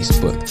on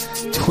Facebook,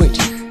 Twitch,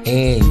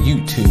 and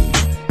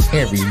YouTube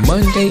every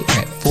Monday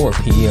at 4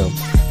 p.m.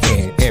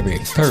 and every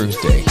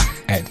Thursday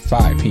at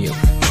 5 p.m.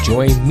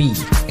 Join me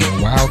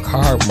and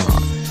Wildcard Ma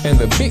and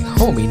the big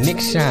homie Nick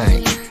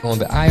Shine on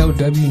the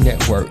IOW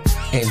network.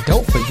 And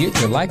don't forget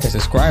to like and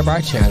subscribe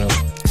our channel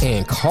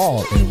and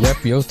call and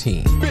rep your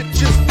team.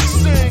 Bitches,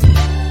 sing.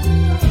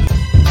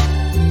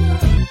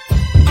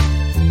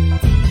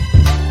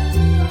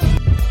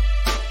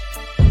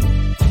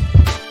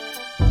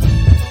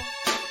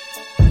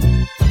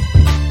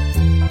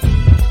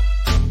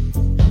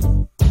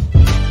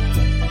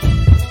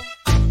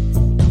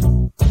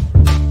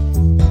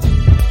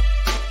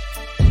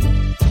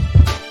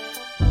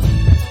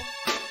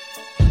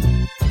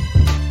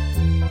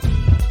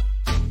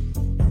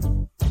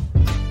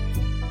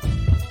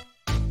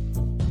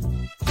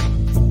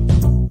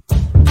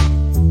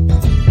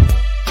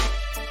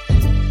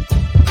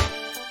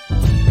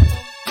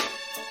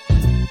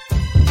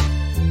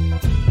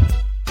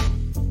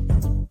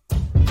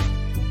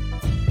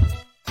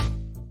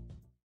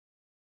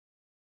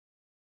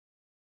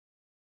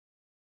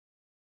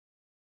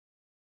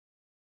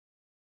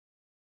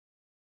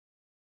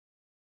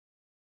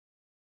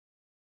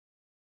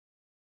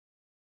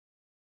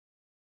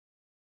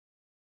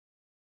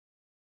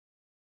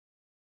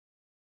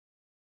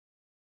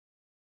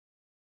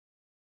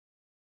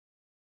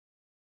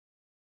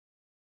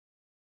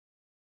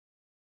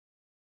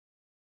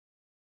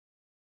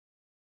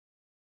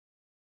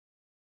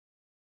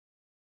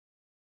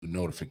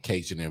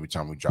 Notification every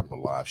time we drop a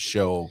live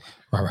show.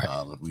 All right.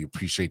 We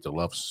appreciate the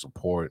love,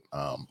 support.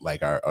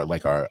 Like our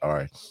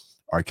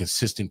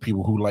consistent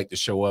people who like to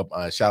show up.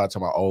 Shout out to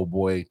my old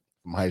boy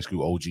from high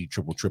school, OG,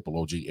 triple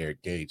OG,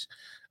 Eric Gage.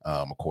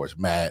 Of course,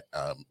 Matt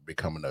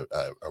becoming a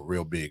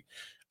real big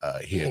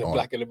hit on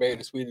Black and the Berry,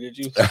 the sweeter the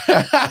juice.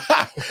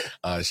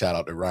 Shout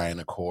out to Ryan,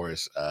 of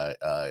course.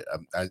 I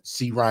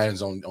see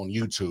Ryan's on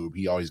YouTube.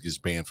 He always gets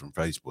banned from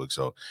Facebook,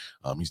 so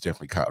he's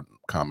definitely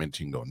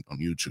commenting on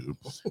YouTube.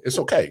 It's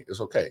okay.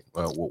 It's okay.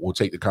 We'll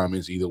take the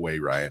comments either way,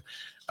 Ryan.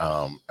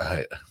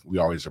 We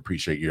always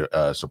appreciate your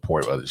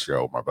support of the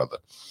show, my brother.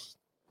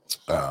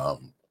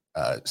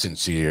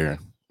 Sincere.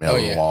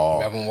 Melvin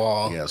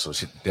Wall. Yeah, so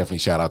definitely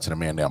shout out to the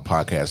Man Down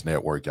Podcast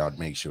Network. Y'all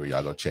make sure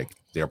y'all go check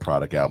their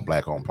product out.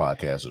 Black Owned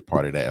Podcast is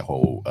part of that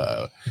whole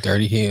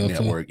Dirty Hills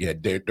network. Yeah,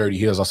 Dirty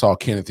Hills. I saw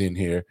Kenneth in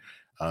here.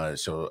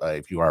 So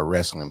if you are a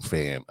wrestling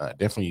fan,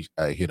 definitely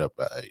hit up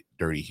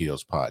Dirty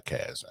Hills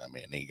Podcast. I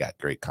mean, they got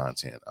great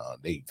content.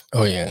 They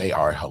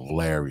are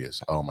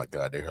hilarious. Oh my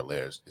God, they're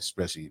hilarious,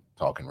 especially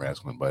talking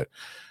wrestling. But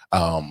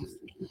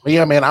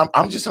yeah, man,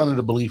 I'm just under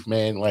the belief,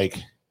 man, like,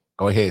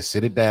 go ahead,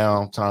 sit it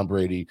down, Tom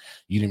Brady.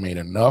 You done made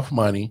enough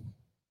money.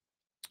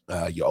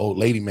 Your old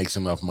lady makes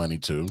enough money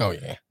too. Oh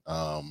yeah.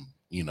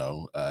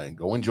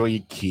 Go enjoy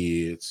your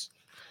kids.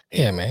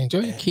 Yeah, man.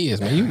 Enjoy your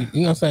kids, man. You know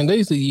what I'm saying?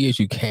 These are the years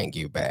you can't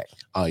give back.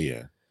 Oh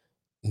yeah.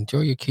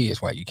 Enjoy your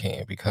kids while you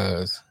can,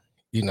 because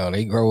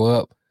they grow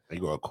up. They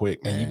grow up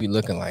quick, man. And you be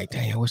looking like,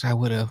 dang, I wish I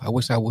would have.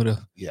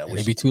 Yeah,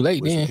 it'd be too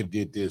late then. Could have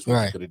did this.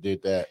 Right. Could have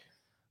did that.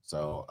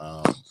 So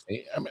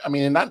I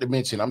mean, and not to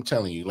mention, I'm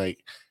telling you,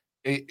 like,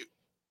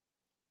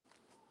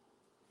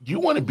 you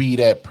want to be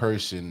that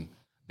person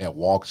that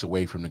walks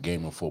away from the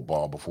game of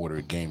football before the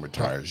game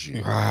retires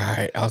you.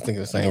 Right. I was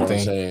thinking the same thing. What I'm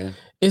saying?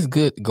 It's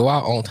good to go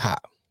out on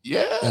top.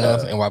 Yeah. You know what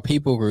I'm saying? While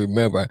people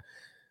remember,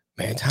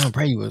 man, Tom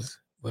Brady was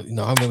I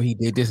remember he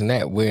did this and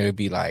that, where it'd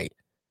be like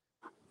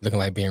looking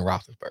like Ben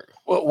Roethlisberger.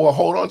 Well,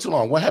 hold on too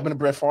long. What happened to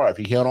Brett Favre?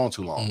 He held on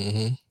too long.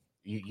 Mm-hmm.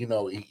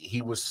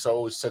 He was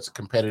such a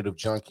competitive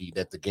junkie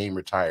that the game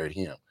retired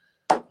him.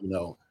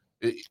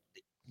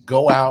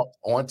 Go out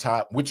on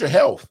top with your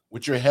health.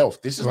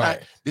 This is not.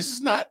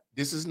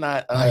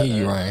 I hear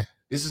you, Ryan.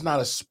 This is not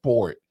a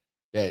sport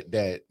that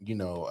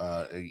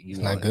it's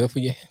not good for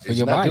your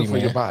body. Good for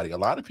your body. A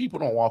lot of people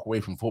don't walk away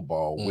from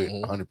football with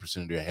 100%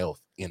 of their health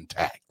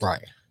intact.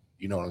 Right.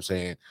 You know what I'm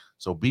saying?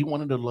 So be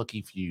one of the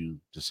lucky few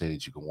to say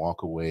that you can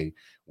walk away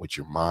with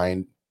your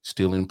mind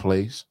still in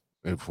place,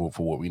 for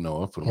what we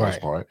know, for the most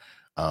part.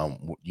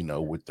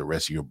 With the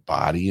rest of your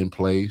body in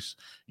place,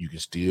 you can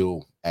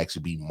still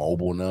actually be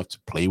mobile enough to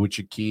play with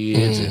your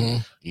kids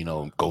and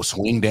go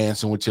swing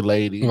dancing with your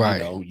lady.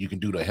 Right. You can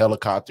do the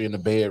helicopter in the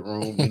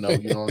bedroom. You know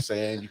what I'm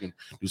saying? You can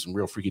do some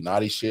real freaky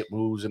naughty shit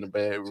moves in the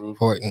bedroom.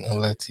 Important,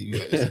 unless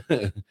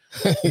TV.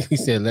 He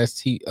said,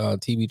 "Let's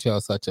TV tell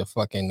such a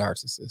fucking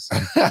narcissist."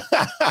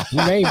 He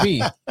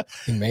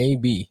may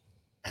be.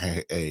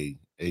 Hey,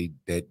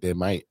 that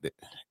might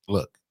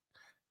look.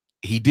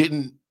 He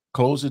didn't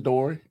close the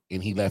door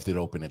and he left it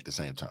open at the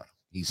same time.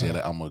 He said,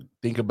 "I'm gonna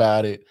think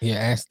about it." Yeah,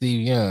 ask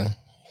Steve Young.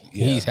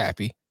 Yeah. He's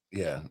happy.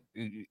 Yeah,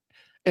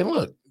 and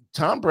look,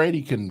 Tom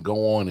Brady can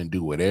go on and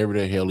do whatever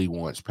the hell he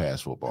wants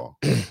past football.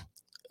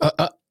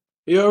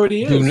 He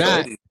already is. Do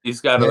not. He's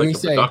got a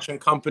production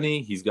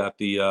company. He's got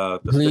the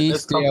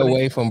please stay company.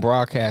 away from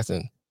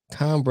broadcasting.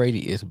 Tom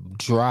Brady is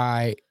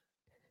dry.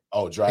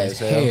 Oh, dry as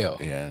hell.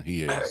 Yeah,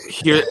 he is.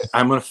 Here,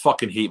 I'm gonna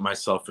fucking hate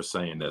myself for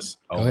saying this.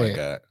 Oh my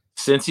God.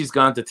 Since he's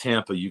gone to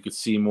Tampa, you could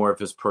see more of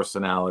his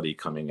personality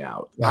coming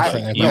out. I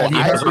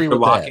agree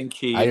with that.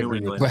 Key I agree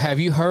New with England. But have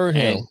you heard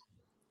him?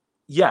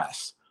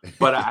 Yes,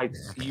 But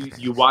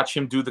you watch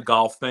him do the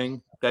golf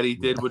thing that he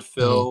did with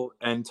Phil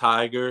and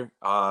Tiger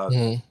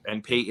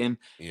and Peyton,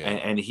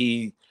 and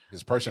his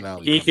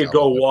personality. He could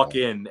go walk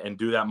in and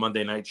do that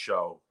Monday night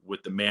show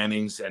with the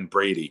Mannings and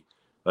Brady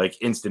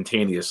like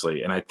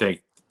instantaneously, and I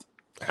think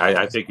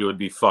it would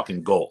be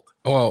fucking gold.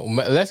 Well,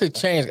 let's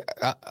change.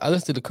 I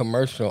listened to the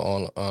commercial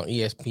on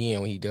ESPN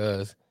when he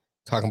does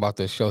talking about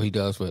the show he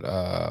does with 30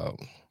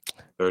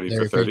 Larry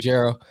for 30.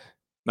 Fitzgerald.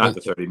 Not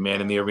the 30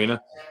 Man in the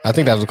Arena. I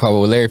think that was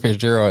called with Larry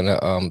Fitzgerald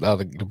and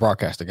the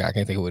broadcaster guy. I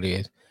can't think of what it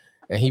is.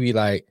 And he'd be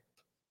like,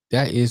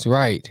 "That is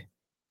right.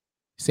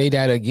 Say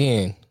that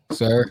again,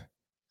 sir."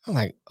 I'm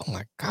like, "Oh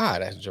my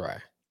God, that's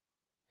dry."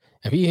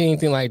 If you hear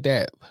anything like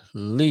that,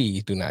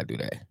 please do not do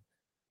that.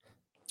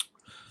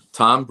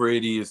 Tom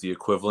Brady is the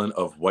equivalent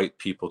of white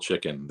people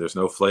chicken. There's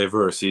no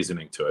flavor or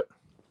seasoning to it.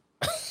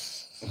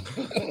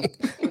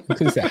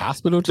 It's a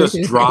hospital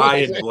chicken? Just dry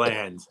and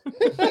bland.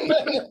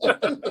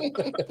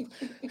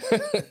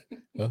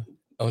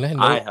 On that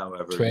note,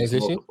 however,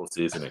 transition. use multiple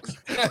seasonings.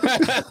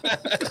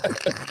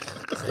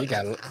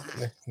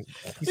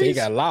 He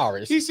got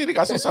Lawrence. He said he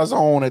got some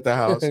sazon at the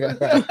house.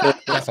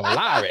 Got some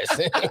Lawrence.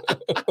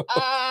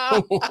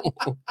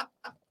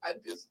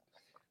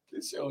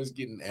 This show is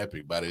getting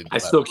epic. I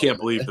still can't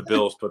believe the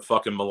Bills put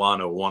fucking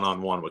Milano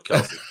 1-on-1 with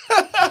Kelsey.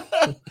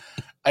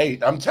 Hey,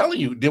 I'm telling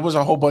you, there was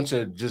a whole bunch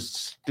of just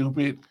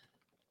stupid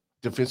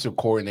defensive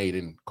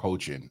coordinating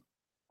coaching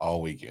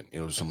all weekend.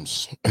 It was some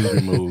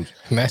stupid moves.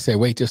 Matt said,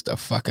 "Wait just a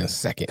fucking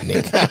second,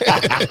 Nick."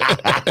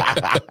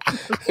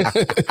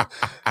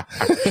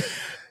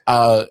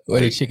 What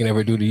did chicken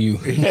ever do to you?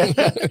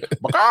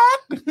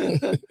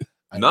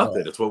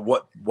 Nothing. It's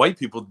what white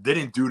people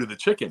didn't do to the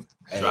chicken.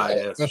 Dry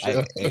ass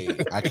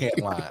shit. I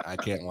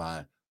can't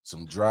lie.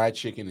 Some dry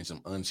chicken and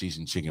some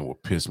unseasoned chicken will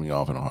piss me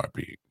off in a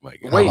heartbeat. Like,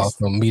 how about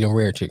some medium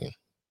rare chicken?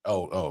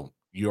 Oh,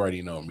 you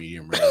already know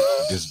medium rare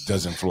just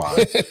doesn't fly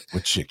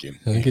with chicken.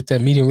 Get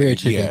that medium rare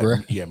chicken, bro.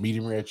 Yeah,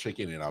 medium rare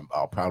chicken, and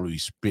I'll probably be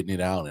spitting it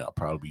out, and I'll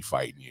probably be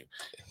fighting you.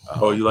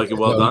 You like it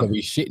well done?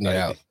 Be shitting it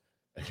out.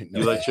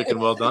 You like chicken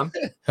well done?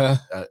 Huh?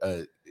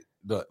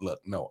 Look,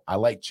 no, I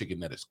like chicken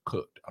that is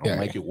cooked. I don't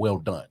like it well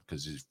done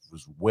because it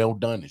was well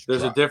done.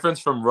 There's a difference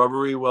from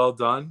rubbery well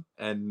done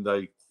and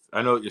like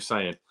I know what you're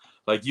saying.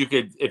 Like you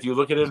could, if you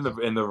look at it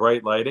in the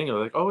right lighting, you're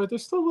like, oh,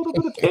 there's still a little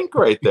bit of pink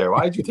right there.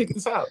 Why'd you take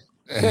this out?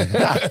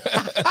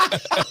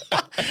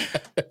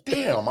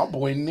 Damn, my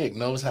boy Nick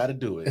knows how to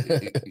do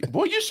it.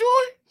 Boy, you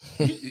sure?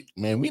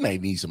 Man, we might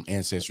need some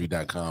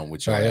ancestry.com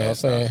with your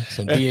ass.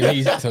 Some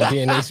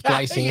DNA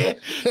splicing.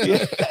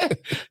 Yeah.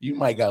 You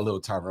might got a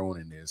little Tyrone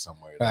in there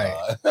somewhere. Right.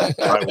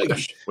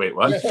 Wait,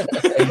 what?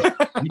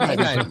 You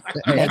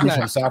might be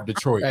from South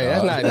Detroit. Hey,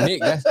 that's not Nick.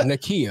 That's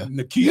Nakia.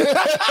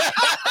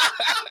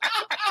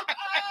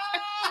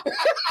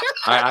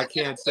 I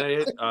can't say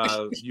it.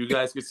 You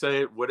guys could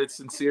say it. What did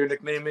Sincere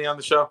nickname me on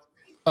the show?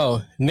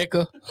 Oh,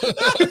 Nicka.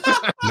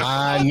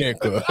 My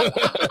Nicka.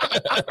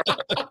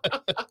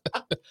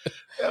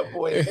 That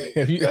boy.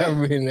 If you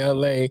ever in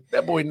LA,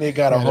 that boy Nick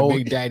got a whole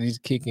Big Daddy's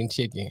kicking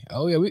chicken.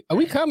 Oh yeah,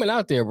 we coming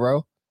out there,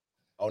 bro.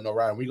 Oh no,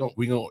 Ryan, we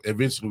gonna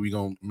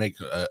eventually make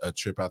a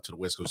trip out to the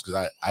West Coast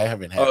because I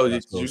haven't had. Oh,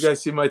 did you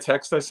guys see my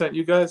text I sent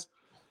you guys?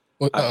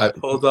 I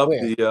pulled up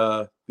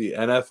the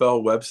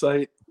NFL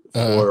website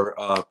for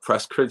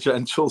press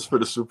credentials for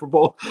the Super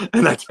Bowl,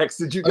 and I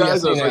texted you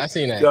guys. I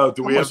seen that. Yo,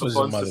 do we have the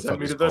funds to send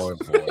me to this?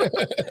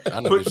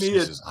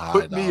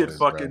 Put me at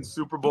fucking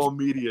Super Bowl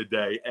media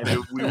day, and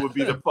we would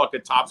be the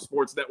fucking top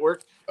sports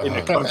network in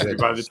the country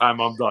by the time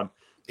I'm done.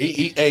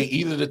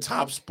 Either the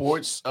top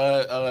sports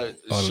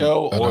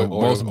show or the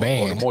most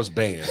banned.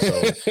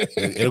 So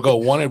it'll go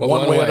one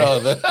way or the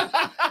other.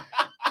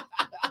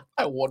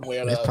 One way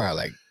or the other. It's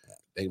probably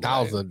like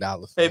thousands of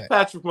dollars. Hey,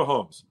 Patrick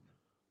Mahomes.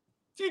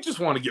 Do you just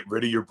want to get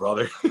rid of your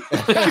brother?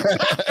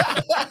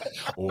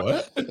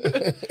 What?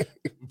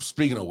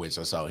 Speaking of which,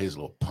 I saw his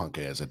little punk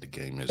ass at the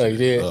game. Oh, you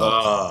did?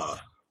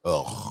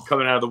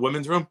 Coming out of the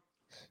women's room?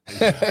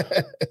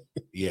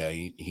 Yeah,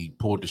 he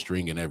pulled the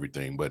string and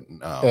everything, but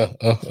I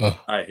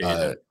hate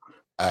it.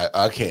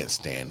 I can't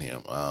stand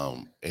him.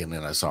 And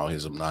then I saw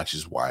his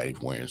obnoxious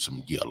wife wearing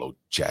some yellow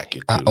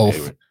jacket.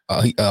 Ryan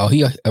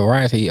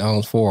said he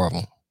owns 4 of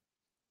them.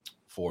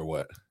 4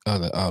 what?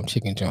 The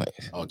chicken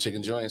joints. Oh,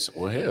 chicken joints.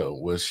 Well, hell,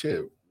 well,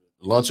 shit.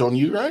 Lunch on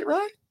you, right?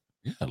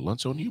 Yeah,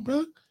 lunch on you,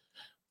 bro.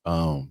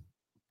 Can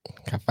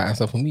I find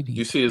something for me to eat?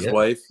 You see his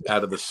wife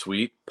out of the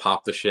suite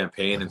pop the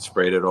champagne and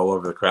sprayed it all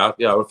over the crowd.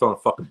 Yeah, I would throw a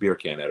fucking beer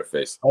can at her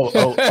face.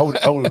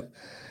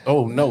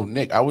 Oh no,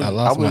 Nick. I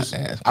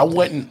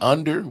wasn't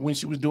under when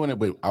she was doing it,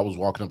 but I was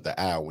walking up the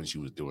aisle when she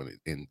was doing it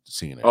and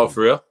seeing it. Oh,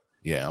 for real?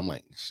 Yeah, I'm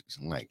like,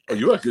 oh,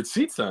 you had good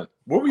seats then.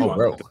 What were you on?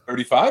 Bro.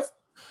 35?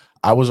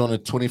 I was on a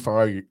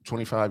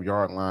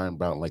 25-yard line,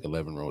 about like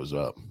 11 rows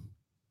up.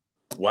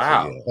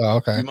 Wow. So, yeah. Oh,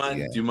 okay.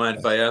 Do you mind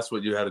if I ask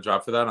what you had to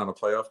drop for that on a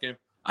playoff game?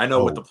 I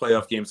know what the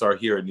playoff games are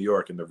here in New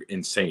York, and they're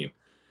insane.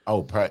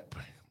 Oh,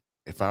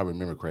 if I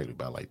remember correctly,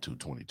 about like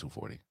 220,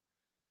 240.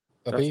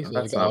 A piece?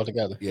 That's all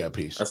together. Yeah, a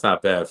piece. That's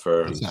not bad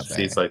for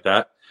seats like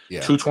that.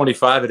 Yeah.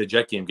 225 at a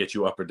Jet game gets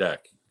you upper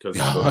deck because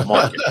the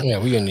market. Yeah,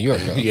 we in New York.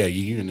 Though. Yeah,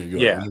 you in New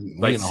York. Yeah, we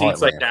like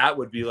seats like that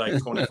would be like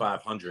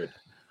 2,500.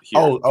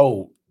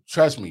 Oh,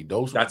 trust me,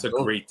 that's a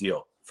great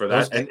deal for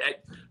that. And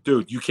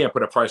dude, you can't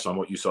put a price on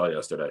what you saw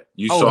yesterday.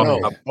 You saw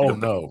the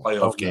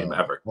playoff game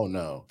ever. Oh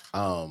no.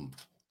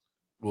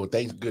 Well,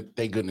 thank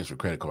goodness for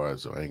credit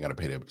cards, so I ain't gotta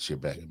pay that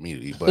shit back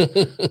immediately. But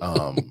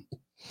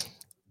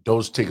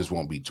those tickets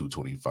won't be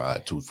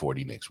 225,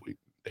 240 next week.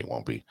 They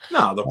won't be.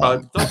 No, they'll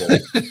probably double.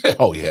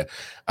 Oh yeah.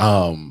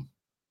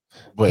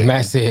 But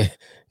Matt said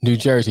New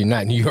Jersey,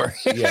 not New York.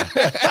 Yeah.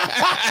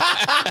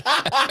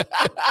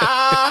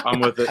 I'm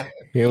with it.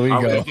 Here we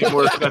go. It'd be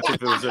more expensive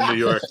if it was in New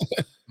York.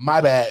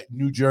 My bad,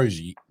 New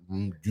Jersey.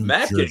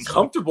 Matt getting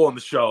comfortable in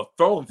the show,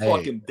 throwing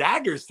fucking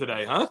daggers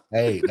today, huh?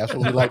 Hey, that's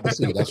what we like to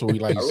see. That's what we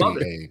like to see.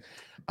 Hey,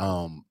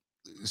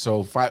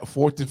 so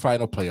fourth and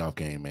final playoff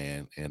game,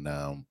 man. And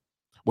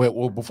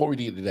well, before we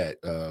get to that,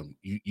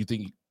 you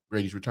think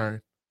Brady's return?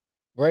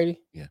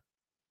 Brady? Yeah.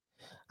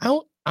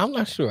 I'm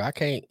not sure. I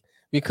can't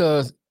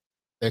because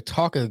the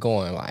talk is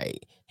going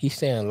like he's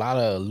saying a lot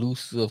of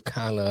elusive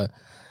kind of,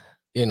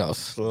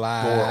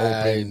 slide, door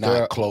open,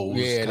 not closed.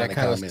 Yeah, that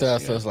kind of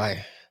stuff. Yeah. So it's like,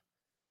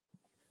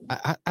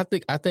 I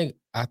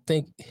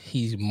think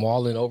he's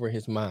mulling over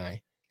his mind.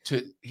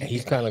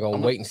 He's kind of gonna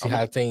wait and see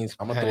how things.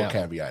 I'm gonna throw a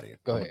caveat in.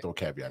 Go ahead. Throw a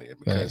caveat in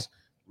because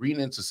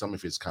reading into some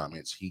of his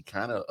comments, he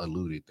kind of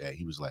alluded that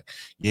he was like,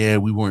 "Yeah,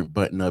 we weren't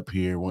button up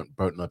here, weren't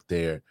button up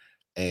there,"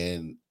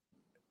 and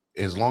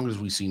as long as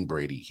we seen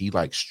Brady, he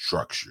likes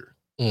structure.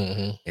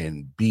 Mm-hmm.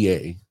 And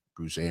BA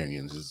Bruce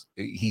Arians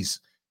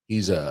he's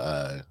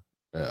a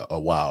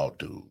wild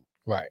dude,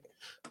 right?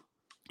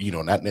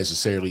 Not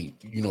necessarily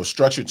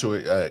structure to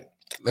it.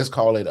 Let's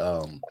call it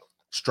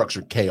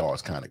structured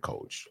chaos kind of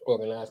coach.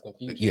 Organized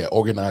confusion. Yeah,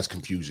 organized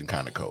confusion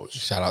kind of coach.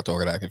 Shout out to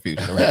organized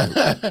confusion. Right?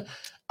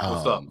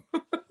 What's up?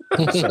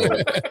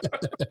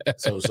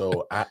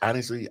 So I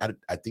honestly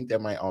I think that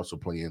might also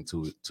play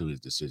into his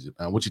decision.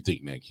 What you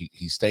think, Nick?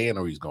 He's staying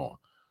or he's going?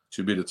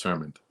 To be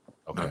determined.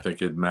 Okay. I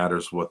think it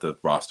matters what the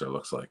roster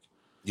looks like.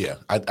 Yeah,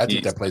 I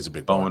think that plays a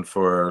big going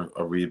for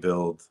a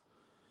rebuild.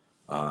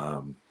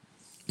 Yeah,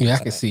 I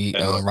can see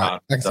right.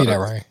 I can see that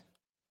right.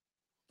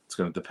 It's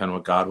going to depend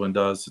what Godwin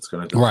does. It's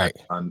going to depend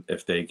on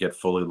if they get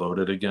fully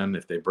loaded again.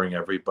 If they bring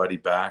everybody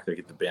back, they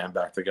get the band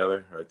back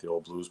together, right? The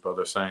old Blues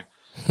Brothers saying.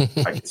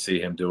 I can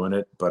see him doing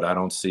it, but I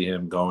don't see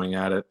him going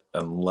at it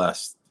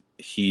unless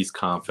he's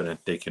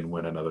confident they can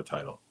win another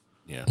title.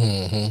 Yeah,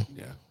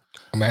 yeah.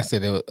 I mean, I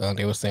said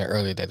they were saying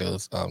earlier that it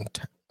was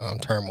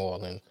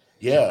turmoil and.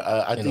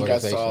 Yeah, I think I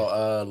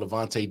saw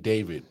Levante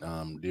David,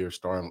 their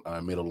star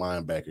middle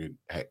linebacker,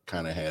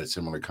 kind of had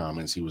similar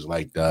comments. He was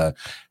like, had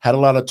a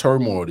lot of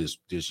turmoil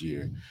this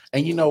year,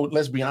 and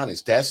let's be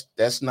honest,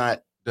 that's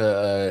not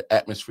the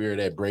atmosphere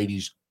that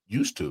Brady's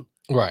used to.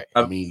 Right.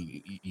 I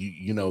mean,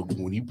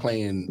 when you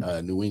play in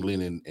New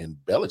England and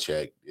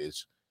Belichick,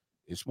 it's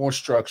more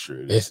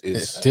structured. It's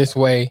this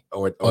way,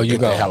 or you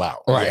go the hell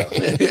out. Right.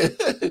 Yeah.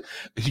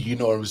 You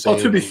know what I'm saying?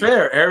 Well, to be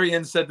fair,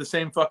 Arians said the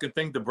same fucking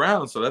thing to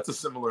Brown, so that's a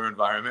similar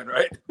environment,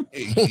 right?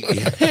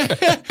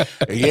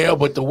 Yeah,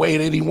 but the way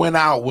that he went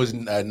out was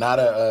not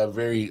a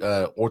very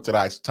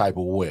orthodox type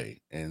of way.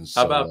 And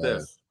so, how about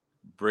this?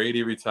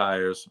 Brady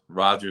retires,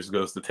 Rodgers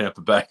goes to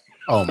Tampa Bay.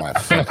 Oh my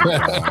fucking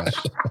gosh!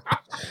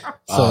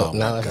 So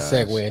now let's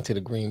segue into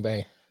the Green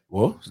Bay.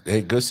 Well,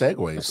 good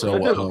segue. That's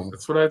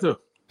what I do.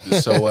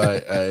 So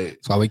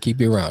that's why we keep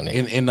you around there.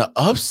 In the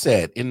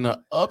upset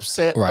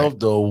of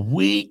the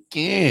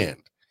weekend,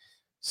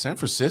 San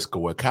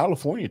Francisco, a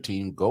California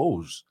team,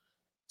 goes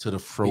to the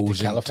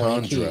frozen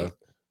tundra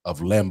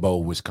of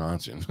Lambeau,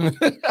 Wisconsin.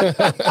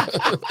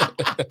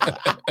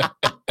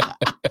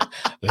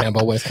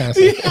 Lambeau,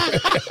 Wisconsin.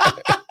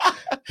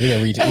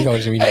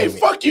 Hey,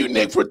 fuck you,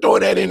 Nick, for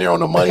throwing that in there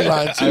on the money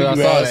line too.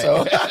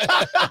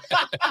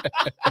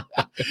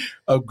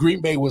 Of Green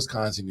Bay,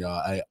 Wisconsin, y'all.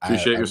 I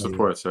appreciate your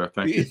support, sir.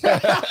 Thank you.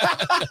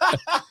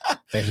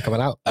 Thanks for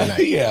coming out.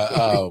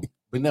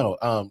 But no,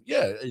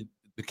 the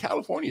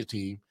California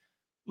team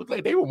looked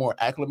like they were more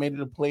acclimated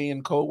to play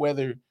in cold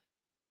weather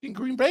than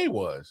Green Bay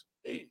was.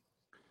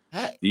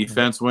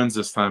 Defense wins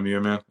this time of year,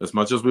 man. As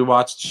much as we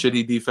watched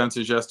shitty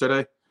defenses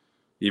yesterday,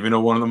 even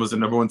though one of them was the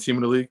number one team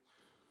in the league,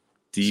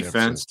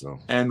 defense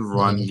and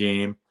run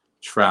game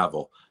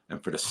travel.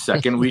 And for the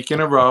second week in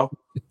a row,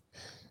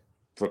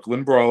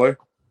 Brooklyn Brawler.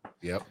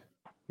 Yep.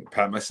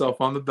 Pat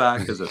myself on the back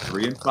because at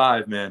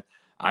 3-5, man.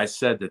 I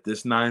said that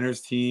this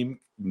Niners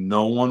team,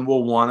 no one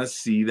will want to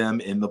see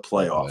them in the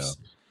playoffs.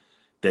 Yeah.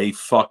 They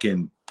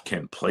fucking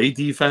can play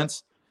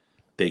defense.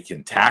 They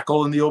can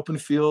tackle in the open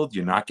field.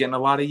 You're not getting a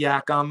lot of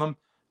yak on them.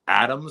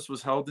 Adams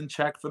was held in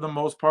check for the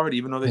most part,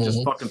 even though they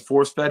just fucking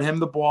force-fed him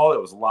the ball.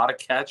 It was a lot of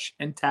catch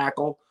and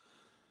tackle.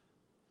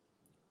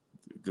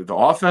 The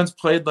offense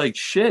played like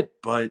shit,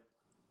 but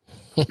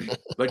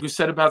like we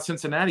said about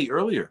Cincinnati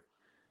earlier,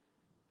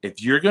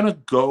 if you're going to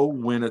go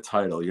win a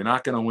title, you're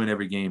not going to win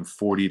every game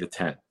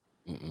 40-10.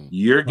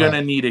 You're going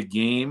to need a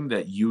game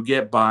that you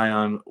get by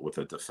on with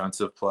a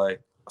defensive play,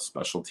 a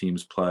special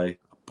teams play,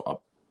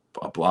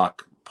 a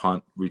block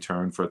punt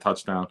return for a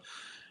touchdown.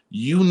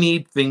 You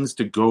need things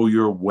to go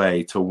your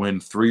way to win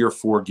 3 or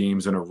 4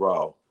 games in a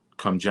row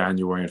come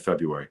January and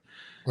February.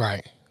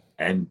 Right.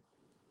 And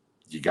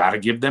you got to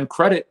give them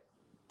credit.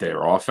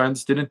 Their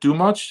offense didn't do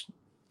much.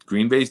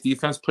 Green Bay's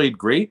defense played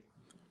great,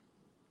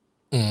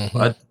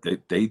 but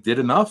they did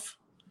enough.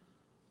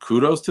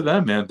 Kudos to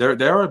them, man.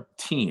 They're a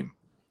team.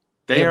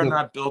 They are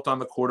not built on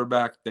the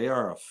quarterback. They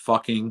are a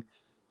fucking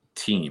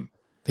team.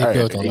 They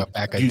built on the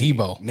back of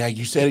Debo. Now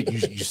you said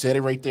it. You said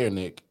it right there,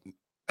 Nick.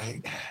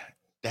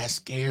 That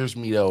scares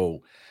me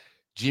though.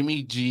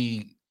 Jimmy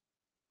G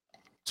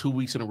 2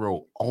 weeks in a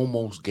row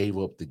almost gave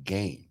up the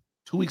game.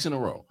 2 weeks in a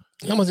row.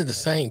 He almost did the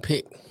same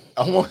pick.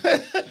 I'm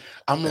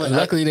like,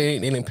 luckily they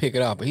didn't pick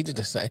it up, but he did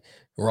the same.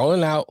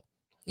 Rolling out,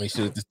 they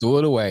should have just threw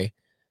it away.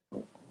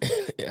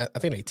 I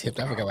think they tipped.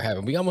 I forgot what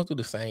happened. We almost do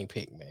the same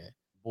pick, man.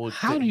 Boy,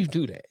 how do you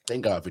do that?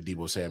 Thank God for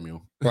Deebo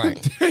Samuel. Right.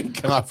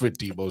 Thank God for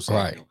Deebo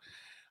Samuel.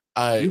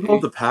 Right. You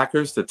hold the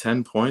Packers to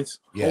 10 points?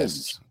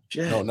 Yes.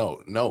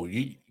 No.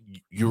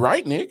 You're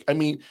right, Nick. I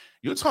mean,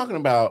 you're talking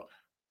about,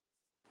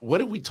 what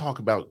did we talk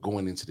about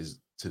going into this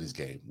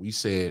game? We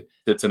said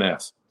it's an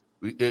ass.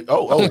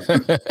 Well,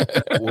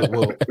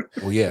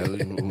 yeah.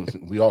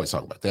 We always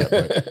talk about that.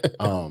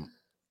 But,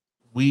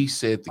 we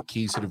said the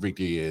keys to the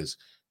victory is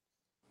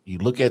you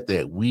look at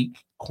that weak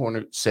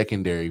corner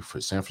secondary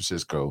for San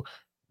Francisco.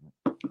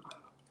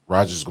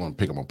 Rodgers is going to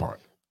pick them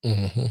apart.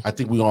 Mm-hmm. I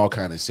think we all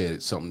kind of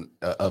said something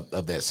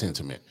of that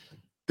sentiment.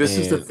 This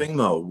is the thing,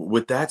 though,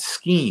 with that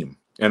scheme,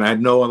 and I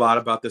know a lot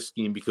about this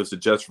scheme because the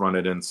Jets run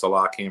it and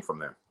Salah came from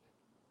there.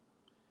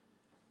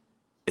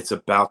 It's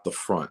about the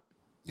front.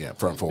 Yeah,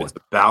 front forward. It's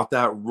about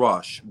that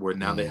rush where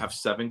now they have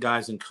 7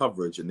 guys in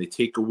coverage and they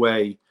take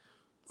away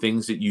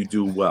things that you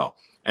do well.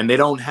 And they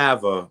don't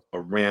have a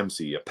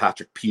Ramsey, a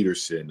Patrick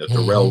Peterson, a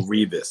Darrell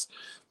Revis.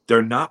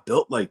 They're not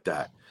built like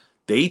that.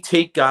 They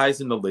take guys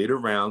in the later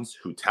rounds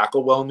who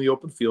tackle well in the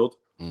open field,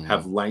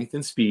 have length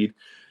and speed,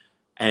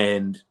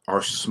 and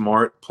are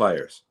smart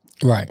players.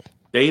 Right.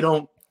 They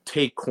don't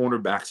take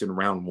cornerbacks in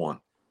round 1.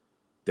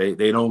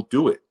 They don't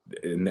do it.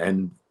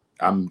 And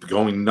I'm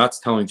going nuts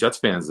telling Jets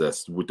fans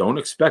this. We don't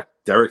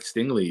expect Derek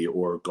Stingley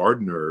or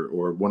Gardner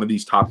or one of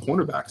these top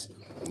cornerbacks.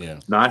 Yeah.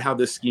 Not how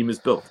this scheme is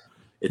built.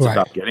 It's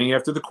about getting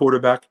after the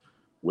quarterback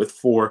with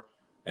 4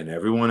 and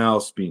everyone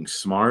else being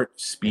smart,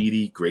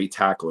 speedy, great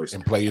tacklers.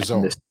 And play your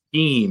zone. The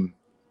scheme,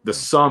 the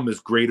sum is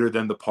greater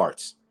than the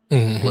parts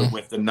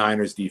with the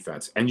Niners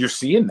defense. And you're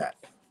seeing that.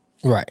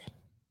 Right.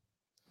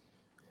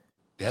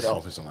 That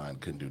offensive line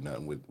couldn't do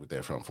nothing with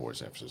that front four in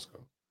San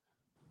Francisco.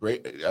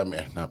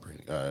 Not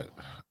Brady.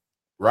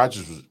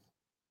 Rodgers was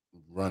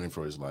running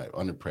for his life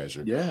under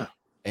pressure. Yeah.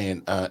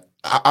 And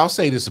I'll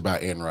say this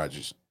about Aaron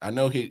Rodgers. I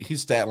know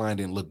his stat line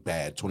didn't look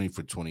bad, 20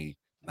 for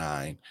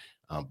 29.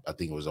 I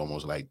think it was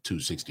almost like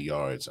 260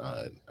 yards,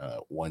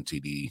 1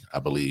 TD, I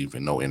believe,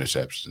 and no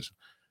interceptions.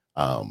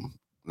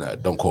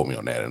 Don't quote me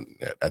on that.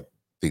 I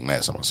think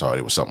last time I saw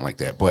it was something like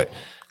that. But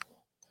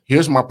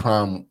here's my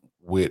problem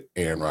with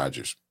Aaron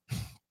Rodgers.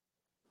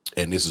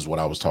 And this is what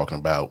I was talking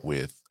about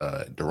with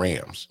the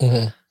Rams.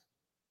 Mm-hmm.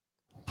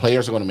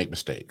 Players are going to make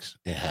mistakes.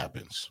 It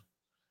happens.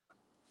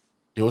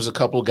 There was a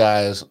couple of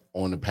guys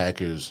on the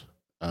Packers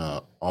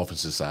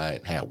offensive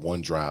side, had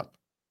 1 drop,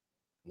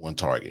 1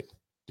 target.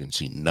 Didn't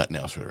see nothing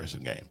else for the rest of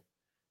the game.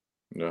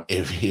 Yeah.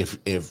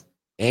 If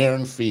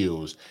Aaron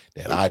feels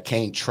that I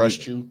can't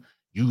trust you,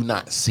 you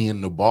not seeing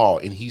the ball,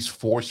 and he's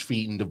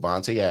force-feeding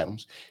Devontae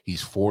Adams,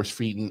 he's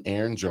force-feeding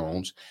Aaron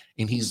Jones,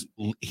 and he's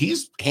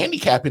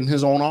handicapping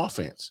his own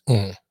offense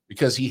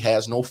because he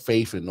has no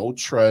faith and no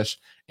trust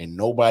and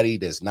nobody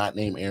that's not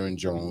named Aaron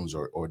Jones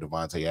or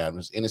Devontae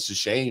Adams. And it's a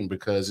shame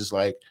because it's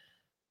like,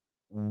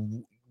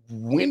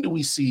 when do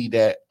we see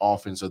that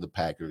offense of the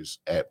Packers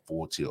at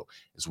full tilt?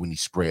 Is when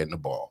he's spreading the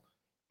ball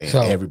and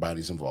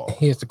everybody's involved.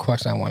 Here's the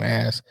question I want to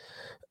ask.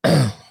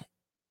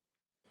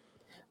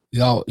 We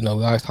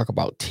always talk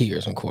about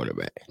tiers in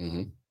quarterback.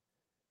 Mm-hmm.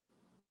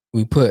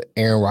 We put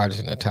Aaron Rodgers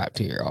in the top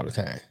tier all the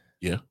time.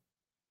 Yeah.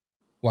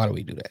 Why do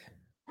we do that?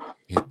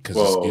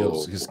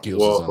 Because his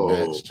skills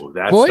is unmatched.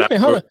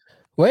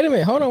 Wait a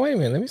minute. Hold on. Wait a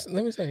minute.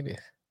 Let me say this.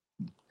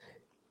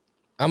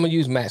 I'm gonna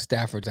use Matt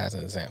Stafford as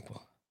an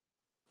example.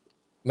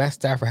 Matt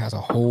Stafford has a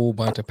whole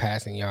bunch of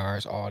passing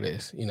yards, all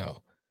this,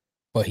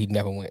 but he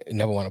never won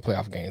a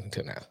playoff game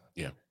until now.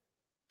 Yeah.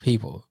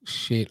 People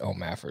shit on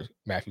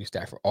Matthew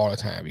Stafford all the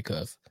time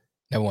because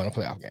never won a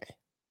playoff game.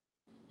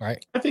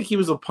 Right? I think he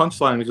was a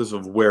punchline because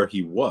of where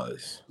he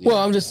was. Well,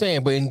 I'm just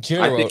saying, but in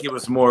general, I think it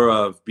was more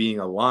of being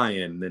a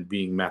Lion than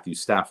being Matthew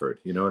Stafford.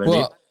 You know what I mean?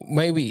 Well,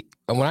 maybe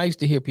when I used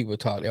to hear people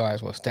talk, they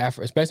always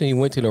Stafford, especially when he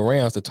went to the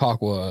Rams, the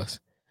talk was,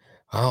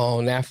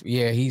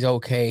 he's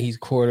okay, he's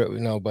quarter,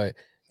 but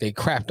they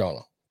crapped on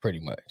him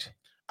pretty much.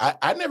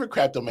 I never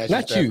crapped on Matthew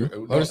Stafford.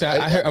 You.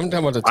 I'm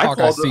talking about the talk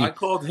I see. I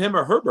called him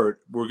or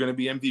Herbert were going to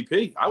be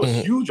MVP. I was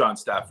huge on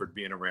Stafford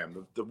being a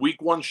Ram. The week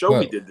 1 show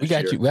we did this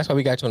year. You. That's why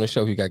we got you on the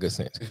show. You got good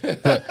sense.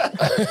 But,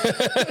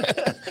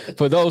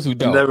 for those who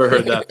don't. Never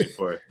heard that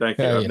before. Thank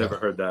you. I've never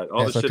heard that.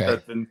 All the shit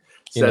that's been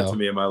said to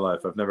me in my life.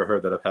 I've never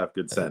heard that I've had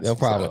good sense. No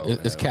problem.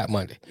 So, it's Cap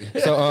Monday.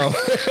 So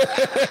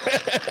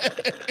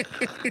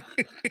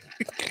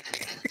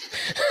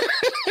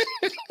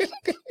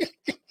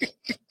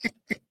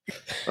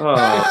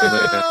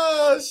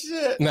oh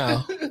shit.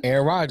 now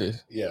Aaron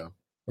Rodgers, Yeah.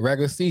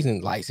 regular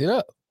season lights it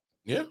up.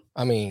 Yeah.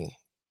 I mean,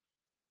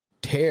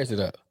 tears it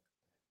up.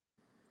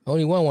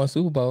 Only won one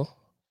Super Bowl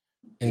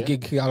and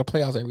get kicked out of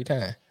playoffs every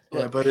time.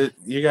 Yeah, but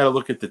you got to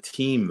look at the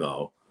team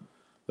though.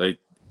 Like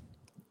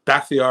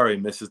Bakhtiari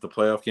misses the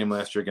playoff game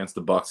last year against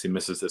the Bucs. He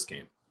misses this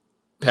game.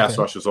 Pass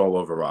rushes all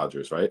over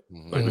Rodgers, right?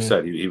 Like we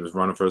said, he was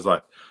running for his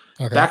life.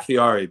 Okay.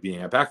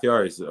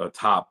 Bakhtiari is a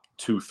top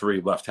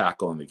 2-3 left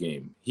tackle in the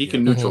game. He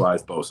can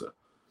neutralize Bosa.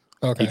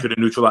 Okay. He could have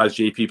neutralized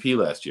JPP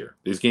last year.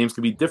 These games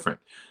could be different.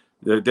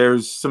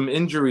 There's some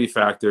injury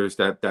factors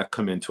that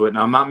come into it.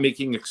 Now, I'm not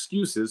making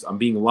excuses. I'm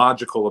being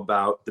logical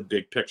about the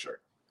big picture.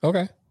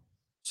 Okay.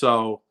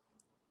 So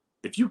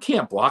if you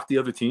can't block the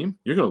other team,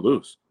 you're going to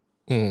lose.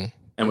 And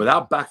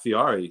without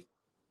Bakhtiari,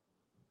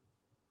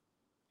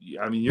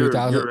 I mean, you're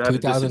at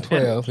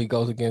 2012, he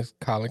goes against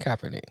Colin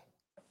Kaepernick.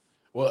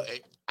 Well,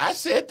 I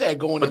said that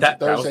going into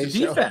Thursday was the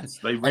defense.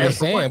 They ran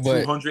for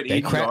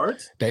 280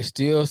 yards. They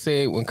still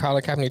say when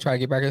Colin Kaepernick tried to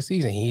get back in the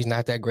season, he's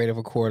not that great of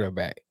a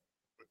quarterback.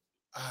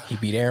 He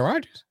beat Aaron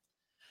Rodgers.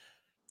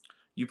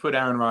 You put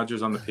Aaron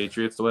Rodgers on the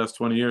Patriots the last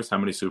 20 years, how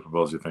many Super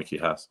Bowls do you think he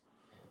has?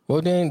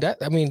 Well, then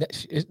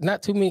it's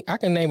not too many. I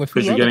can name a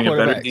few. Because you're getting a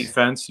better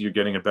defense, you're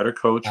getting a better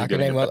coach.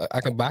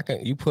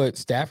 You put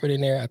Stafford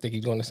in there. I think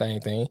he's doing the same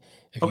thing.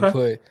 If you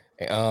put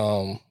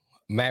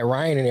Matt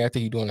Ryan in there, I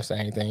think he's doing the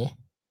same thing.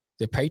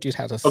 The Patriots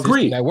has a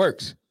system that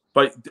works,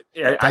 but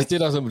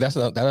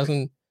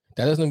that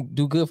doesn't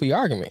do good for your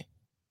argument.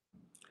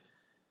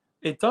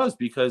 It does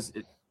because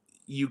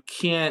you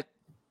can't.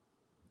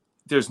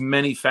 There's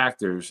many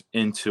factors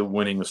into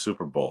winning a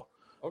Super Bowl.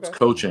 Okay. It's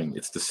coaching,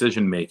 it's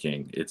decision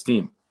making, it's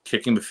team.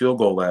 Kicking the field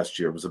goal last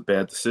year was a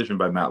bad decision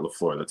by Matt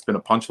LaFleur. That's been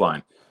a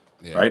punchline,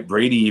 right?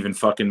 Brady even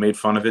fucking made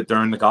fun of it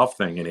during the golf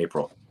thing in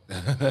April.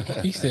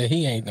 He said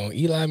he ain't no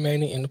Eli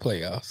Manning in the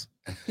playoffs.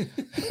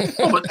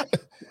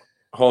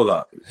 Hold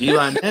up.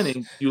 Eli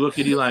Manning, you look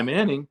at Eli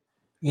Manning,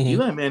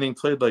 Eli Manning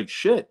played like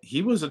shit.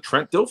 He was a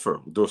Trent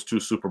Dilfer, those 2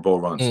 Super Bowl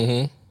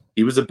runs.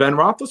 He was a Ben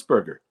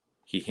Roethlisberger.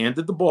 He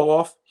handed the ball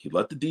off. He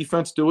let the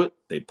defense do it.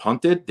 They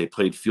punted. They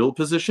played field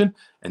position.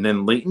 And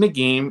then late in the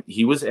game,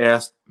 he was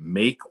asked,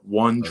 make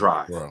one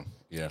drive.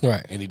 Yeah.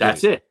 Right. And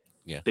that's it.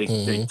 Yeah.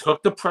 They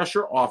took the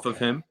pressure off of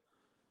him.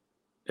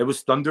 It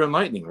was thunder and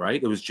lightning,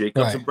 right? It was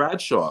Jacobs and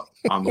Bradshaw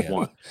on the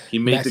one. He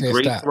made the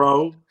great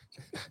throw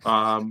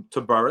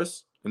to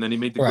Burris. And then he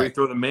made the great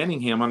throw to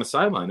Manningham on the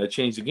sideline. That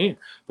changed the game.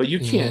 But you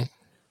can't.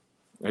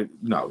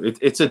 No,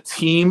 it's a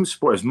team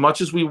sport. As much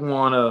as we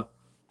want to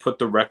put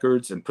the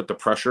records and put the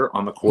pressure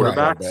on the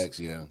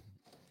quarterbacks.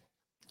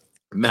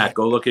 Matt,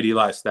 go look at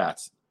Eli's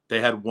stats. They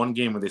had one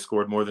game where they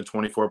scored more than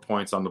 24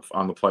 points on the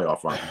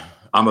playoff run.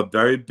 I'm a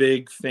very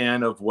big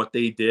fan of what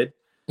they did.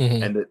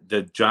 And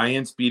the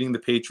Giants beating the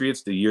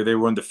Patriots the year they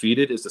were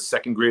undefeated is the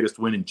second greatest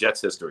win in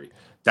Jets history.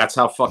 That's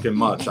how fucking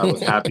much I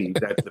was happy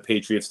that the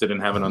Patriots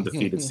didn't have an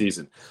undefeated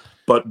season.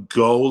 But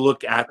go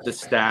look at the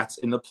stats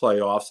in the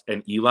playoffs,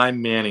 and Eli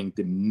Manning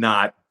did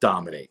not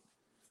dominate.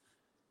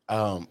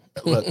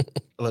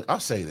 Look, I'll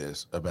say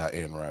this about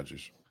Aaron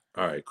Rodgers.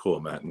 All right, cool,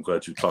 Matt. I'm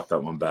glad you talked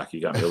that one back.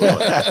 You got me a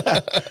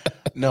little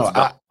No,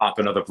 pop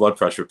another blood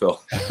pressure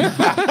pill.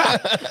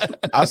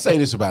 I'll say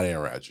this about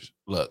Aaron Rodgers.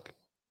 Look,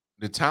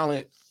 the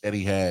talent that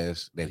he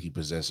has, that he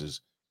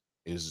possesses,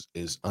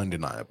 is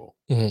undeniable.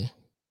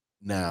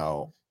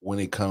 Now, when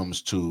it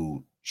comes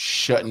to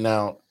shutting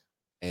out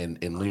and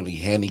literally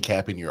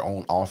handicapping your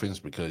own offense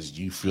because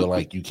you feel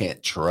like you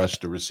can't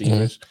trust the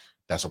receivers,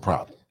 that's a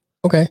problem.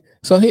 Okay,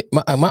 so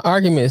my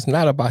argument is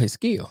not about his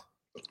skill.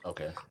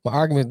 Okay, my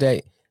argument is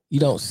that you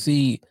don't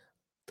see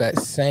that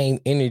same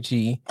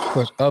energy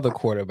towards other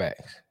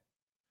quarterbacks.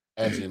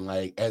 As in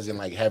like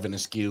having the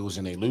skills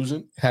and they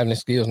losing. Having the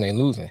skills and they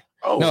losing.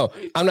 Oh no,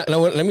 I'm not.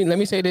 No, let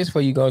me say this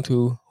before you go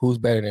into who's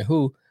better than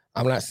who.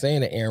 I'm not saying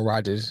that Aaron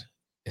Rodgers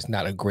is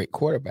not a great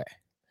quarterback.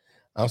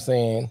 I'm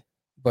saying,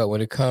 but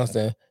when it comes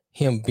to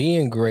him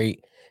being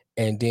great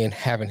and then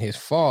having his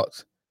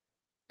faults,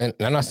 and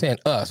I'm not saying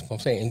us, but I'm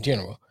saying in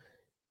general.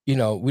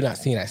 We're not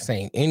seeing that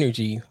same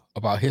energy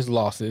about his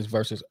losses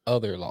versus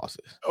other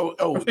losses.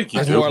 I think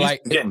it's more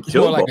like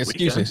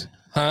excuses,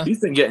 huh? He's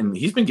been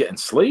getting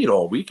slayed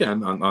all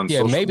weekend on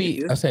social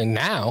media. I'm saying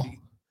now,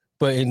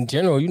 but in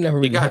general, you never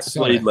really got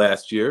slayed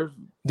last year.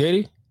 Did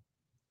he?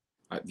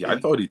 I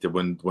thought he did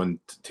when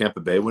Tampa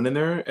Bay went in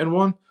there and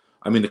won.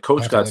 I mean, the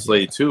coach got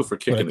slayed too for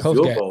kicking the field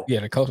goal. Yeah,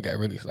 the coach got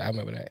really slayed. I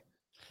remember that.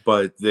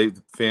 But the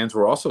fans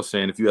were also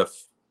saying if you have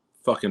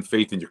fucking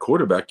faith in your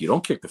quarterback, you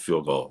don't kick the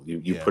field goal.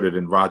 You put it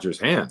in Rodgers'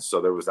 hands.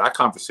 So there was that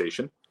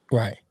conversation.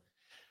 Right.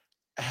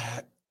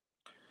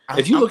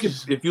 If you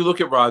look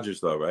at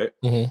Rodgers though, right?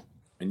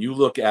 And you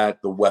look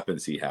at the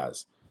weapons he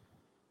has.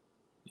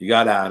 You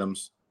got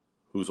Adams,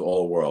 who's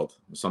all world.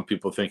 Some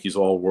people think he's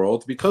all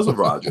world because of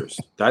Rodgers.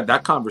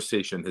 That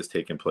conversation has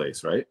taken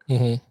place, right?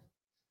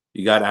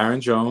 You got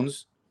Aaron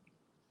Jones.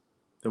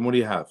 Then what do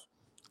you have?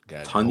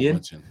 Got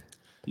Tunyon.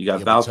 You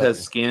got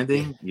Valdez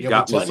Scanding. You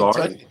got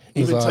Lazard.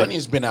 Even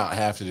Tunyon's been out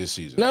half of this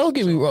season. No, don't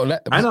get me wrong.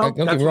 I know.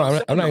 Don't get me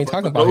wrong. I'm not even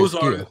talking about his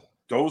skill.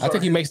 I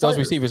think he makes those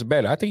receivers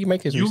better. I think he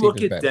makes his receivers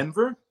better. You look at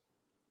Denver.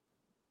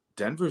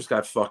 Denver's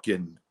got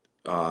fucking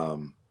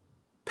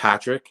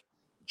Patrick,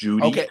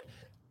 Judy. Okay.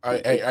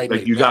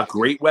 Like you got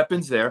great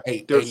weapons there.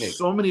 There's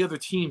so many other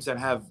teams that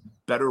have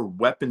better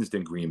weapons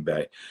than Green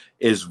Bay.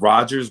 Is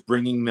Rodgers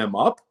bringing them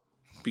up?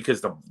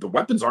 Because the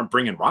weapons aren't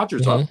bringing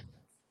Rodgers up.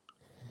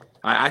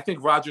 I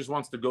think Rodgers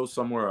wants to go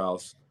somewhere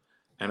else,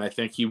 and I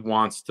think he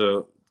wants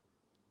to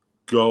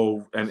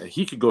go, and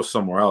he could go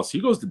somewhere else.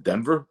 He goes to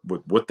Denver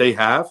with what they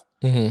have.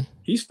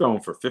 He's throwing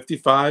for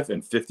 55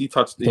 and 50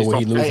 touchdowns.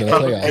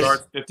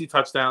 50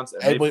 touchdowns.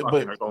 And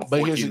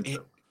but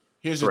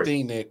here's the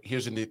thing, Nick.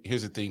 Here's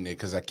the thing, Nick,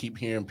 because I keep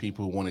hearing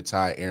people who want to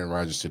tie Aaron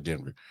Rodgers to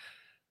Denver.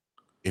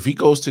 If he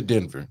goes to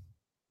Denver,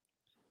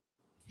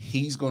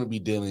 he's going to be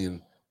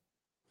dealing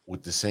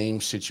with the same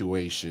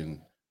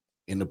situation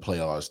in the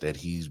playoffs that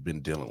he's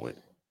been dealing with,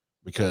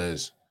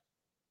 because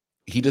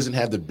he doesn't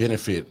have the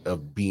benefit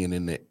of being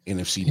in the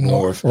NFC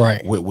North,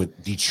 right?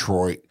 With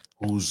Detroit,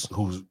 who's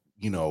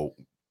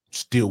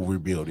still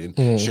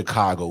rebuilding,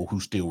 Chicago,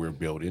 who's still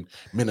rebuilding,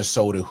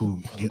 Minnesota,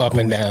 who's up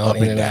and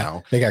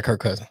down. They got Kirk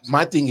Cousins.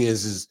 My thing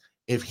is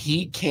if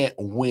he can't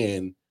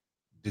win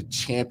the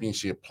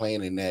championship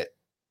playing in that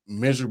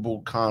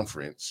miserable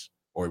conference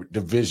or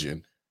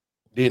division,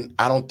 then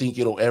I don't think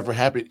it'll ever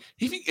happen.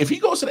 If he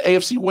goes to the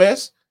AFC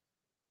West,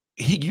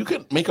 you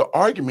can make an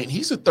argument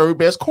he's the third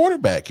best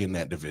quarterback in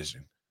that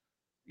division.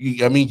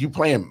 You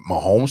playing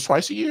Mahomes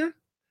twice a year?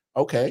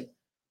 Okay.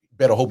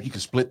 Better hope you can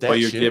split that. But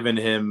you're giving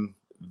him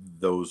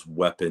those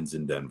weapons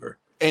in Denver.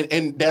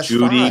 And that's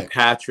Judy, fine.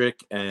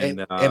 Patrick,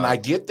 and I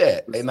get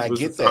that.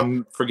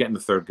 I'm forgetting the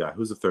third guy.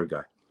 Who's the third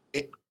guy?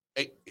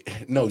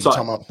 You're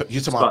talking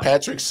about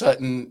Patrick,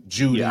 Sutton,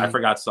 Judy. Yeah, I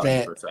forgot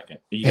Sutton for a second.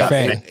 You got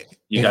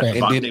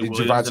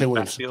Javonte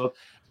Williams.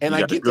 And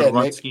I get that,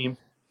 Nick. Scheme.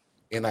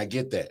 And I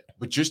get that.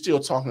 But you're still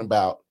talking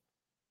about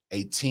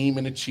a team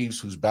in the Chiefs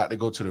who's about to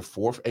go to the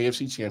fourth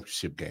AFC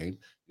Championship game.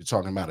 You're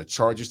talking about a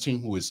Chargers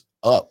team who is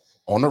up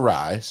on the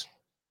rise.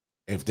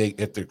 If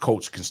the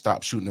coach can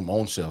stop shooting them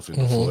own self in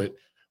the foot,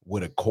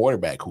 with a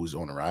quarterback who's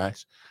on the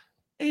rise.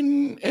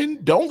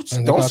 And don't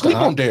sleep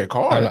on Derek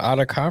Carr. Out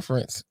of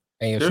conference.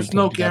 AFC There's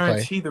no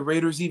guarantee the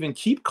Raiders even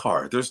keep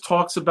Carr. There's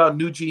talks about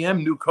new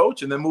GM, new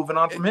coach, and then moving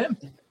on from him.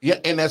 Yeah,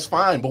 and that's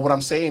fine. But what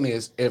I'm saying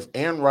is, if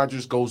Aaron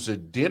Rodgers goes to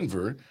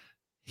Denver,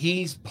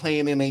 he's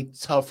playing in a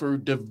tougher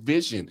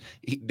division.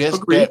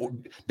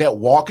 That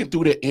walking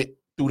through the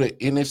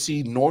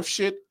NFC North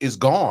shit is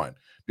gone.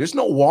 There's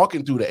no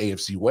walking through the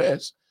AFC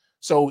West.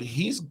 So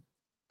he's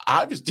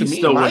obviously, to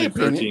me, in my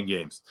opinion, 13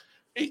 games.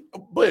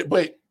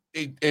 But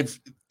if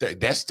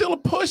that's still a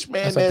push,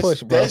 man. That's a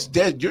push, bro.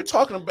 You're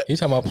talking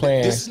about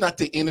playing. This is not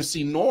the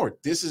NFC North.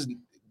 This is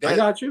I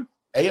got you.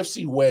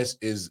 AFC West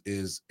is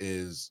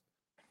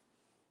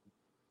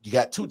you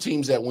got two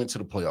teams that went to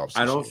the playoffs.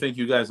 I don't think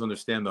you guys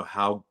understand though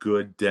how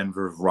good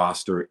Denver's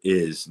roster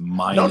is.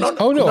 I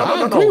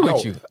agree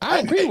with you. I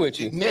agree with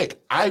you,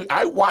 Nick.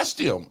 I watched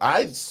them.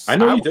 I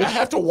know you did. I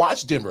have to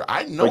watch Denver.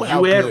 I know but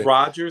how you good. add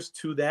Rodgers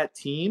to that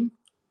team,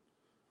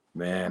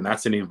 man.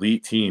 That's an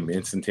elite team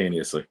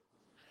instantaneously.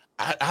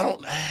 I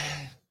don't.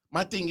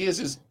 My thing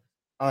is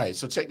all right.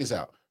 So check this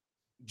out.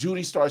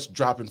 Judy starts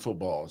dropping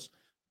footballs.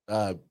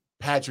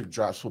 Patrick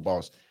drops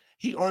footballs.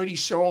 He already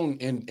shown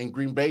in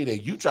Green Bay that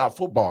you drop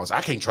footballs.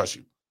 I can't trust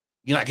you.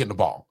 You're not getting the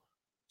ball.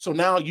 So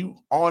now you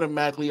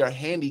automatically are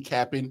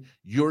handicapping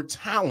your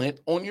talent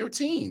on your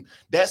team.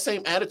 That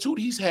same attitude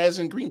he has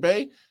in Green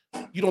Bay,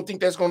 you don't think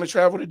that's going to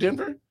travel to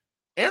Denver?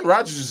 Aaron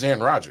Rodgers is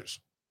Aaron Rodgers.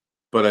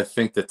 But I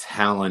think the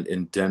talent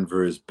in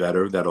Denver is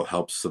better. That'll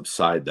help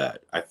subside that.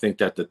 I think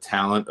that the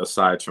talent,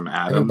 aside from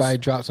Adams, everybody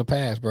drops a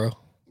pass, bro.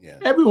 Yeah,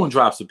 everyone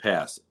drops a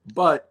pass,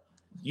 but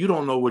you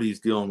don't know what he's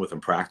dealing with in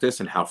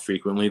practice and how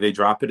frequently they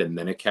drop it, and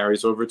then it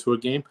carries over to a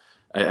game.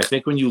 I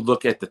think when you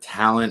look at the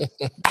talent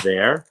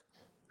there,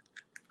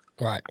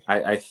 right?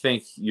 I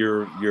think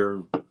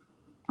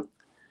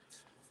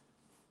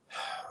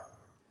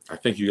I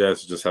think you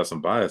guys just have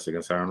some bias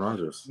against Aaron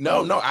Rodgers.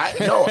 I'm a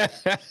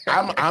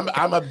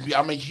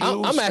huge.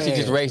 I'm actually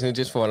just raising it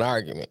just for an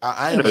argument.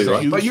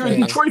 But you're a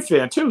Detroit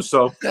fan too,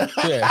 so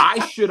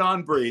I shit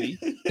on Brady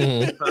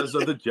because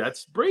of the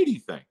Jets Brady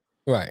thing,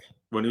 right?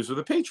 When he was with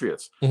the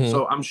Patriots.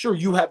 So I'm sure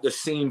you have the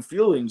same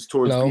feelings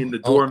towards being the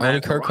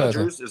doormat to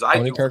Rodgers as I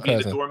do being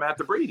the doormat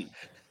to Brady.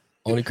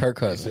 Only Kirk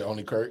Cousins.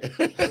 Only Kirk.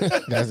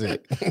 That's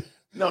it.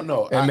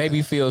 No. And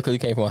maybe Phil because he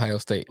came from Ohio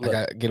State. Look,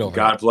 I gotta get over.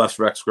 God bless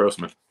Rex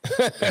Grossman.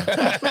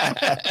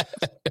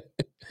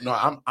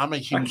 No, I'm a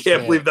huge. I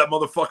can't believe that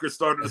motherfucker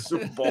started a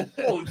Super Bowl.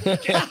 Holy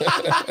shit.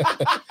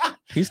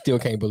 He still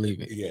can't believe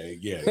it. Yeah.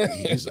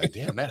 He's like,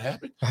 damn, that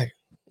happened. Right.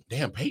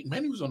 Damn, Peyton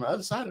Manning was on the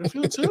other side of the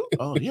field too.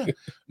 Oh yeah.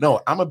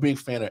 No, I'm a big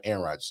fan of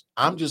Aaron Rodgers.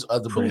 I'm just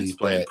of the belief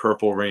playing that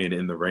Purple Rain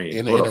in the rain.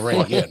 In the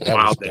rain, yeah.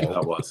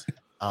 That was.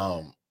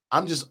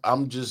 I'm just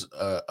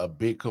a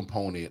big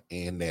component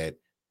in that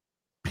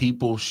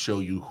people show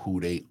you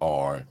who they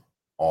are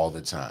all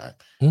the time,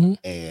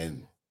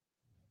 and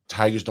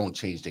Tigers don't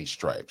change their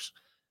stripes.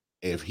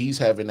 If he's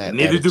having that,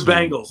 neither attitude, do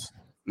Bengals.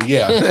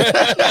 Yeah,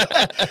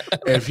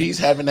 if he's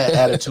having that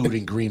attitude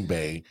in Green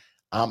Bay,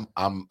 I'm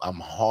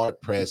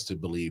hard pressed to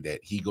believe that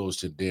he goes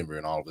to Denver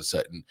and all of a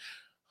sudden,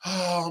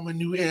 oh, I'm a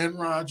new Aaron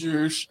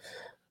Rodgers.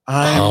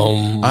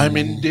 I'm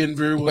in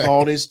Denver with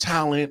all this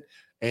talent.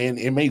 And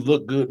it may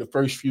look good the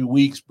first few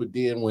weeks, but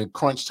then when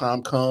crunch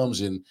time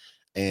comes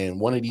and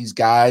one of these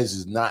guys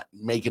is not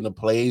making the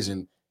plays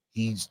and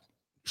he's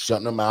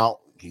shutting them out,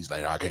 he's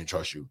like, I can't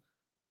trust you,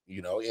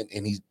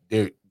 and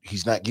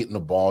he's not getting the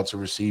ball to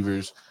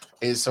receivers.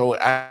 And so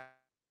what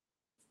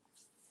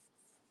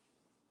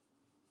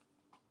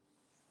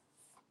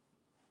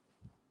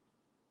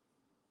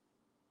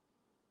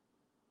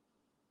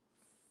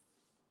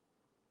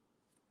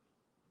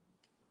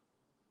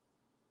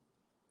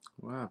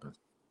happened?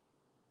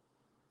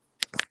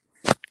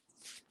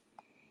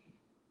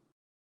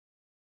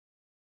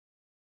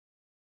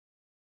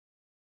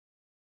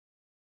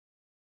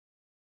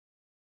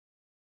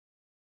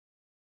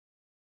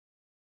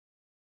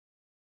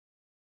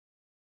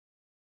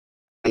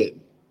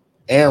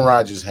 Aaron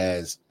Rodgers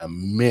has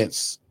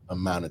immense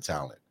amount of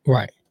talent,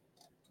 right?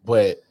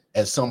 But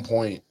at some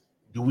point,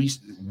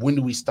 when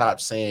do we stop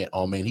saying,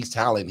 "Oh man, he's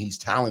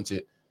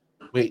talented"?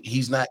 Wait,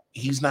 he's not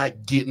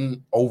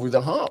getting over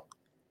the hump.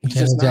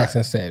 Janet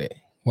Jackson said it.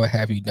 What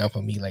have you done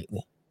for me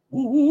lately?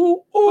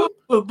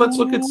 Let's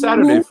look at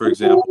Saturday, for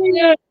example.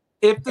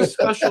 If the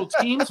special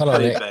teams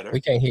play better,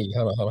 we can't hear you.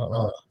 Hold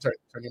on. Turn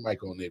your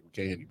mic on, Nick. We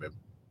can't hear you, baby.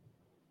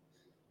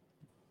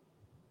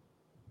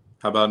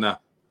 How about now?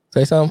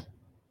 Say something.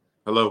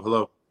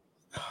 Hello.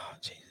 Oh,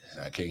 Jesus.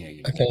 I can't hear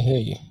you. I can't hear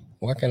you.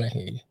 Why can't I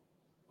hear you?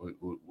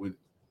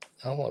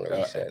 I want to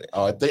reset it.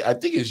 I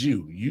think it's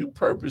you. You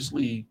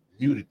purposely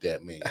muted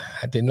that man.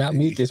 I did not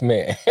mute this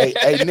man.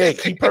 hey,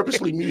 Nick, he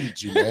purposely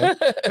muted you, man.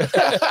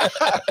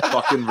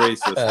 Fucking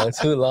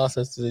racist. 2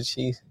 losses to the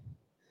Chiefs.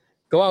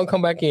 Go out and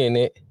come back in,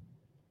 Nick.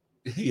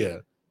 Yeah.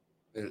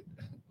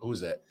 Who's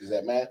that? Is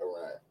that Matt or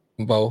Ryan?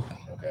 Both.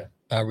 Okay.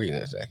 I'll read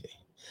in a second.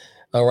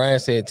 Ryan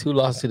said 2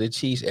 losses to the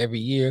Chiefs every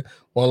year,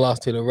 1 loss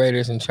to the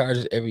Raiders and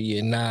Chargers every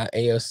year.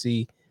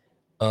 AFC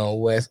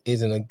West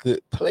isn't a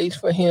good place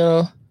for him.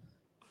 All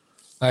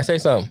right, say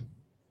something.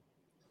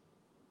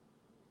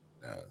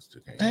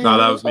 No,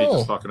 that was me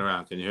just fucking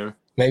around. Can you hear me?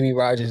 Maybe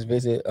Rodgers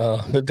visit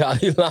the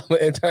Dalai Lama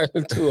and turn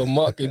into a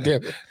monk in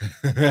Denver.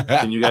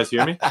 Can you guys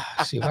hear me?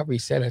 See, if I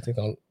reset, I think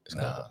I'm.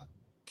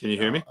 Can you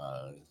hear me?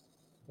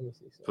 Let me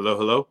see.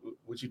 Hello.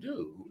 What you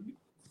do?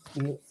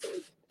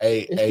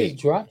 It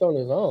just dropped on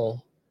his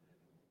own.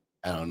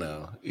 I don't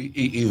know.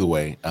 Either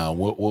way,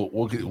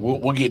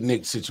 we'll get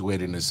Nick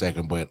situated in a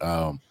second, but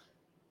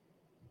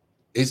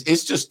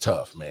it's just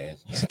tough, man.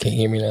 You can't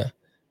hear me now,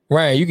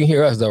 Ryan. You can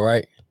hear us though,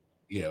 right?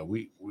 Yeah,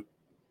 we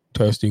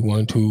testing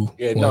 1 2.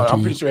 Yeah, no,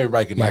 I'm pretty sure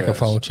everybody can hear us.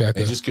 Microphone check.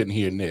 They just couldn't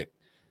hear Nick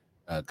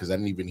because I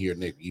didn't even hear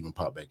Nick even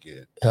pop back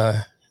in.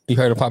 You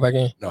heard him pop back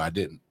in? No, I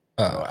didn't.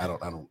 No, I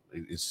don't.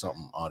 It's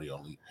something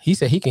audio. He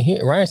said he can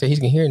hear. Ryan said he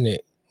can hear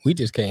Nick. We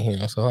just can't hear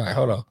him. So all right,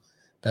 hold on.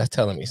 That's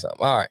telling me something.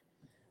 All right,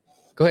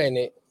 go ahead,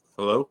 Nick.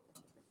 Hello.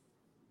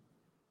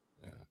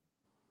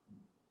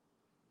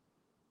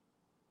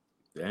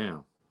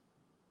 Damn.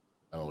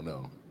 Oh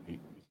no.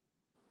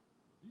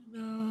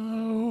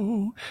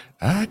 No,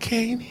 I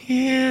can't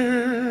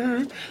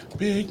hear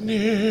Big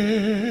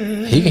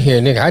Nick. He can hear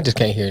Nick. I just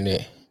can't hear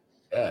Nick.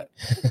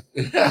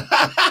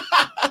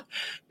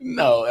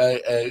 No.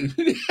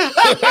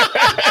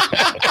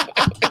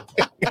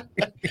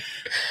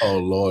 Oh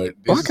Lord.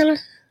 Why can I?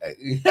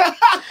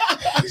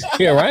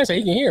 Yeah, Ryan said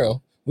he can hear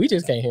him. We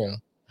just can't hear him.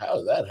 How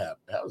does that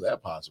happen? How is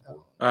that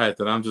possible? All right,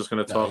 then I'm just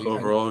gonna talk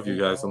over all of you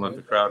guys and let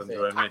the crowd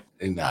enjoy me.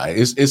 Nah,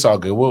 it's all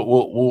good.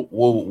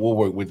 We'll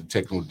work with the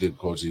technical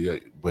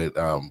difficulty. But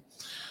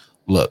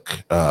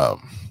look,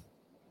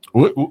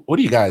 what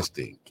do you guys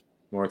think?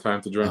 More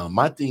time to drink.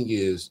 My thing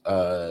is,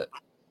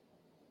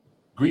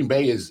 Green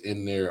Bay is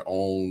in their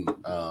own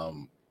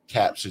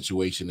cap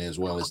situation as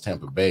well as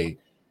Tampa Bay.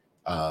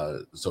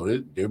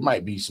 So there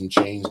might be some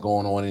change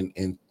going on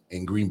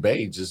in Green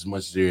Bay just as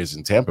much as there is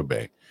in Tampa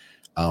Bay.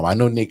 I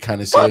know Nick kind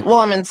of said, "What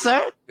woman,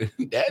 sir?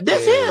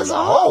 This is a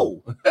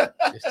hoe."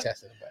 Just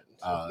testing the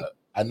button.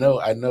 I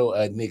know.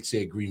 Nick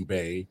said Green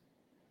Bay.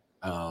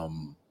 I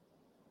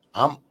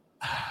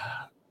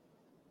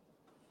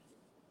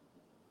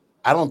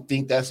don't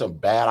think that's a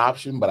bad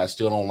option, but I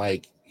still don't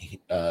like.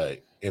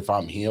 If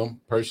I'm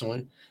him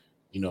personally,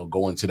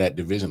 going to that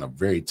division, a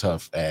very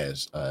tough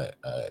as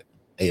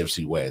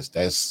AFC West.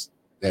 That's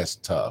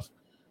tough.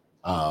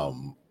 But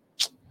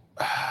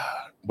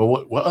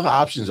what other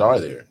options are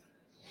there?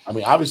 I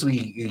mean,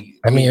 obviously.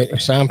 If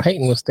Sean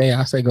Payton will stay,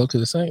 I say go to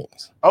the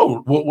Saints.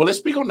 Oh, well, let's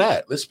speak on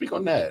that.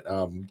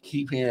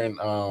 Keep hearing.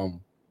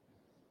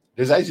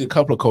 There's actually a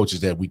couple of coaches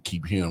that we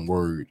keep hearing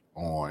word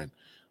on.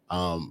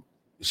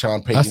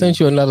 Sean Payton. I sent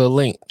you another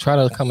link. Try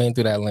to come in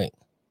through that link.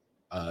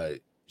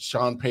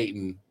 Sean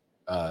Payton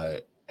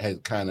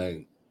had kind of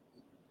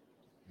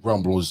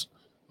rumbles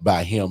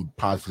by him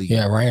possibly.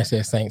 Yeah, Ryan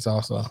said Saints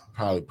also.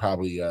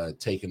 Probably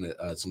taking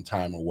some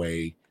time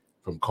away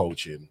from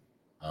coaching.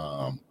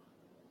 I'll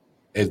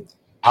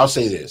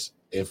say this: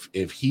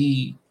 if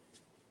he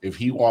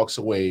walks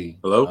away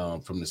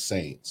from the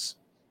Saints,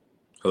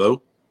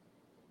 hello,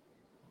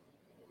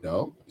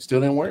 no, it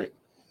still didn't work.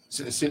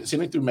 Send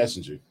it through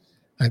Messenger.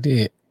 I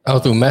did. Oh,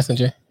 through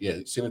Messenger. Yeah,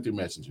 send it through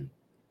Messenger.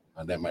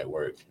 That might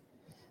work.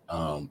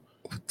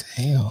 What the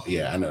hell?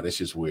 Yeah, I know that's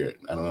just weird.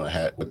 I don't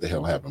know what the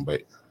hell happened,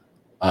 but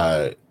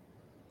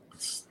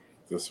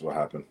this is what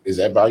happened. Is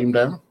that volume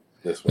down?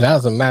 That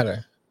doesn't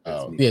matter.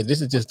 Yeah,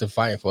 this is just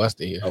defiant for us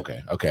to hear.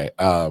 Okay.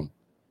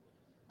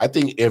 I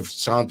think if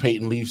Sean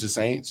Payton leaves the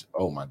Saints,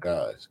 oh my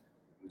God,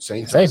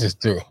 Saints is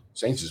through.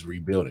 Saints is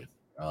rebuilding.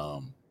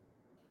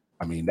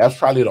 I mean, that's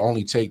probably the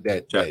only take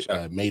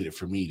that made it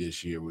for me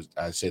this year. Was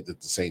I said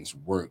that the Saints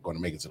weren't going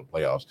to make it to the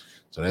playoffs,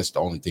 so that's the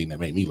only thing that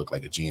made me look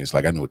like a genius.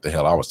 Like I knew what the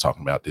hell I was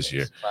talking about this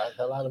year. Surprised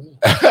the hell out of me.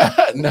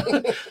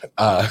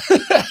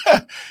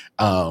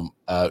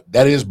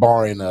 That is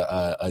barring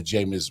a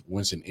Jameis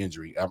Winston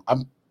injury.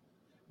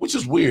 Which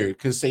is weird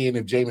because saying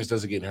if Jameis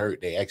doesn't get hurt,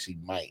 they actually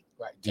might.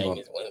 Right,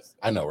 Jameis Winston.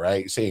 I know,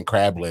 right? Saying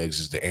crab legs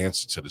is the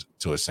answer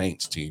to a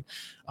Saints team.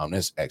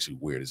 That's actually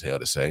weird as hell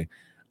to say.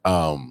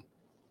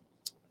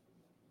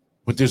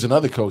 But there's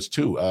another coach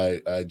too.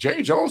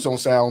 Jerry Jones don't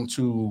sound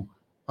too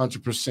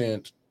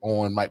 100%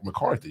 on Mike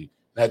McCarthy.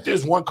 Now, if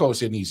there's one coach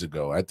that needs to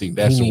go, I think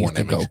that's the one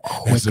that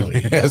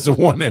that's the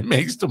one that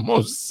makes the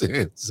most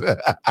sense.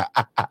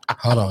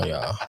 Hold on,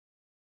 y'all.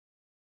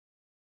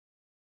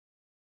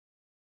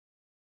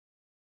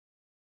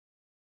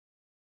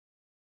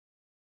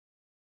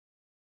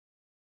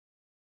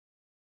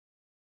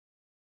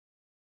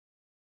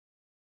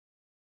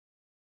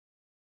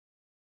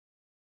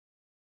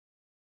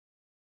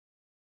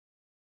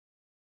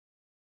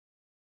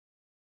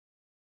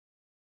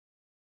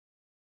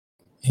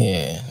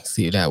 Yeah,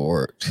 see if that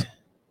worked.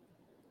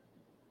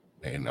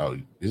 Man,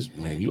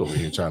 you over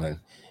here trying to.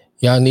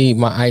 Y'all need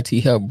my IT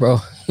help, bro.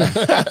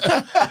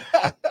 I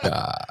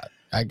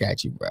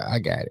got you, bro. I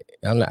got it.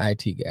 I'm the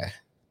IT guy.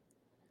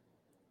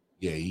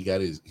 Yeah, he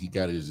got his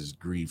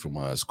degree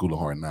from School of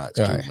Hard Knocks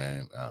right. too,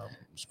 man.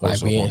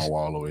 Supposed to on the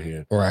wall over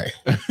here. Right.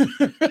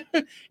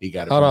 He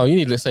got it. Hold on, you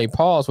need to say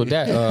pause with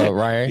that,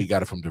 Ryan. He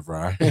got it from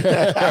DeVry.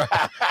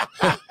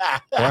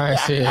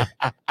 Ryan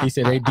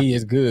said AD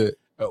is good.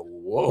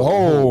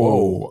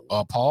 Whoa.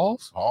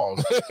 Pause,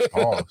 homie.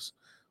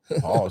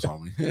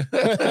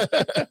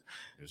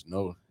 There's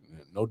no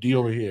D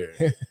over here.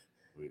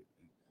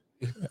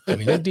 I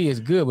mean, that D is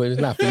good, but it's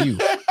not for you.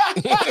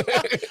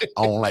 I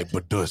don't like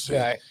Badussy.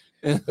 Right.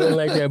 I don't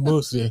like that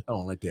bussy. I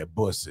don't like that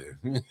bussy.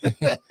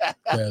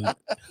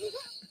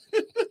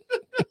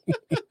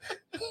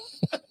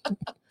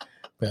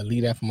 Better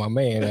leave that for my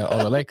man on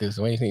the Lakers.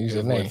 So anything use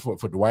his name for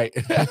Dwight.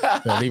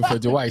 Leave it for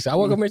Dwight. So I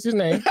wasn't gonna mention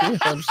his name.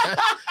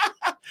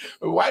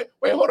 Wait,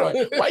 hold on.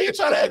 Why you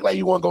trying to act like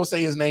you want to go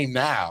say his name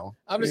now?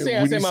 I'm just saying,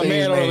 I said my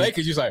man on the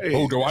Lakers. You're like,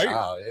 oh, Dwight?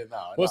 No.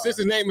 Since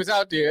his name is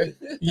out there,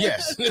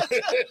 yes.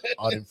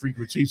 All them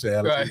frequent trips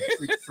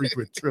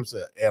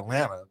to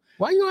Atlanta.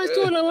 Why you always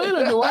doing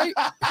Atlanta, Dwight?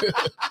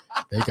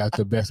 They got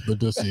the best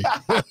Badussy.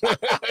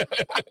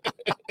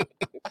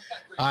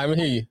 I'm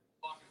here.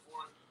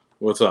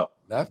 What's up?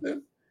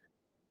 Nothing.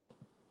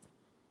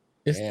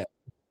 Oh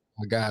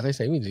my God, they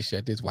say we need to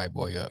shut this white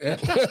boy up. We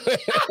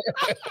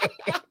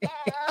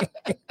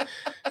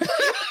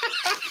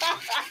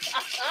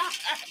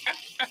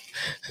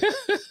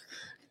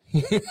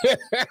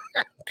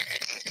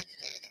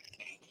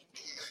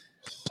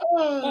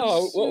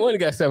only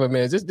got 7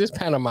 minutes. Just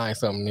pantomime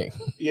something, Nick.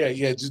 Yeah.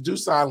 Just do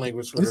sign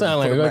language for the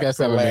last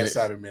 7 minutes.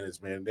 7 minutes,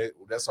 man.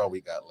 That's all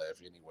we got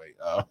left anyway.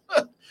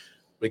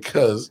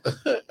 Because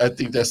I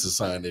think that's a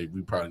sign that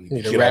we probably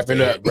need to wrap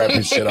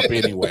this shit up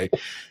anyway.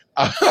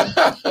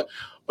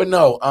 But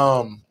no,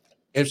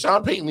 if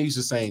Sean Payton leaves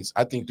the Saints,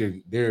 I think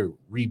they're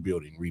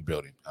rebuilding.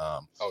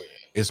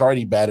 It's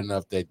already bad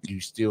enough that you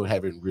still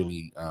haven't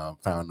really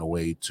found a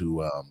way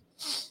to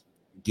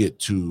get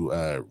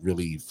to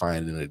really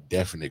finding a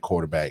definite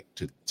quarterback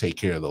to take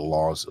care of the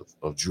loss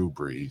of Drew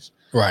Brees.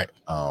 Right.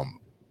 But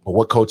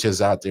what coach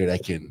is out there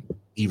that can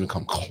even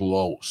come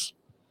close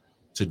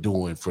to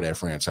doing for that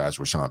franchise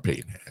where Sean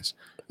Payton has?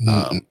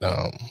 None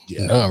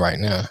right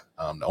now.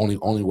 The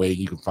only way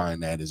you can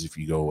find that is if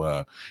you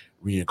go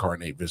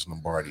reincarnate Vince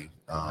Lombardi,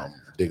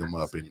 dig him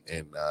up and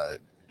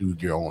do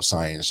your own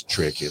science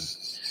trick. And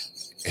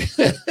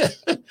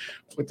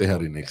what the hell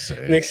did Nick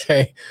say? Nick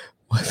say,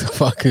 "What the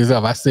fuck is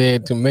up?" I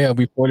said to Mel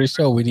before the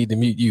show, we need to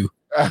mute you.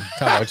 Talk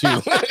about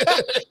you.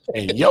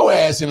 And your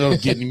ass ended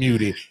up getting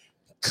muted.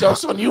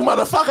 Sucks on you,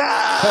 motherfucker.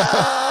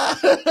 I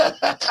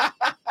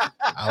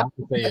want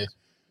to say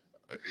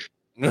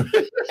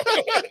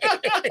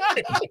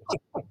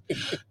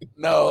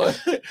No,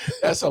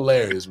 that's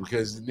hilarious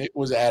because Nick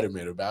was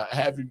adamant about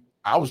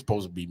I was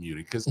supposed to be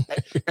muted because,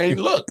 hey,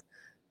 look,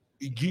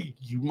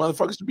 you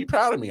motherfuckers should be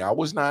proud of me. I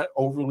was not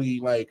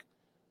overly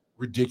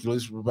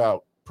ridiculous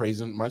about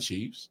praising my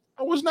Chiefs.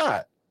 I was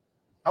not.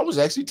 I was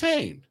actually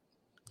tamed.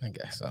 I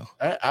guess so.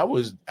 I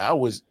was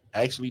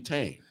actually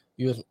tamed.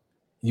 You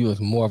was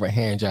more of a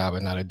hand job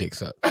and not a dick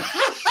suck. Man,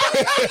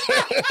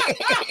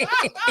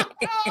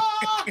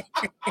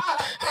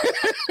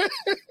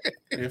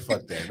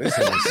 fuck that. This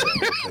ain't so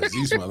because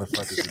these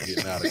motherfuckers are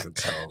getting out of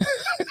control.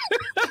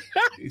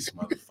 These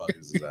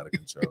motherfuckers is out of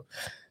control.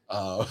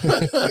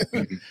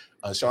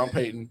 Sean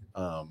Payton,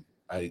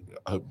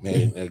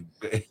 man,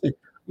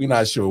 we're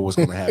not sure what's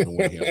going to happen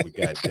with him, but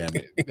God damn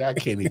it, I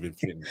can't even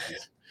finish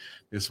this.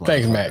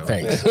 Thanks, Matt.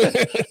 Thanks.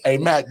 Hey,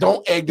 Matt,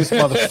 don't egg this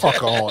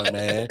motherfucker on,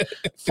 man.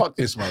 Fuck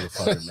this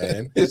motherfucker,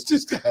 man. It's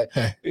just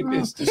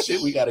it's the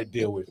shit we got to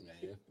deal with, man.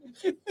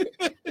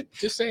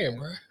 Just saying,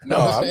 bro. No,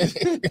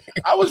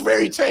 I was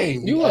very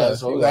tame. You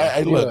was.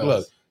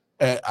 Look.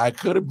 I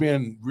could have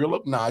been real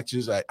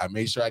obnoxious. I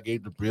made sure I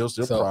gave the Bills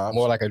their props.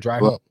 More like a dry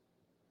hump.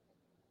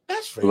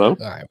 That's fair. Hello? All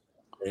right.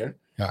 Fair.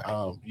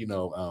 All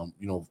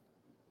right.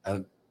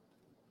 I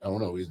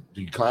don't know.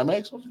 Do you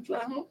climax on the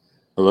dry hump?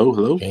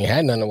 Hello? You ain't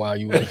had none in a while.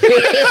 You were.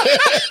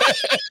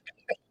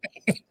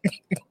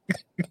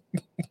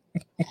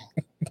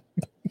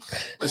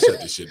 Let's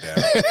shut this shit down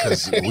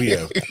because we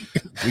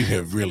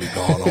have really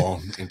gone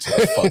on into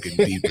the fucking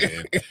deep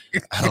end.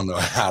 I don't know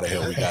how the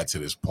hell we got to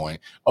this point.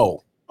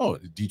 Oh,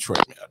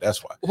 Detroit Mail.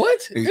 That's why.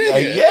 What?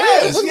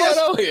 Yes. What's going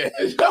on here?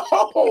 No,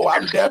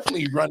 I'm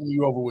definitely running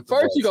you over with the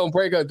First, bus. you're going to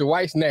break up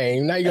Dwight's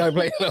name. Now you're going to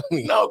play it on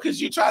me. No,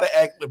 because you try to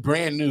act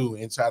brand new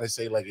and try to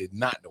say like it's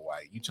not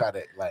Dwight. You try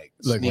to like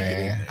look, sneak it in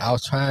man. there. I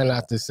was trying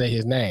not to say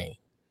his name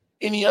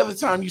Any other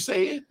time you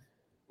say it,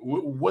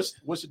 what's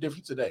the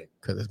difference today?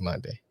 because it's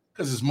Monday.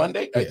 Because it's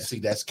Monday? Yeah. See,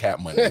 that's Cap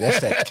Monday. That's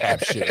that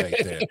Cap shit right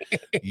there.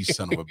 You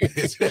son of a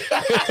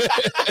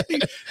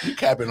bitch. You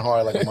capping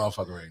hard like a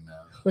motherfucker right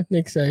now. What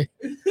Nick say?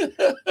 He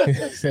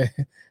said,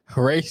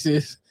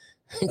 racist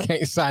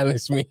can't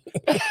silence me.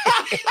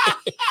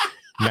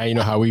 Now you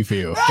know how we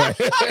feel.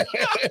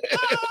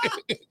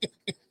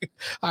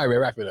 All right, man,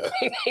 wrap it up.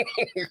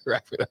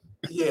 Wrap it up.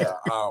 Yeah,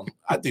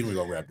 I think we're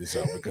gonna wrap this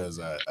up because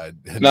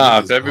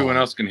if everyone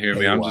else can hear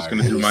me, I'm just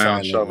gonna do my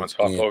own show and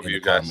talk over you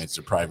guys. Comments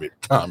or private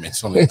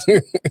comments on the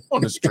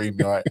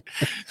StreamYard.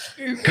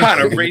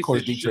 Kind of Of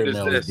course, racist Detroit shit is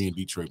Mail this? being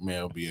Detroit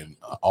Mail, being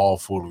all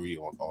foolery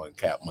on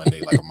Cap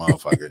Monday like a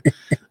motherfucker.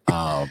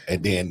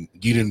 And then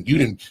you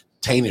didn't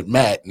tainted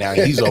Matt. Now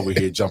he's over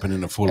here jumping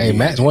in the foolery. Hey,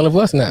 Matt's one of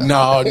us now.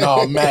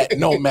 No, Matt.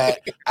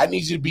 I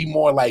need you to be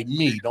more like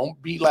me. Don't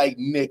be like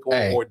Nick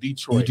or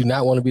Detroit. You do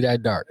not want to be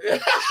that dark.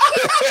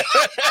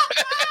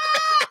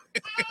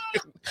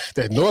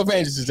 There's no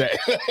advantage to that.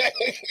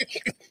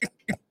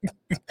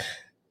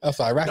 I'm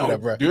sorry, wrap it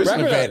up, bro. There is an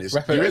advantage.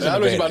 There is an I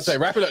know what you're about to advantage. say.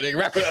 Wrap it up, nigga.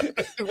 Wrap it up.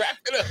 Wrap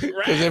it up.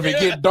 Because if it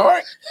get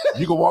dark,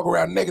 you can walk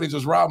around naked and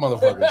just rob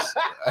motherfuckers.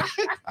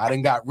 I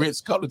done got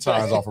Ritz a couple of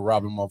times off of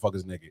robbing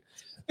motherfuckers naked.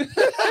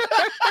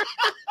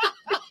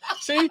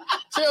 See what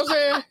I'm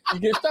saying? You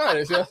get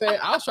started. See what I'm saying?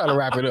 I'll try to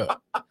wrap it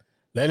up.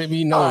 Let it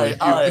be known.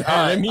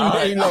 Let me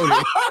know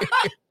that.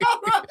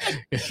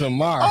 It's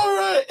Lamar. All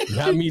right.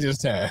 Not me this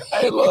time.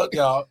 Hey, look,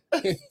 y'all.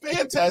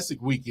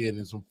 Fantastic weekend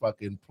and some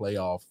fucking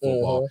playoff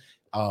football.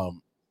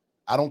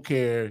 I don't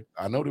care.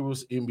 I know there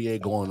was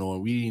NBA going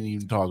on. We didn't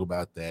even talk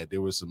about that.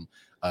 There was some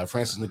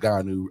Francis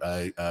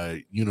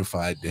Ngannou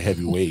unified the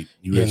heavyweight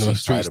UFC in the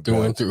streets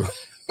through and through.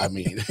 I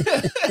mean,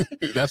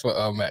 that's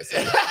what Matt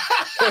said.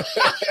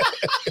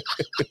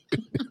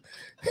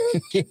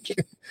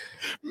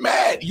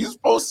 Matt, you're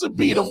supposed to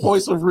be the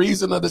voice of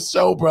reason of the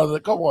show, brother.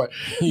 Come on.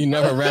 You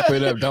never wrap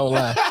it up. Don't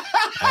lie.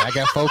 I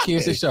got 4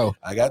 kids to show.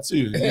 I got 2.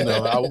 You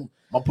know,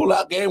 my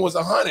pullout game was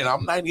 100.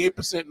 I'm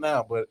 98%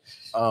 now, but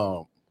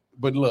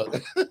look,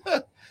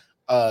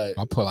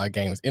 my pullout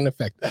game is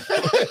ineffective.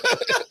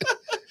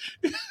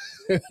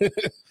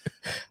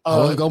 I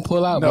was gonna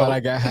pull out, but I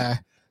got high.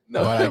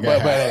 No,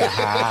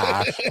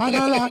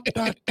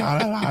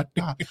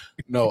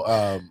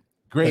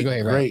 great. Go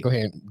ahead, great. Go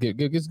ahead.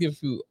 Just give a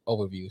few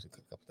overviews. A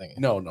couple things.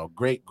 No,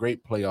 great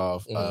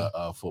playoff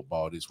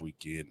football this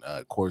weekend.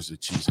 Of course, the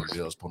Chiefs and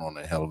Bills put on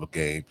a hell of a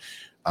game.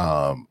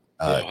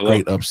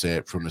 Great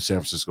upset from the San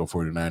Francisco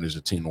 49ers,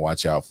 a team to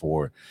watch out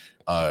for.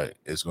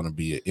 It's going to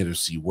be an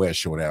NFC West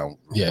showdown,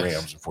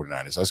 Rams and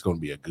 49ers. That's going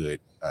to be a good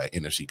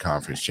NFC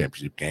Conference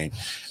Championship game.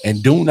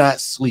 And do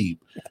not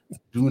sleep.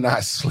 Do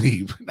not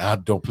sleep. Now,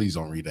 please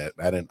don't read that.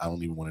 I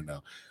don't even want to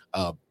know.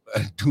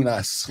 Do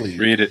not sleep.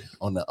 Read it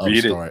on the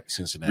upstart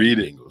Cincinnati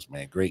Bengals,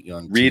 man. Great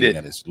young team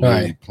that is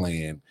literally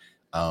playing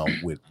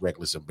with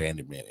reckless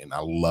abandonment, and I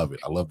love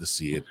it. I love to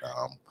see it.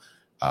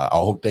 I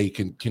hope they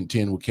can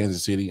contend with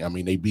Kansas City. I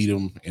mean, they beat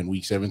them in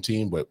Week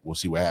 17, but we'll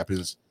see what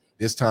happens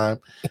this time.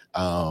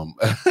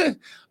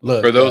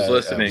 Look, for those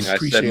listening, I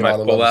said my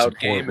pull-out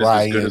game is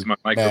as good as my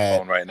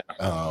microphone right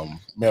now.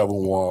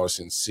 Melvin Wall,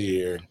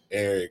 Sincere,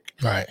 Eric.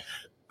 Right.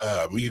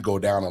 We could go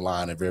down the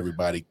line of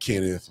everybody.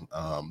 Kenneth.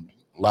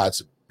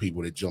 Lots of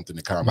people that jumped in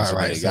the comments.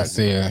 Right.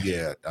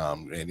 Yeah.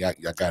 And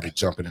y'all got it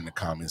jumping in the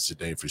comments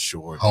today for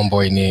sure.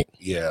 Homeboy Nick.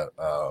 Yeah.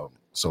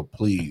 So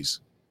please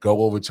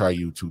go over to our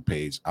YouTube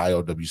page,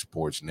 IOW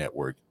Sports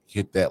Network.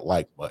 hit that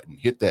like button,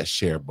 hit that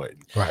share button,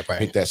 right.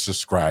 hit that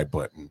subscribe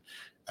button,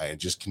 and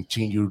just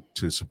continue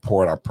to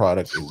support our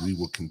product, and we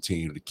will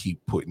continue to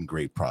keep putting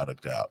great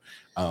product out.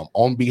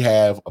 On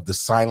behalf of the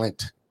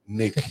silent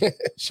Nick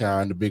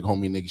Shine, the big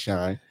homie Nick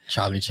Shine,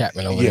 Charlie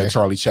Chapman over there. Yeah,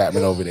 Charlie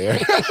Chapman over there.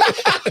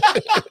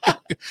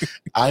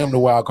 I am the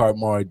Wildcard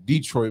Mark,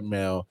 Detroit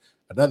Mail.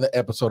 Another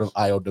episode of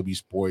IOW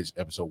Sports,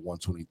 episode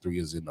 123,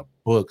 is in the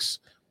books.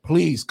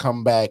 Please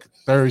come back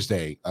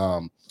Thursday.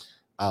 I'm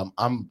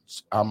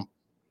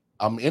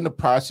in the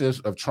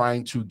process of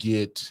trying to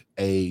get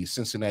a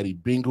Cincinnati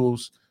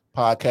Bengals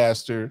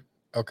podcaster,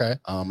 okay,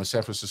 a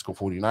San Francisco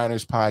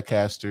 49ers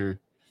podcaster,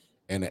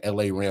 and an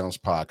LA Rams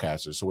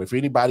podcaster. So if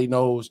anybody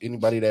knows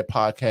anybody that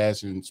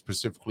podcasts, and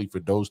specifically for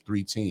those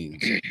three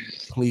teams,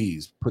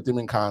 please put them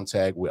in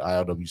contact with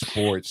IOW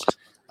Sports.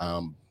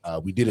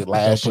 We did it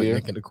last year.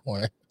 Nick in the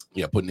corner.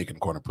 Yeah, put Nick in the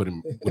corner. Put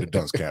him with a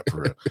dunce cap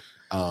for real.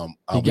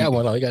 He got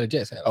one on. He got a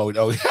Jets hat. Oh.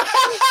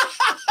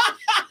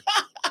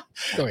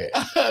 Go ahead.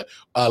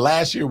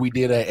 Last year we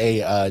did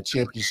a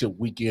championship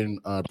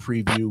weekend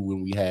preview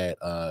when we had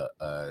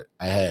I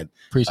had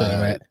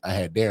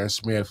Darren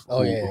Smith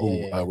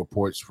who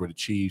reports for the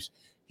Chiefs.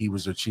 He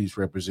was a Chiefs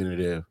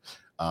representative.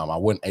 I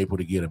wasn't able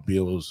to get a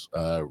Bills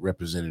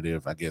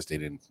representative. I guess they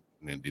didn't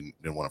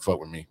want to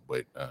fuck with me,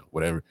 but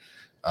whatever.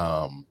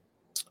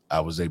 I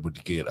was able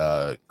to get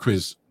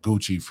Chris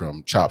Gucci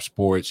from Chop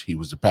Sports. He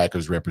was the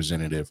Packers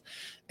representative,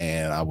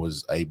 and I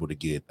was able to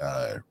get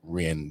Mr.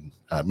 Wren.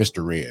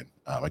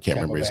 I can't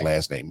remember his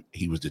last name.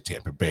 He was the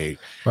Tampa Bay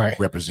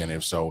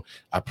representative. So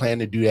I plan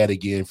to do that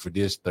again for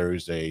this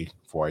Thursday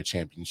for our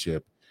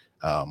championship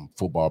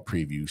football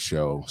preview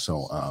show.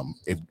 So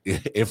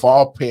if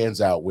all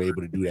pans out, we're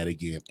able to do that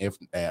again. If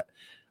not,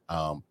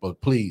 but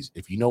please,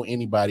 if you know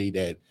anybody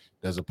that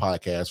does a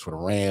podcast for the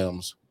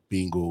Rams,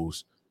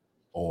 Bengals,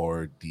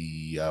 or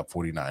the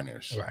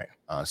 49ers,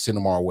 send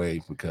them our way,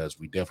 because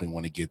we definitely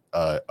want to get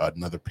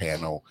another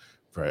panel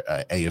for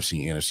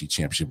AFC NFC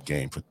championship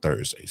game for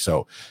Thursday.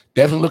 So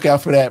definitely look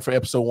out for that for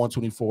episode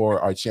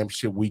 124, our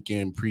championship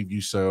weekend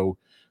preview. So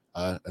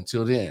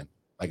until then,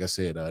 like I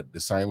said, the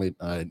silent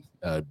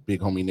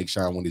big homie Nick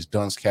Shine with his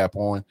dunce cap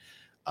on,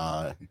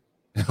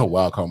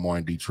 Wildcard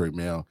Martin, Detroit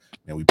Mail,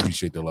 and we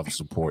appreciate the love and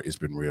support. It's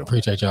been real.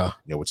 Appreciate y'all.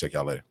 Yeah, we'll check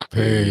y'all later.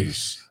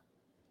 Peace.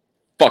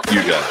 Fuck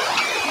you guys.